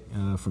came back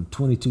from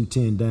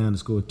 22-10 down to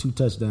score 2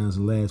 touchdowns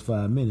in the last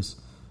 5 minutes.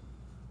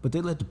 But they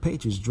let the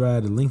Patriots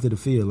drive the length of the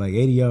field, like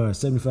 80 yards,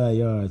 75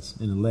 yards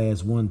in the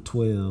last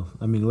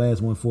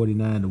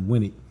 149 to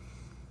win it.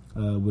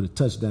 With a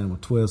touchdown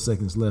with 12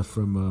 seconds left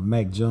from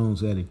Mac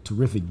Jones, who had a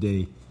terrific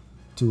day,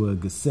 to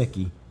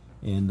Gesicki.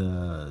 And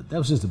that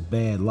was just a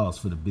bad loss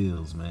for the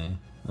Bills, man.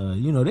 They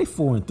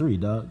 4-3,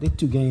 dog. They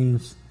 2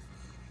 games.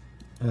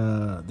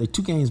 They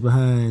 2 games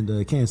behind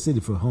Kansas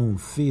City for home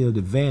field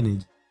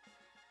advantage.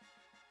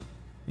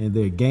 And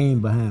they're a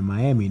game behind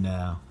Miami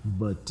now.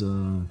 But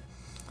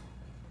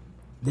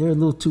they're a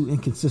little too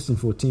inconsistent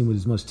for a team with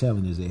as much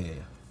talent as they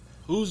have.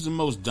 Who's the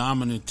most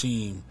dominant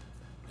team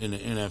in the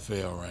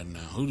NFL right now?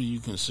 Who do you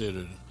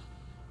consider?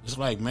 It's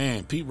like,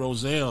 man, Pete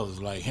Rozelle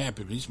is like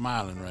happy. He's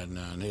smiling right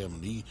now in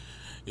heaven.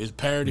 It's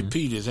Parody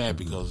Pete is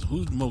happy because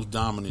who's the most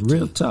dominant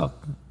Real team?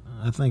 talk.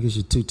 I think it's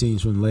your 2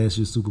 teams from last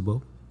year's Super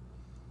Bowl.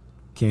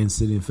 Kansas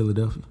City and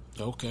Philadelphia.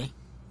 Okay.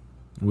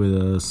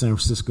 With San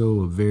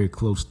Francisco a very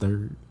close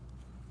third.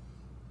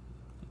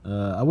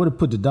 I would have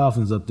put the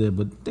Dolphins up there,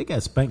 but they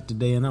got spanked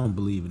today, and I don't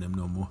believe in them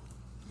no more.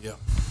 Yeah.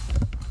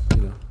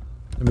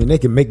 I mean, they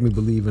can make me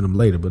believe in them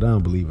later, but I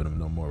don't believe in them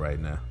no more right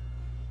now.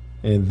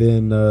 And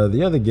then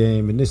the other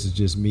game, and this is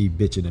just me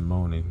bitching and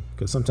moaning,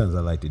 because sometimes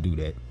I like to do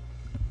that.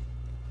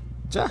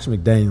 Josh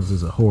McDaniels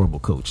is a horrible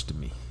coach to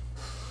me.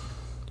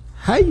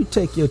 How you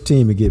take your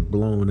team and get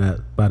blown out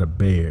by the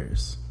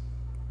Bears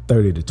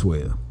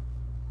 30-12?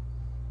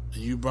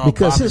 You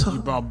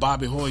brought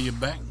Bobby Hoyer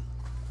back?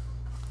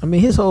 I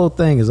mean, his whole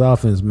thing is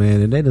offense,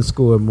 man, and they done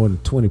scored more than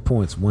 20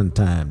 points one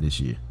time this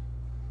year.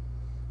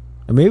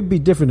 I mean, it would be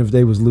different if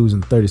they was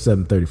losing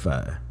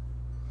 37-35.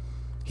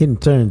 He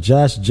didn't turn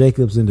Josh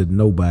Jacobs into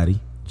nobody.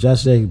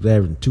 Josh Jacobs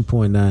averaging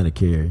 2.9 a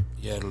carry.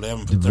 He had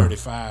 11 for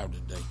 35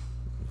 today.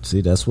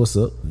 See, that's what's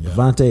up. Yeah.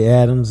 Devontae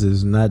Adams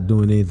is not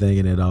doing anything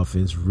in that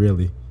offense,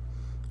 really.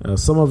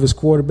 Some of his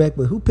quarterback,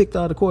 but who picked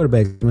all the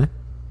quarterbacks, man?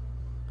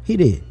 He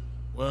did.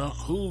 Well,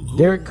 who?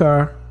 Derek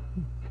Carr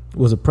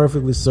was a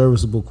perfectly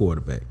serviceable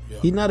quarterback. Yeah.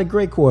 He's not a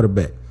great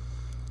quarterback.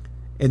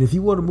 And if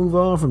you want to move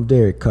on from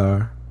Derek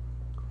Carr,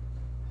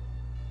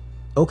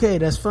 okay,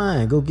 that's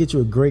fine. Go get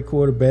you a great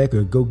quarterback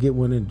or go get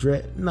one in the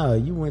draft. No,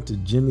 you went to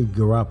Jimmy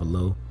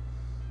Garoppolo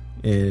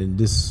and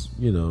this,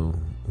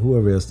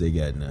 whoever else they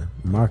got now.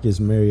 Marcus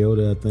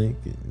Mariota, I think.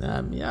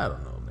 I mean, I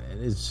don't know,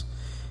 man.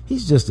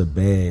 He's just a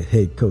bad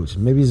head coach.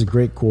 Maybe he's a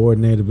great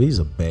coordinator, but he's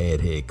a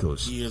bad head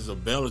coach. He is a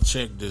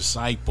Belichick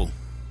disciple.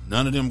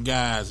 None of them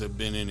guys have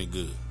been any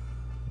good.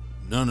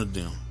 None of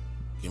them.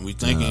 Can we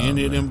think of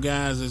any of them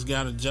guys that's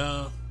got a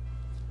job?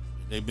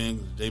 They've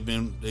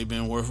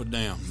been worth a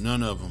damn.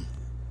 None of them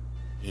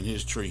in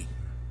his tree.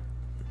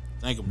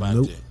 Think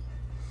about that.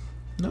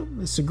 No,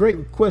 it's a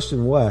great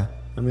question. Why?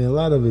 I mean, a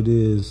lot of it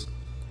is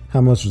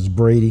how much was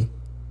Brady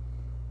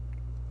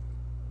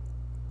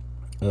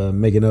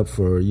making up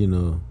for,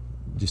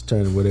 just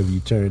turning whatever you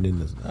turned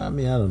into. I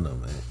mean, I don't know,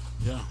 man.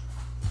 Yeah.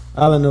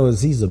 All I know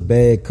is he's a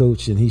bad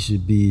coach, and he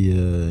should be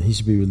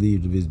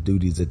relieved of his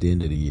duties at the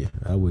end of the year.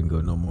 I wouldn't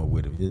go no more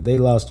with him. They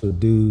lost to a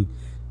dude.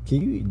 Now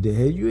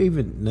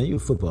you're a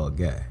football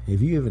guy.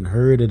 Have you even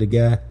heard of the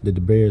guy that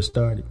the Bears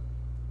started?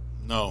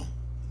 No.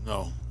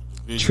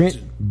 Trent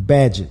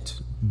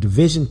Badgett,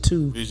 Division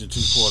II quarterback.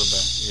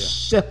 Yeah.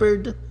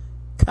 Shepherd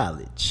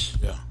College.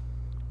 Yeah.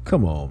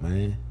 Come on,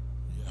 man.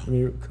 Yeah. I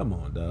mean, come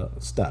on,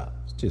 dog. Stop.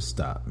 Just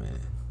stop, man.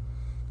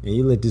 And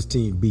you let this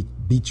team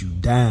beat you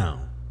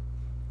down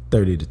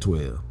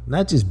 30-12.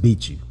 Not just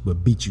beat you,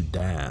 but beat you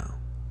down.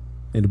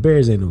 And the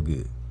Bears ain't no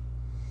good.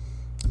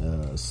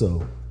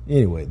 So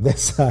anyway,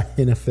 that's our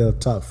NFL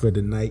talk for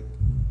tonight.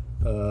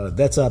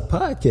 That's our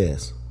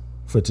podcast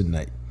for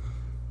tonight.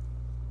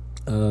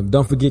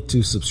 Don't forget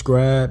to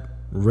subscribe,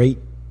 rate,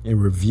 and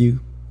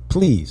review,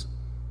 please,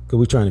 because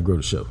we're trying to grow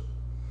the show.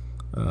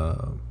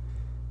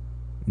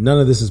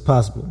 None of this is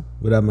possible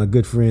without my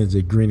good friends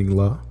at Greening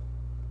Law.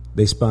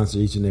 They sponsor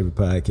each and every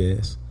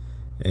podcast.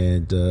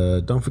 And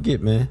don't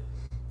forget, man,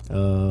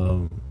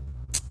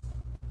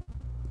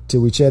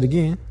 till we chat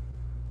again,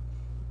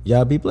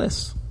 y'all be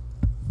blessed.